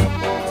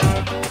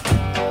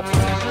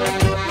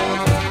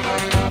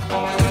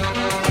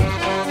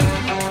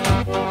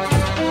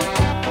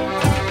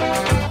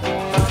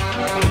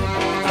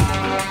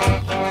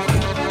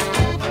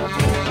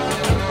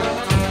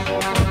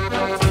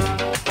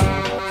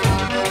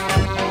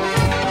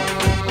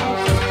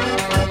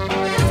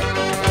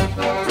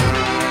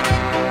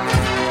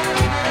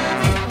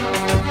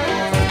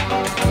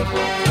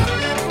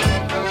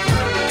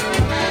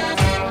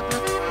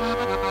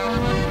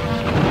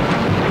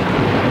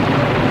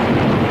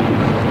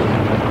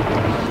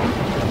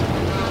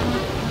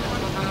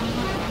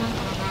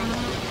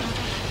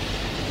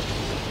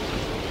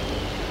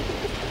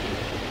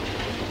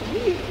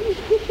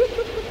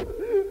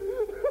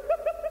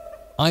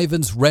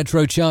 Ivan's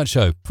Retro Chart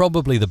Show,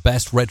 probably the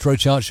best retro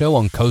chart show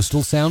on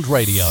Coastal Sound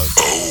Radio.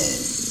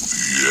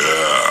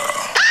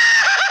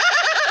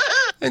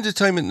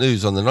 Entertainment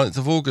news on the 9th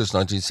of August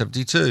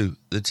 1972.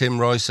 The Tim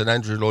Rice and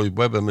Andrew Lloyd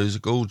Webber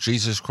musical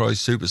Jesus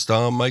Christ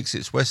Superstar makes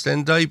its West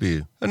End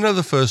debut.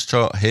 Another first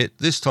chart hit,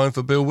 this time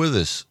for Bill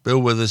Withers. Bill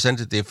Withers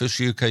entered the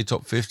official UK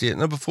Top 50 at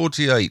number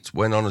 48,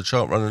 went on a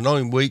chart run of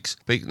 9 weeks,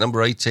 peaked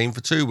number 18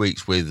 for 2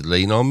 weeks with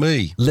Lean On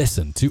Me.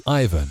 Listen to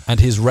Ivan and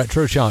his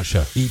Retro Chart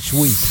Show each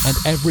week, and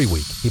every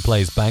week he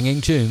plays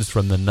banging tunes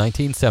from the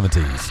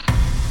 1970s.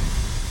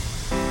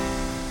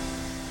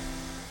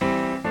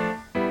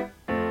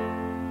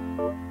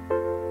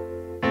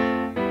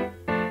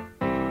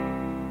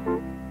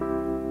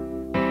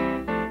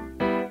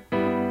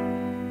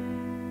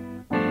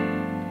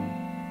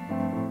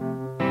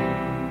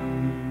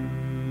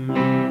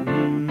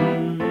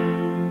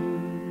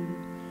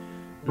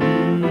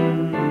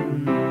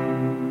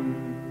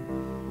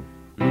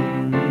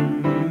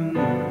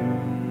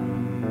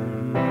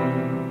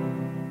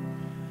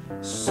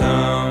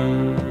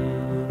 Sometimes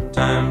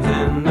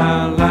in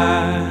our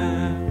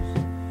lives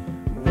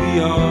we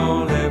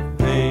all have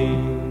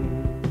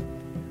pain,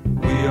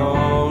 we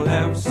all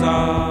have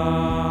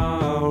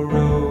sorrow,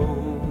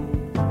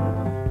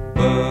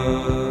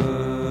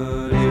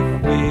 but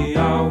if we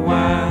are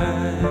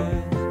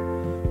wise,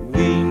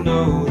 we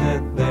know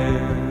that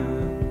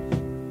there's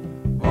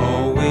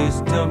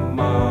always tomorrow.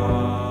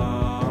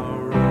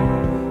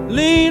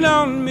 Lean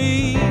on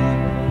me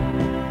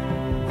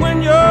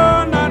when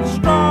you're not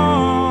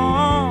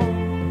strong,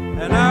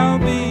 and I'll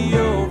be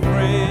your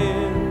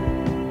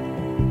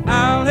friend.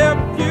 I'll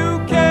help you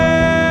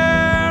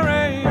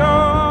carry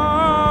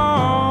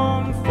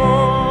on,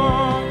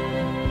 for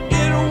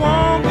it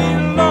won't be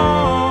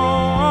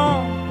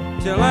long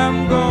till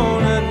I'm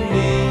gonna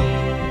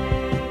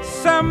need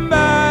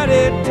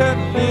somebody to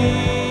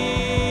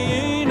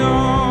lean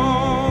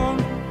on.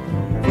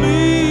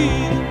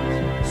 Please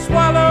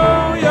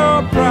swallow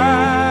your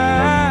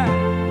pride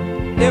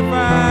if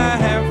I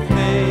have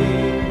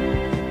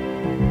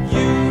faith.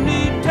 You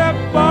need to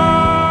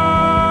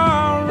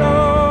borrow,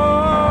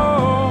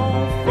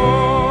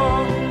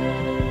 for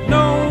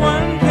no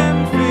one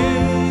can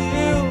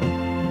fill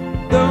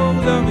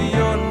those of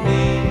your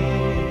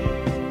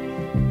needs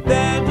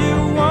that you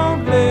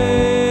won't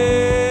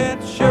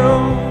let show.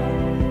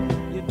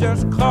 You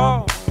just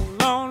call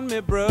on me,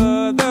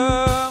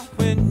 brother,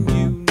 when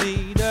you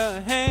need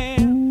a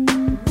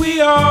hand.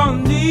 We all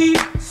need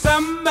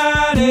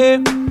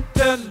somebody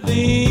to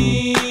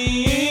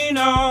lean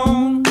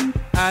on.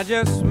 I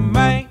just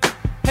might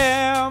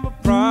have a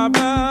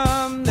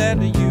problem that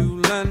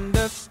you'll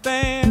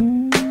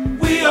understand.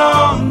 We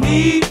all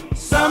need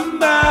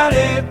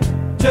somebody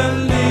to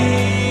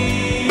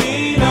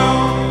lean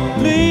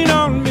on. Lean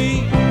on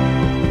me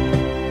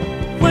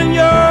when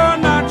you're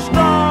not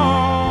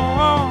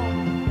strong,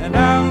 and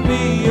I'll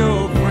be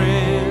your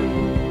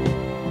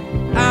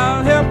friend.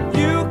 I'll help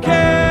you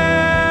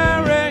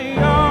carry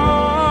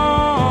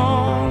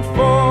on,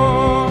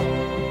 for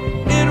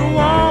it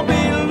won't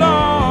be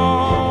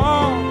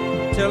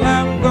long till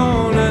I'm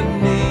gonna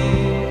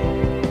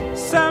need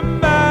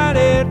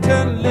somebody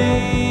to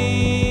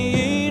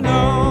lean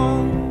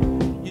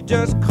on. You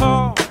just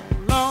call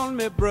on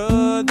me,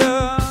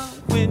 brother,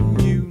 when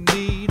you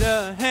need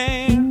a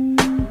hand.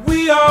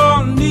 We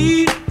all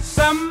need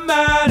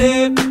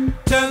somebody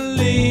to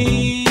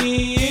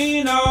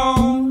lean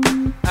on.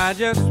 I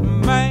just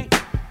might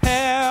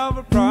have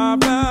a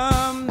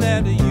problem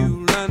that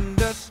you'll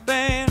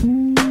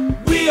understand.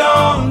 We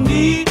all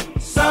need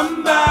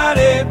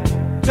somebody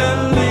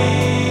to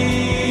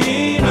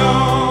lean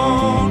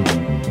on.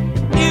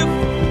 If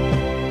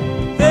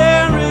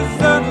there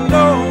is a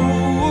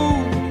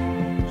load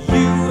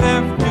you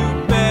have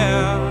to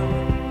bear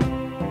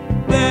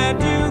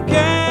that you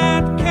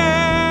can't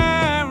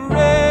carry,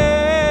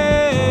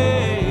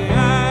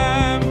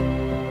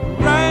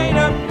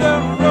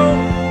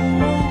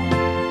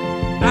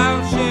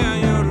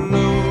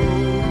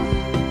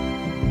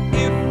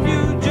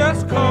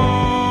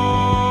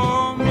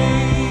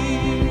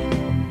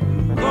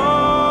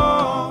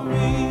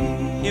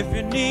 If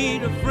you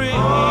need a friend,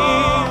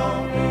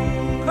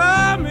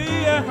 call me.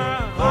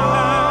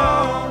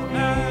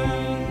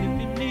 If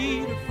you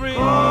need a friend,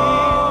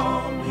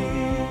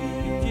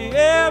 if you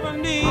ever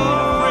need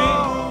a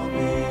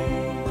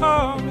friend,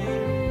 call me.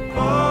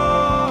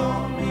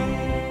 Call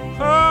me.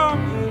 Call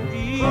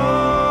me.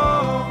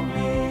 Call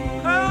me.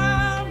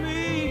 Call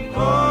me.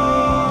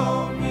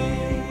 Call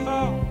me.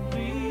 Call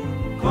me.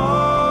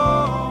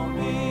 Call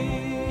me.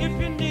 If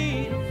you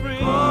need a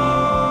friend,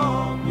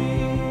 call me.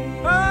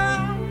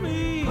 Call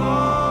me.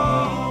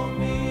 Call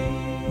me.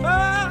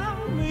 Call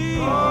me.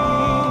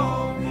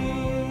 Call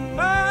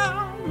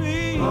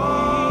me.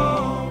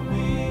 Call me.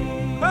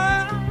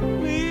 Call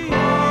me.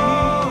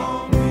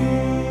 Call me.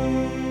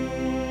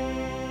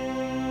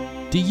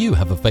 Do you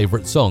have a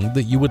favourite song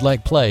that you would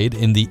like played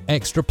in the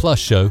Extra Plus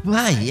show?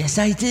 Why, yes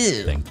I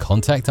do. Then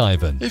contact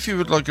Ivan. If you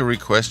would like a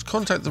request,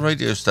 contact the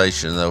radio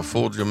station and they'll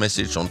forward your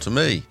message on to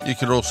me. You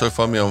can also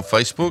find me on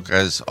Facebook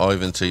as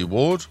Ivan T.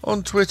 Ward,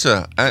 on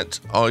Twitter at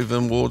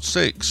Ivan Ward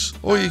 6,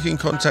 or you can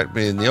contact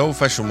me in the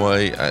old-fashioned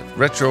way at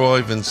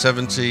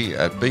retroivan70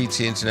 at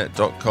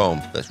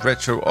btinternet.com. That's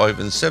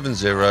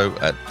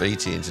retroivan70 at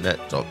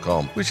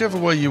btinternet.com. Whichever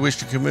way you wish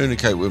to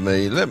communicate with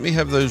me, let me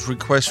have those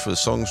requests for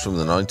songs from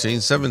the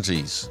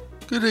 1970s.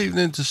 Good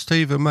evening to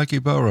Steve and Maggie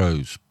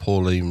Burrows,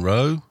 Pauline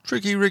Rowe,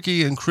 Tricky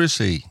Ricky and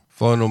Chrissy,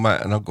 Vinyl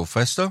Matt and Uncle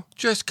Fester,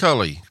 Jess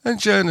Cully, and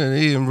Jan and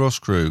Ian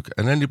Rosskrug,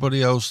 and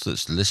anybody else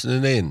that's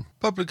listening in.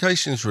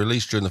 Publications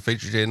released during the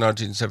featured year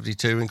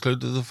 1972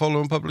 included the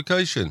following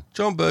publication: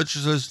 John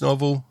Burgess's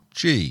novel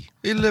G.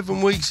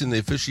 11 weeks in the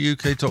official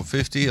UK Top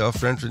 50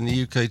 after entering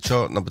the UK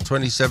chart number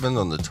 27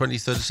 on the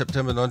 23rd of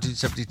September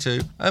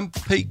 1972 and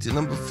peaked at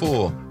number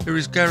 4. Here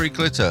is Gary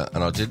Glitter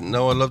and I Didn't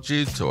Know I Loved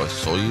You Till I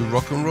Saw You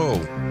Rock and Roll.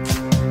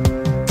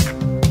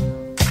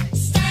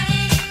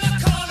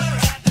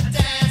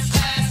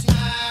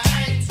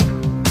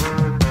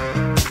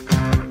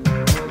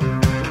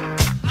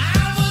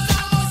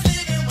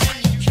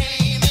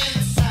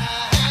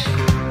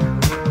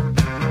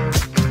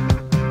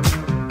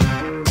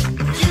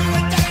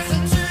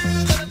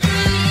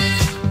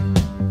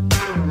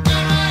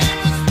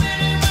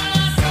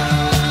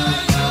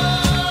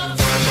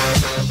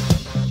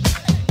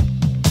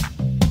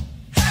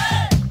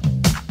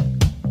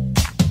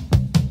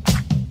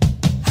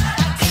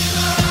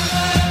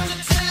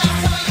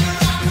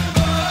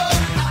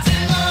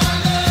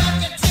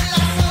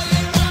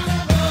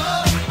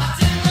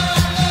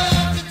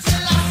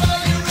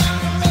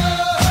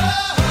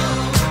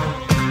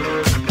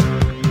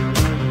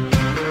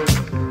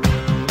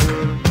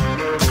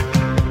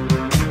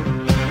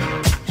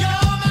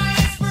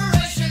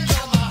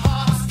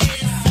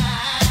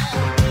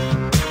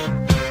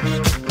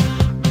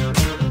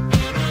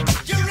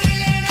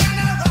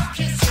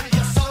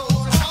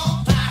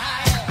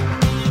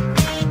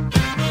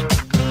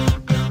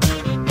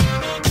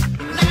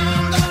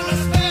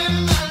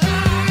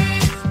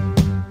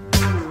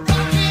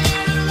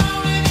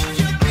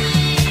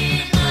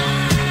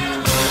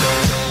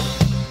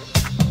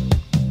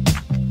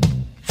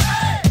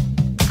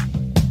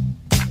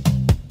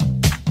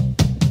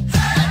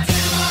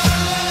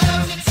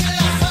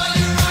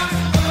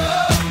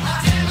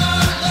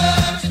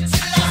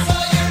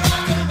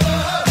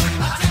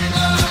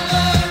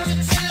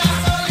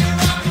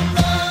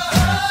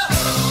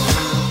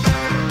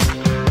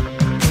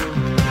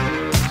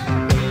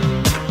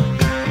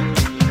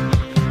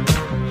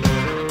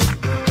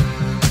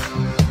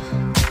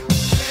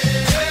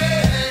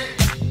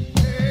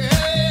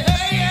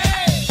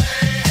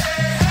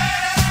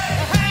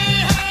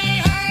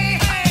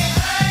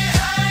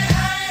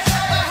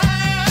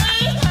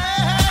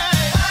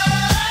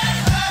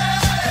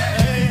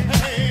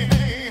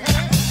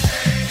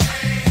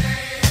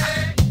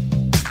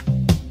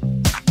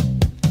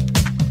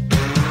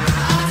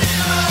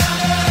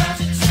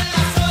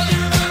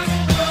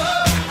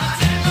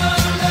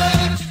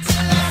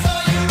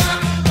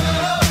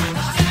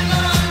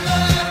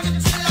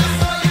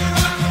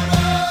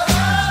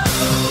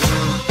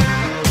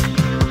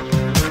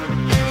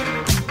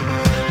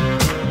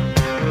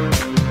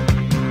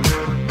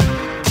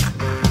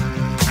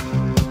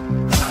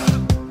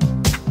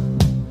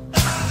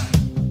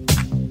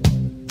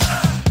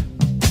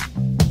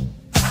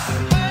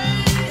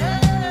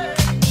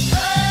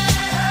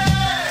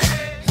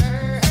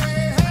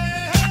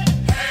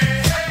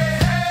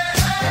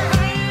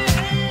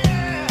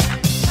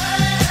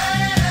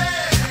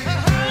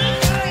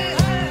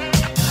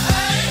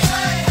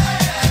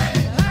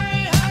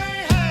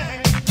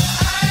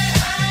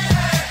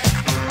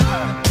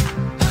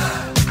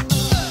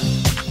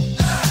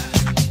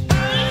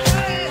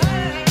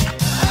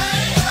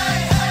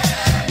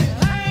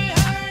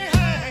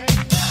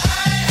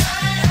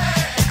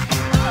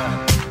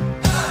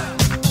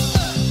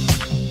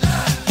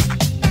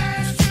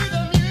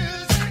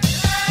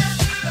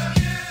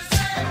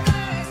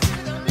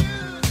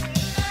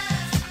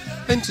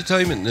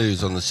 Entertainment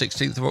news on the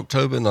 16th of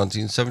October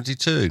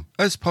 1972.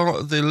 As part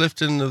of the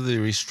lifting of the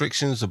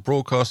restrictions of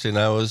broadcasting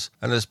hours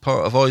and as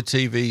part of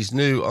ITV's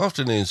new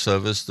afternoon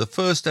service, the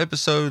first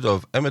episode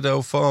of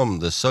Emmerdale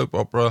Farm, the soap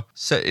opera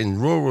set in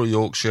rural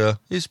Yorkshire,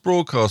 is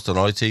broadcast on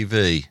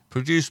ITV,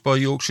 produced by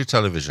Yorkshire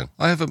Television.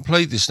 I haven't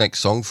played this next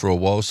song for a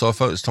while, so I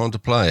thought it's time to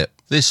play it.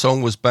 This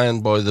song was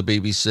banned by the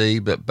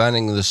BBC, but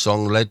banning the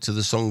song led to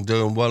the song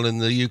doing well in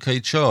the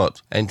UK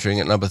chart,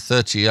 entering at number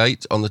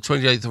 38 on the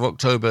 28th of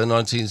October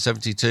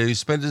 1972,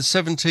 spending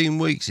 17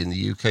 weeks in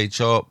the UK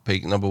chart,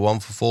 peaked number 1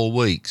 for 4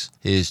 weeks.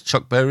 Here's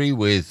Chuck Berry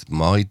with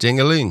My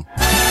Ding-a-Ling.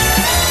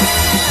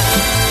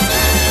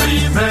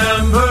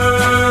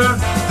 Remember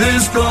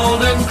this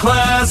golden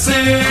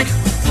classic,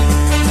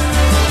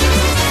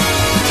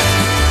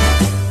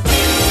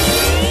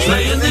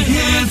 playing the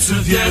hits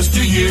of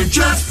yesteryear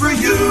just for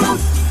you.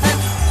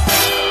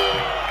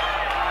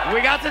 We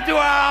got to do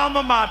our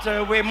alma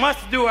mater. We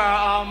must do our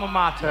alma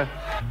mater.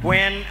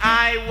 When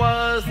I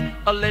was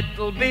a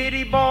little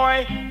bitty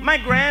boy, my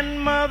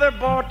grandmother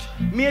bought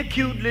me a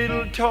cute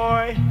little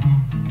toy.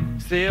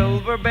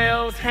 Silver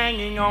bells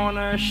hanging on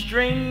a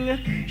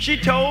string. She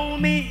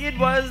told me it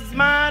was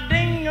my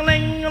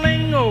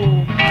ding-a-ling-a-ling. Oh,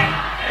 ding-a-ling,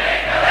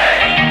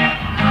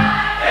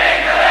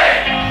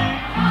 ding-a-ling.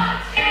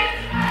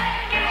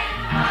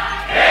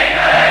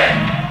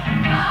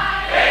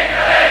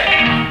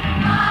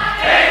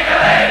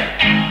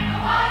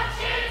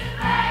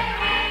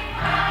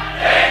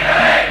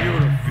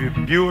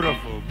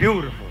 Beautiful,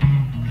 beautiful.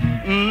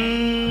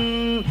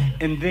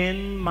 And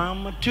then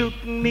Mama took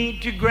me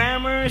to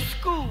grammar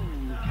school,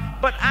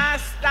 but I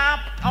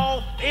stopped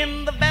off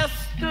in the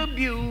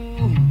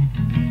vestibule.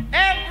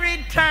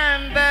 Every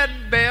time that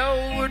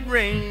bell would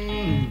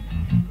ring,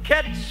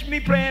 catch me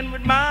playing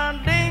with my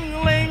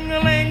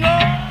ding-a-ling-a-ling. Oh,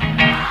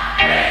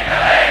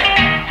 ding-a-ling,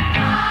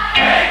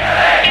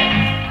 ding-a-ling.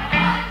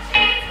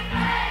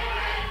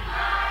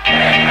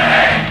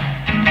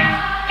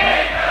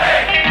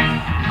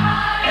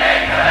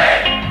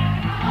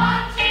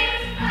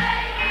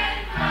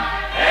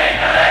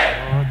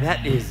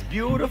 That is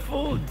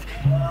beautiful.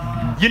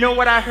 You know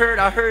what I heard?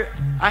 I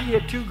hear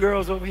two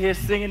girls over here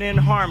singing in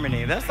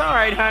harmony. That's all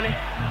right, honey.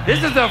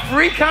 This is a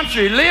free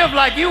country. Live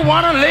like you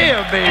want to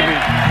live, baby.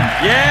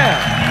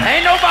 Yeah.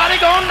 Ain't nobody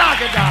gonna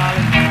knock it,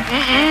 darling.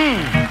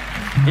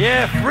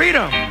 Yeah,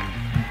 freedom.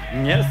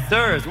 Yes,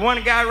 sir. There's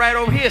one guy right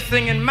over here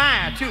singing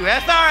mine, too.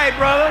 That's all right,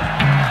 brother.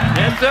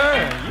 Yes,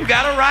 sir. You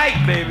got a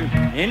right, baby.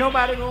 Ain't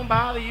nobody gonna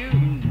bother you.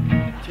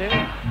 Tell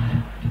you.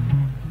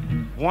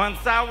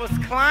 Once I was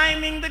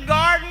climbing the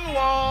garden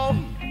wall,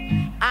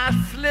 I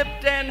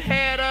slipped and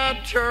had a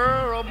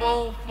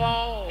terrible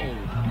fall.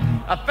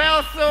 I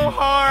fell so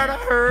hard I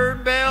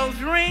heard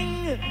bells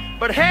ring,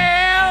 but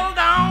held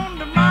on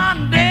to my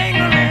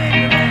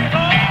ding-a-ling-a-ling.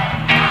 Oh,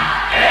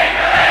 ding-a-ling,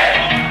 ding-a-ling.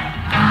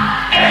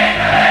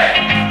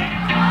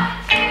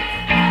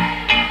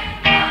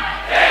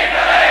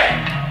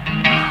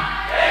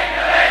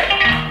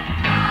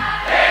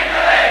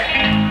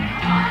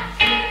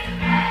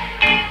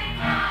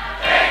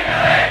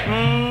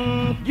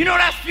 You know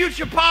that's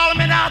future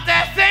Parliament out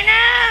there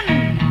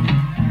singing?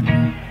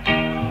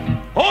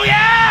 Oh,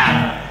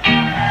 yeah!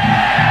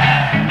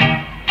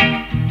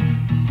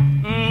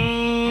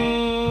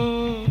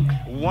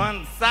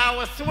 Once I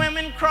was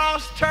swimming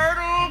across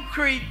Turtle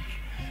Creek.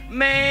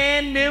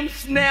 Man, them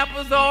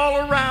snappers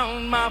all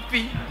around my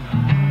feet.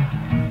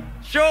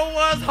 Sure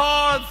was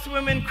hard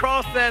swimming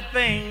across that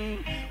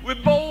thing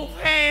with both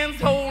hands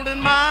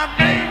holding my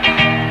thing.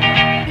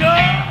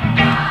 Oh!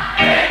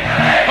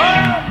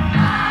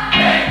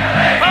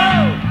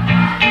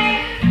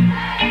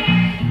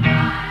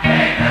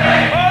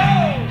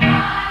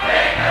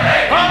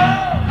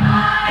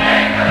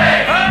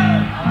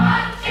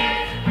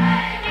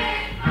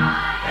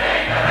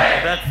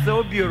 That's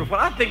so beautiful.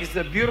 I think it's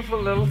a beautiful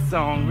little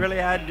song, really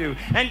I do.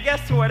 And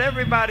guess what?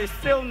 Everybody's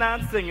still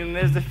not singing.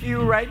 There's a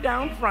few right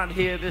down front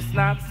here that's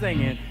not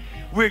singing.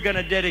 We're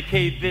gonna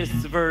dedicate this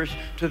verse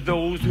to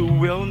those who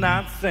will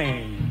not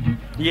sing.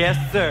 Yes,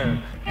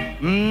 sir.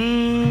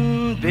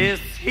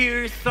 This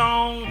here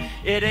song,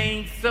 it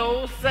ain't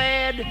so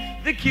sad.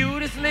 The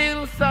cutest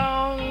little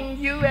song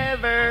you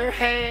ever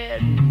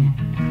had.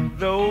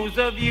 Those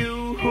of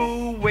you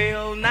who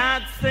will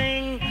not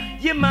sing,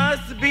 you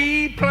must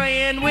be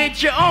playing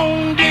with your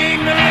own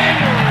ding-a-ling.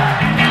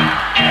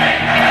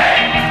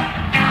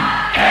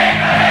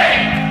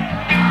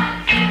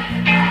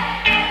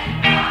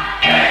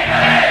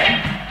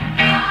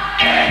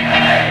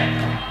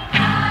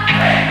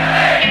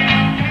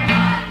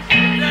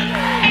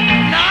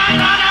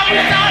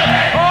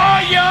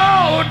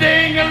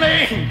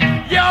 Ding-a-ling,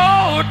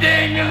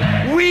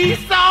 ding-a-ling. We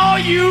saw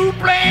you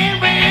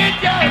playing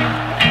with your,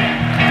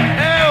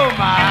 oh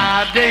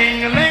my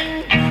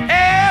ding-a-ling.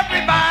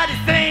 Everybody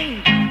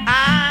sing,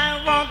 I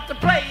want to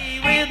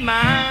play with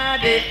my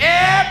ding.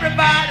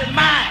 Everybody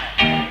mine,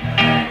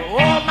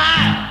 oh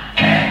my.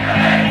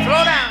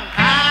 Slow down.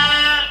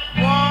 I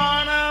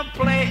wanna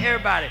play,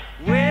 everybody,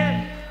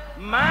 with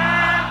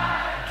my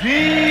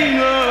ding-a-ling.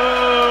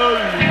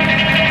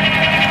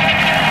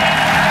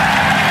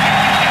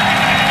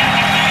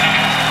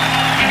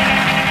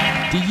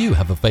 Do you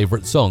have a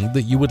favourite song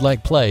that you would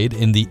like played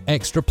in the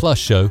Extra Plus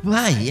show?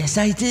 Why, yes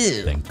I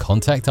do. Then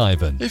contact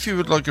Ivan. If you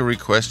would like a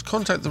request,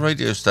 contact the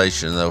radio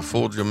station and they'll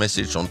forward your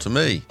message on to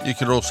me. You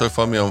can also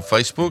find me on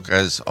Facebook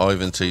as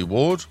Ivan T.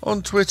 Ward,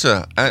 on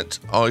Twitter at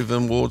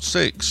Ivan Ward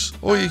 6,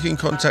 or you can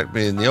contact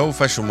me in the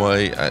old-fashioned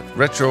way at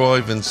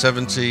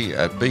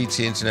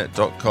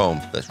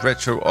retroivan70@btinternet.com. That's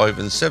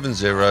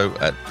retroivan70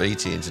 at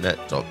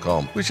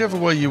btinternet.com. Whichever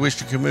way you wish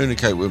to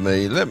communicate with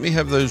me, let me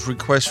have those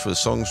requests for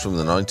songs from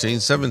the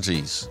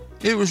 1970s.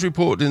 It was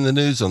reported in the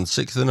news on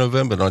 6th of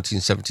November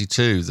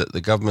 1972 that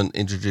the government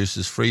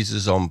introduces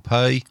freezes on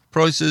pay,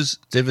 prices,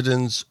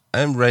 dividends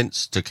and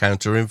rents to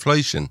counter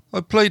inflation.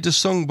 I played a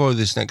song by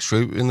this next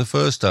group in the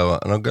first hour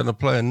and I'm going to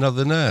play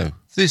another now.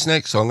 This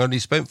next song only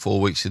spent 4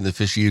 weeks in the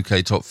Fish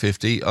UK Top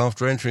 50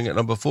 after entering at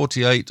number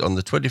 48 on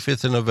the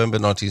 25th of November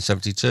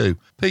 1972,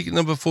 peaking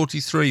number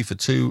 43 for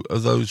 2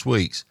 of those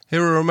weeks.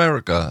 Here are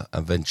America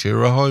and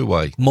Ventura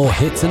Highway. More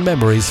hits and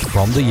memories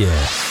from the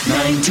year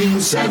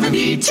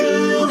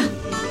 1972.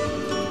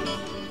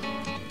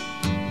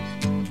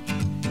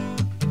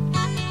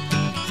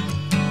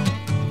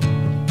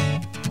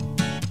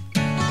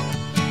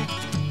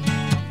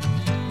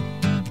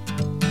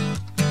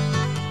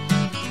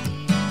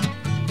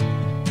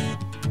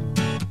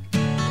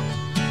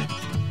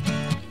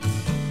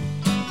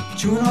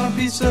 Chewing on a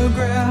piece of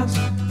grass,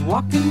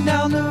 walking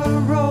down the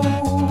road.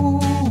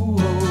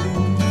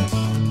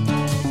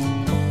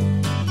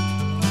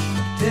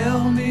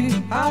 Tell me,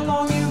 how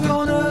long you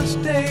gonna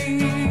stay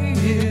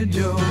here,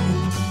 Joe?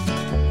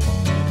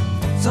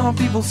 Some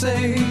people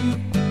say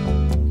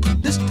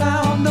this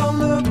town don't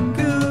look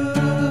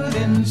good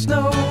in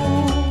snow.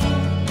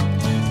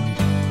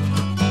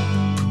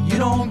 You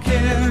don't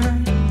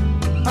care,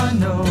 I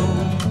know.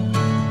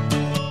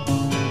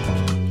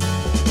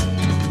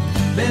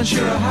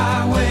 Ventura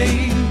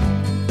Highway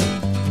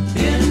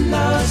in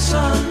the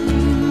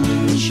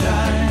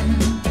sunshine,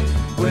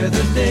 where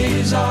the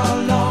days are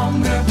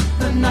longer,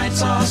 the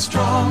nights are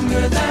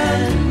stronger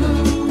than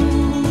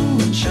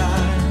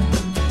moonshine.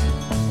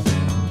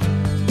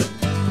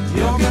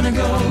 You're gonna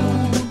go,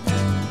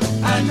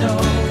 I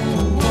know.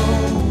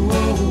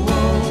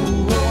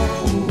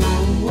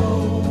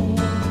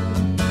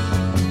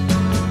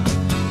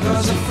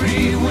 Cause a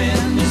free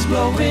wind is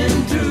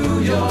blowing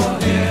through your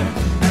hair,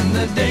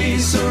 the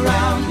days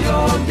surround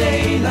your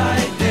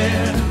daylight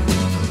there.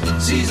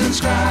 Seasons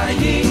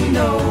crying,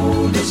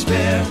 no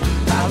despair.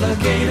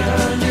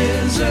 Alligator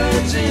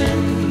lizards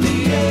in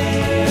the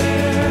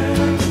air,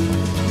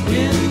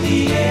 in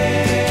the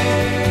air.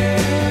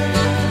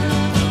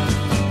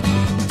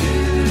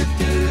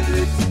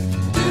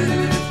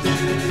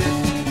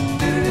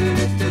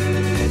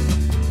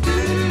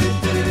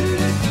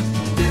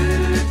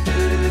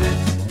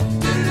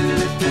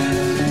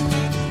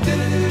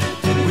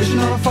 Wishing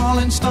on a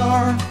falling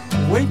star,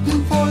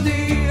 waiting for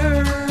the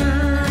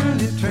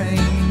early train.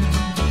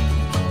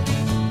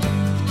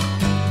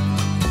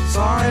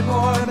 Sorry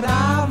boy, but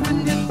I've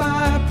been hit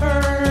by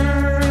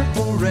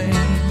purple rain.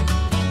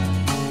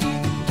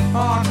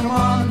 Oh, come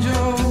on,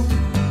 Joe,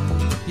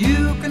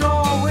 you can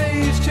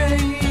always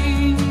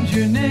change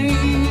your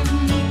name.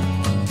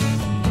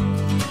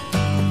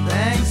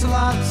 Thanks a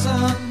lot,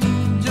 son,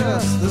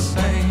 just the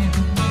same.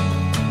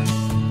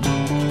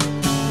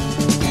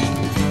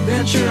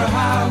 Ventura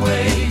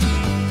Highway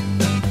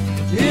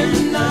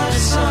in the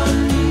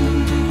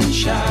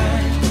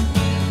sunshine,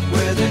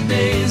 where the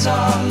days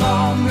are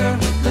longer,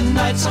 the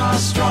nights are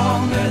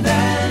stronger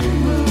than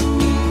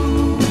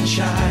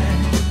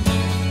moonshine.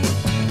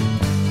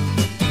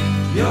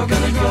 You're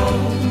gonna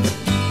go,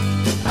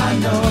 I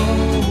know.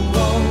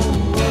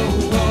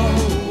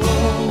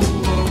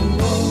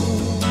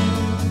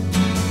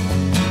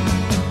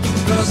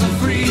 Cause a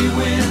free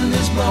wind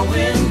is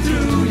blowing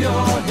through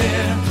your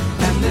hair,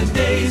 the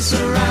days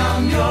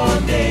surround your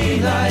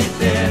daylight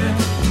there.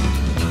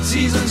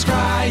 Seasons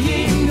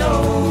crying,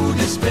 no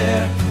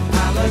despair.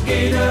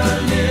 Alligator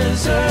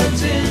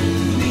lizards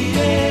in the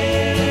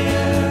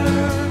air,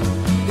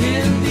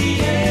 in the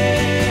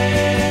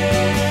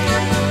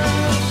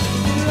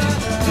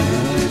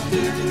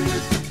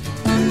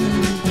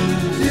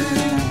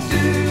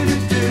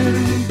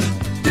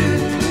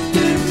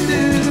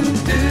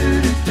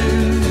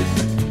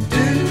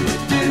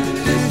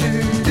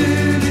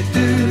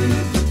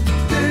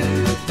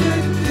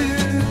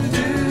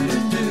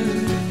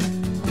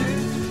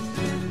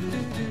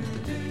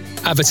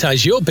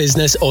Advertise your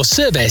business or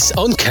service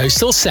on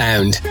Coastal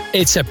Sound.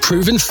 It's a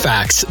proven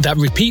fact that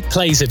repeat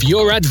plays of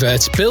your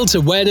advert builds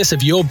awareness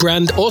of your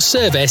brand or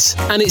service,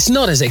 and it's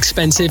not as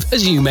expensive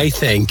as you may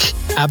think.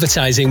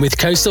 Advertising with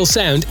Coastal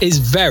Sound is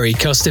very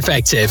cost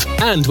effective,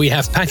 and we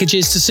have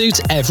packages to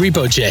suit every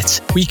budget.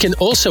 We can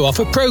also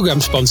offer program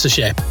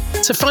sponsorship.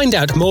 To find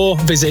out more,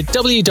 visit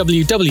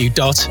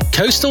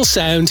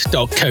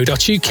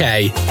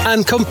www.coastalsound.co.uk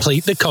and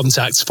complete the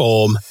contacts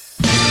form.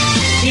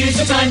 Here's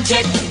the time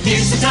check,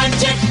 here's the time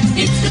check,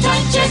 it's the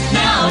time check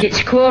now.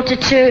 It's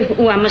 1:45.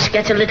 Oh, I must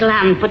get a little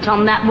hand put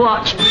on that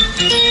watch.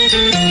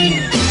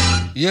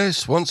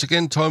 Yes, once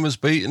again time has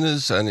beaten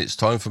us and it's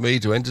time for me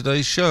to end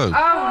today's show.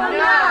 Oh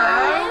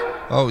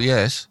no! Oh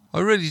yes,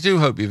 I really do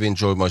hope you've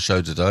enjoyed my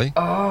show today.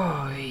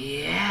 Oh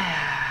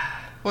yeah!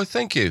 Why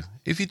thank you.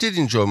 If you did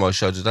enjoy my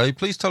show today,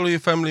 please tell all your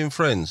family and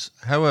friends.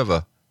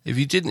 However, if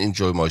you didn't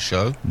enjoy my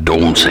show...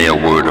 Don't say a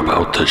word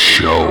about the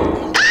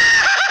show.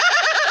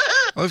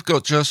 I've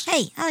got just...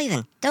 Hey,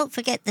 Ivan, don't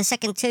forget the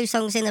second 2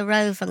 songs in a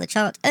row from the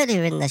chart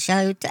earlier in the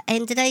show to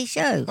end today's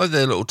show. Hi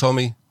there, little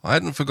Tommy. I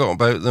hadn't forgotten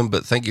about them,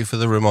 but thank you for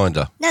the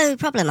reminder. No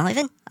problem,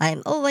 Ivan. I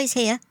am always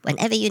here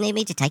whenever you need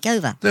me to take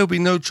over. There'll be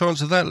no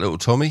chance of that, little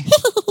Tommy.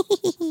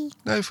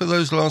 Now for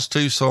those last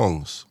 2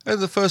 songs. And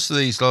the first of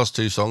these last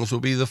 2 songs will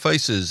be The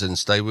Faces and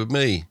Stay With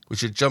Me,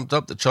 which had jumped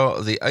up the chart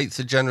of the 8th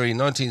of January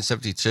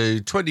 1972,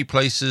 20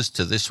 places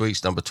to this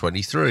week's number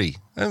 23.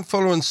 And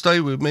following Stay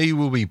With Me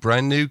will be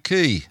Brand New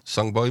Key,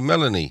 sung by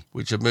Melanie,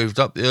 which had moved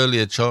up the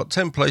earlier chart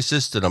 10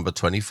 places to number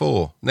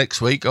 24. Next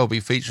week I'll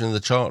be featuring the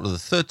chart of the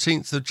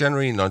 13th of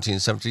January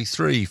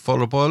 1973,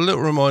 followed by a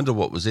little reminder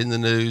what was in the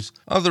news,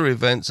 other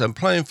events, and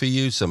playing for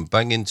you some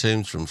banging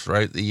tunes from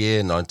throughout the year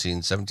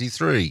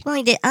 1973.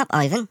 Wind it up,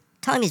 Ivan.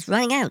 Time is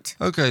running out.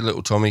 Okay,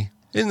 little Tommy.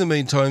 In the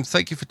meantime,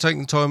 thank you for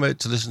taking time out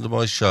to listen to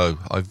my show.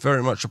 I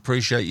very much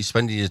appreciate you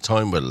spending your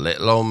time with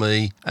little old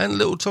me and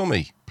little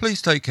Tommy.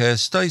 Please take care,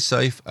 stay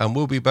safe, and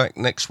we'll be back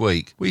next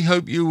week. We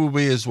hope you will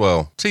be as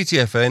well.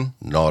 TTFN,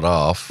 not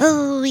half.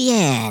 Oh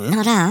yeah,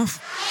 not half.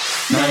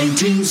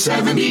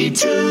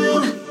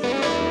 1972.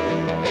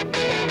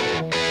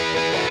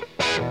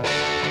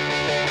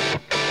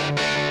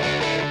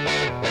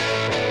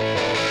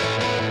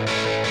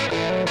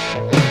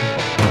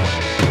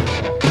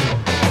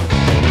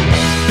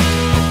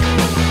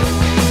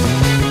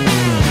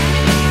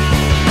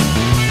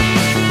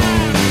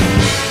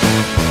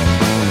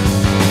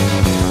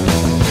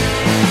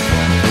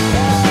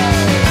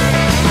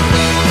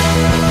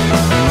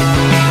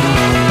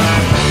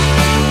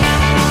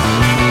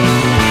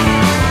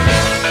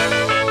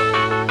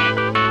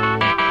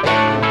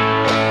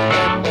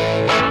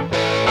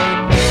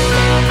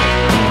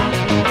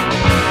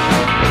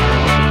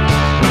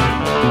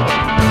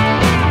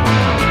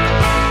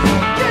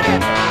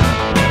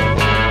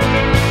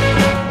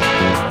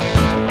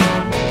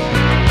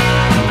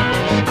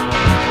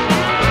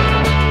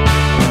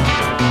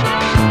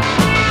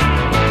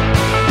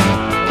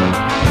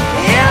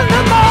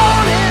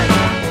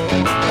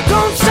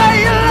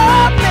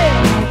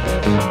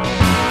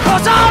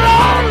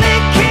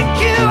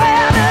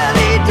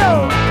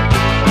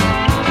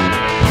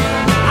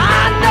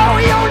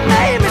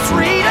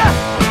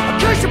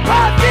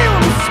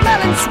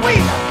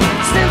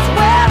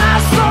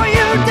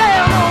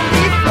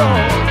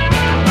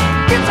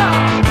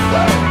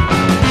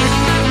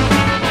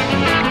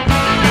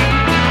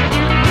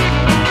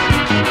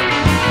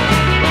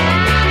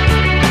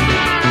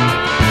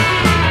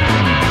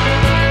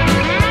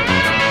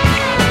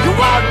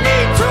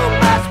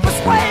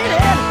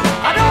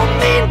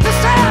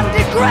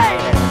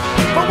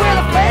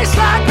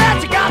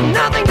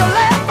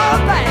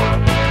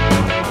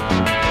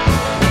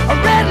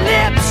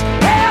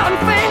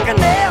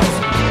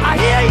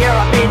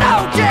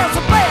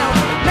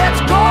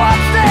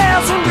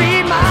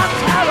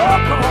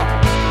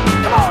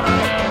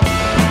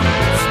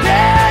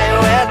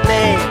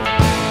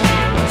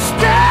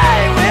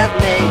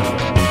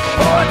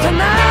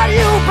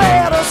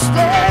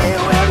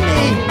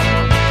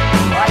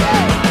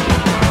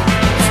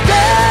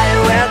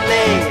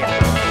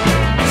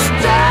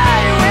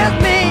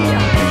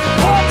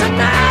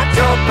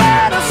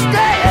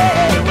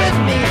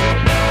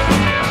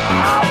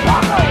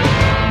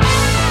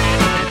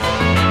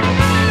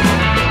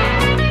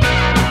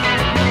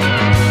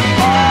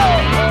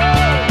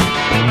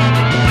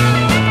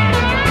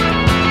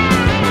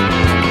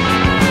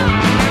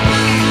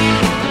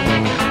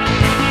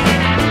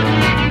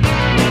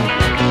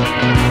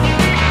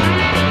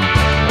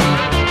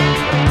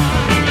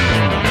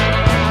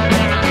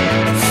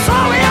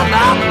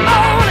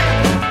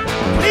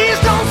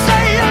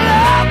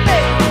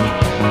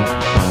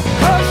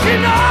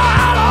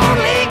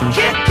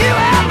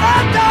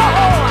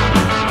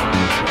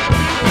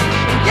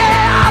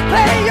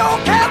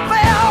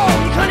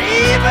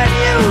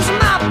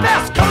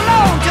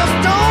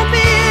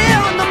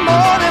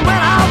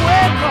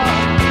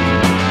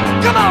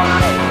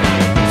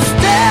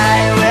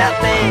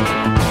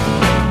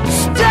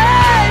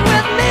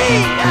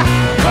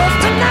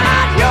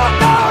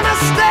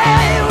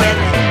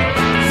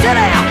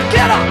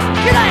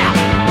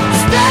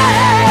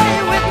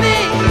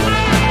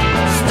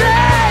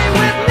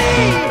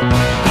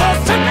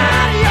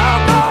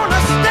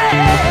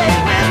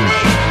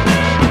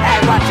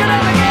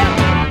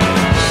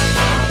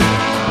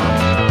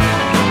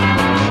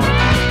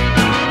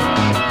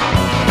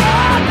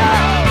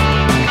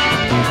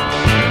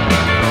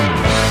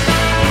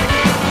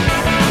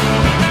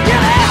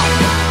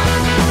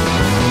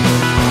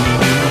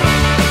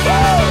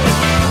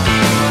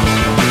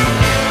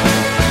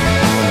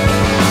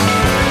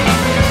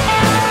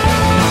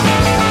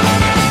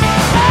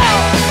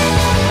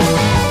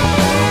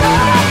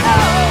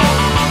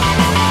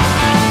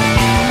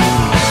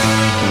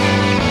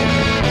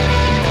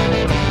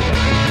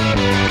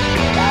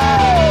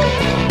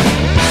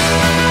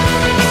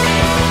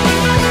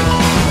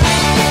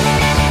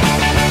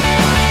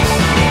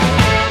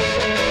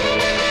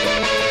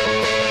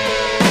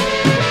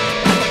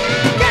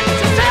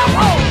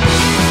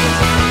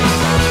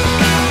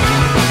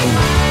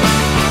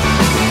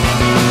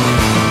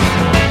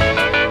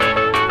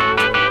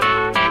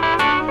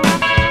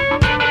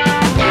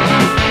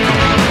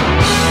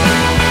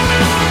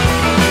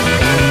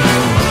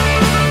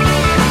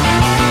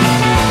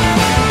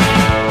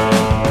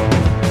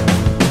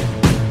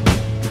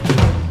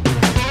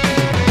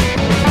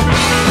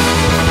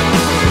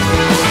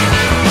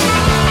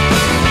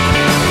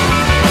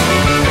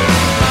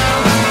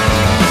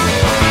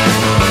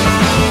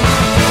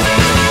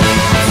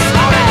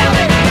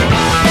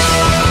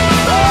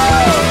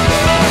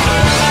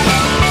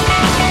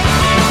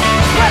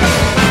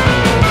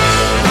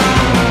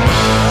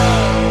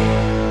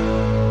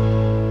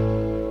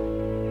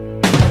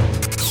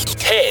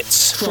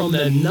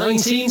 the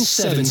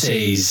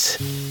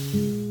 1970s.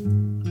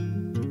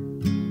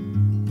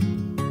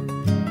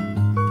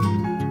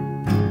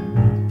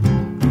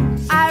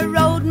 I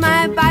rode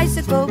my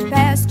bicycle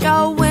past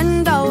your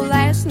window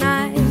last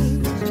night.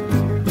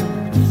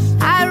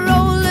 I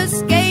roller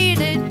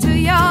skated to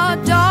your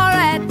door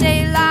at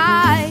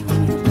daylight.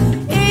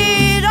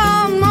 It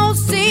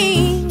almost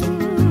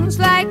seems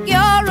like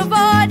you're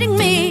avoiding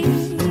me.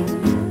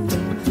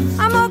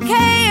 I'm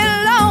okay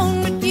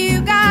alone, but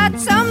you got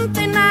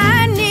something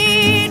I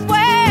need. Well,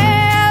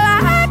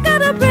 I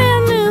got a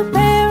brand new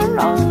pair of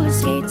roller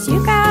skates.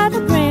 You got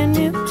a brand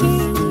new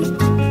key.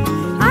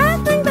 I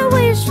think that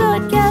we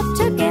should get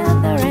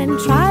together and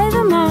try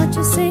them out,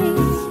 you see.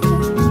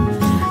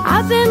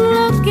 I've been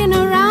looking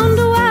around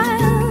a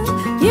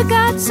while. You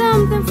got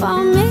something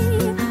for me.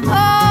 Oh,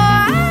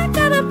 I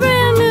got a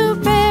brand new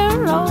pair of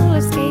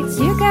roller skates.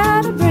 You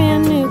got a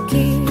brand new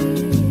key.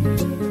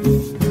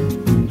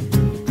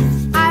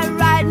 I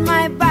ride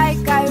my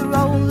bike, I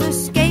roller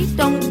skate,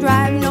 don't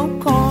drive no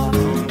car.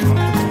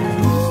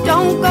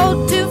 Don't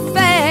go too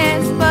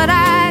fast, but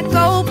I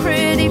go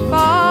pretty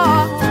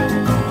far.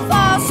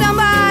 For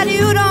somebody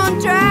who don't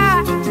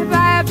drive,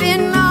 I've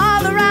been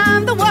all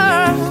around the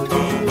world.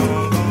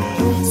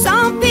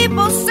 Some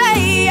people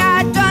say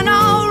I done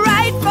all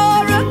right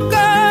for a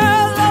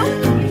girl. Oh,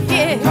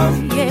 yeah,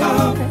 yeah.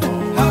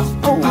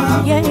 Oh,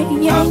 yeah,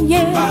 yeah,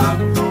 yeah.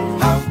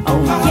 Oh,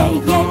 yeah,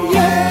 yeah,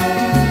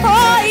 yeah.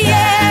 Oh,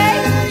 yeah,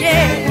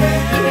 yeah, yeah.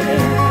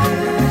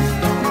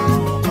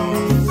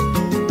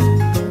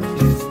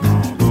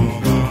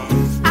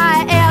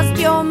 I asked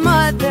your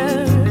mother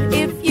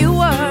if you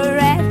were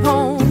at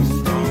home.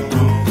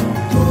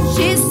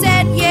 She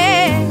said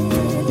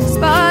yes,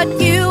 but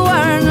you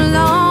weren't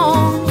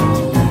alone.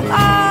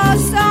 Oh,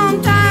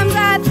 sometimes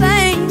I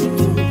think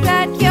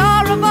that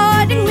you're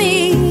avoiding me.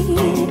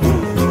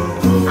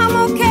 I'm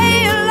okay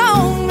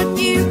alone, but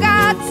you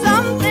got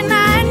something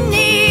I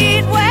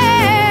need.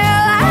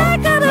 Well, I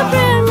got a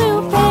brand new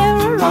pair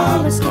of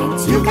roller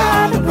skates. You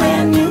got a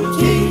brand new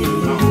key.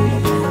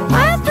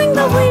 I think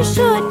that we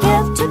should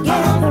get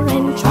together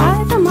and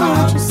try them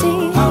out, you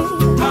see.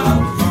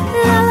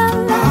 La la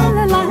la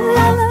la la la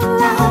la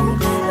la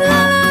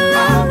la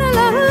la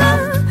la la.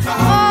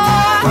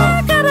 Oh,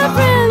 I got a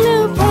brand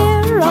new pair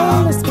of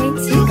roller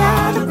skates. You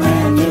got a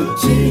brand new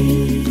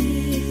key.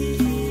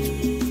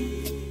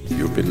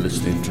 You've been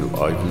listening to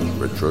Ivan's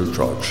Retro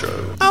Chart Show.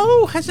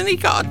 Oh, hasn't he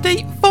got a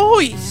deep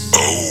voice?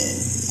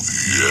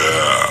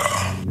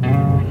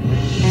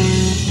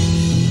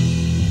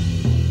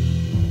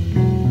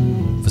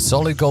 For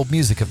solid gold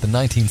music of the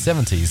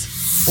 1970s,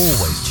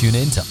 always tune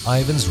in to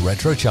Ivan's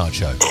Retro Chart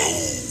Show.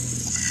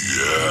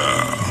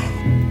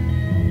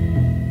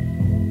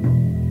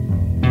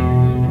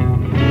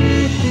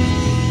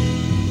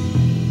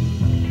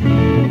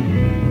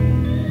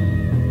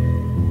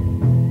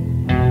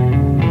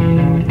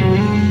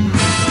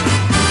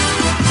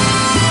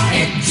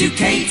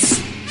 Educates,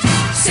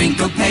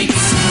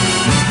 syncopates,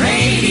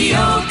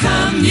 radio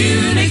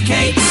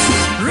communicates,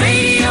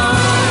 radio,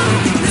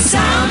 the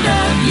sound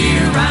of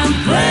year-round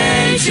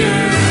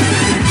pleasure.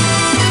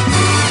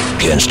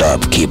 Can't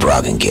stop, keep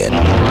rocking, kid.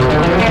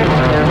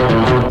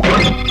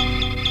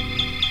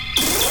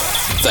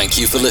 Thank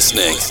you for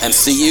listening, and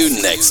see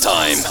you next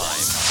time.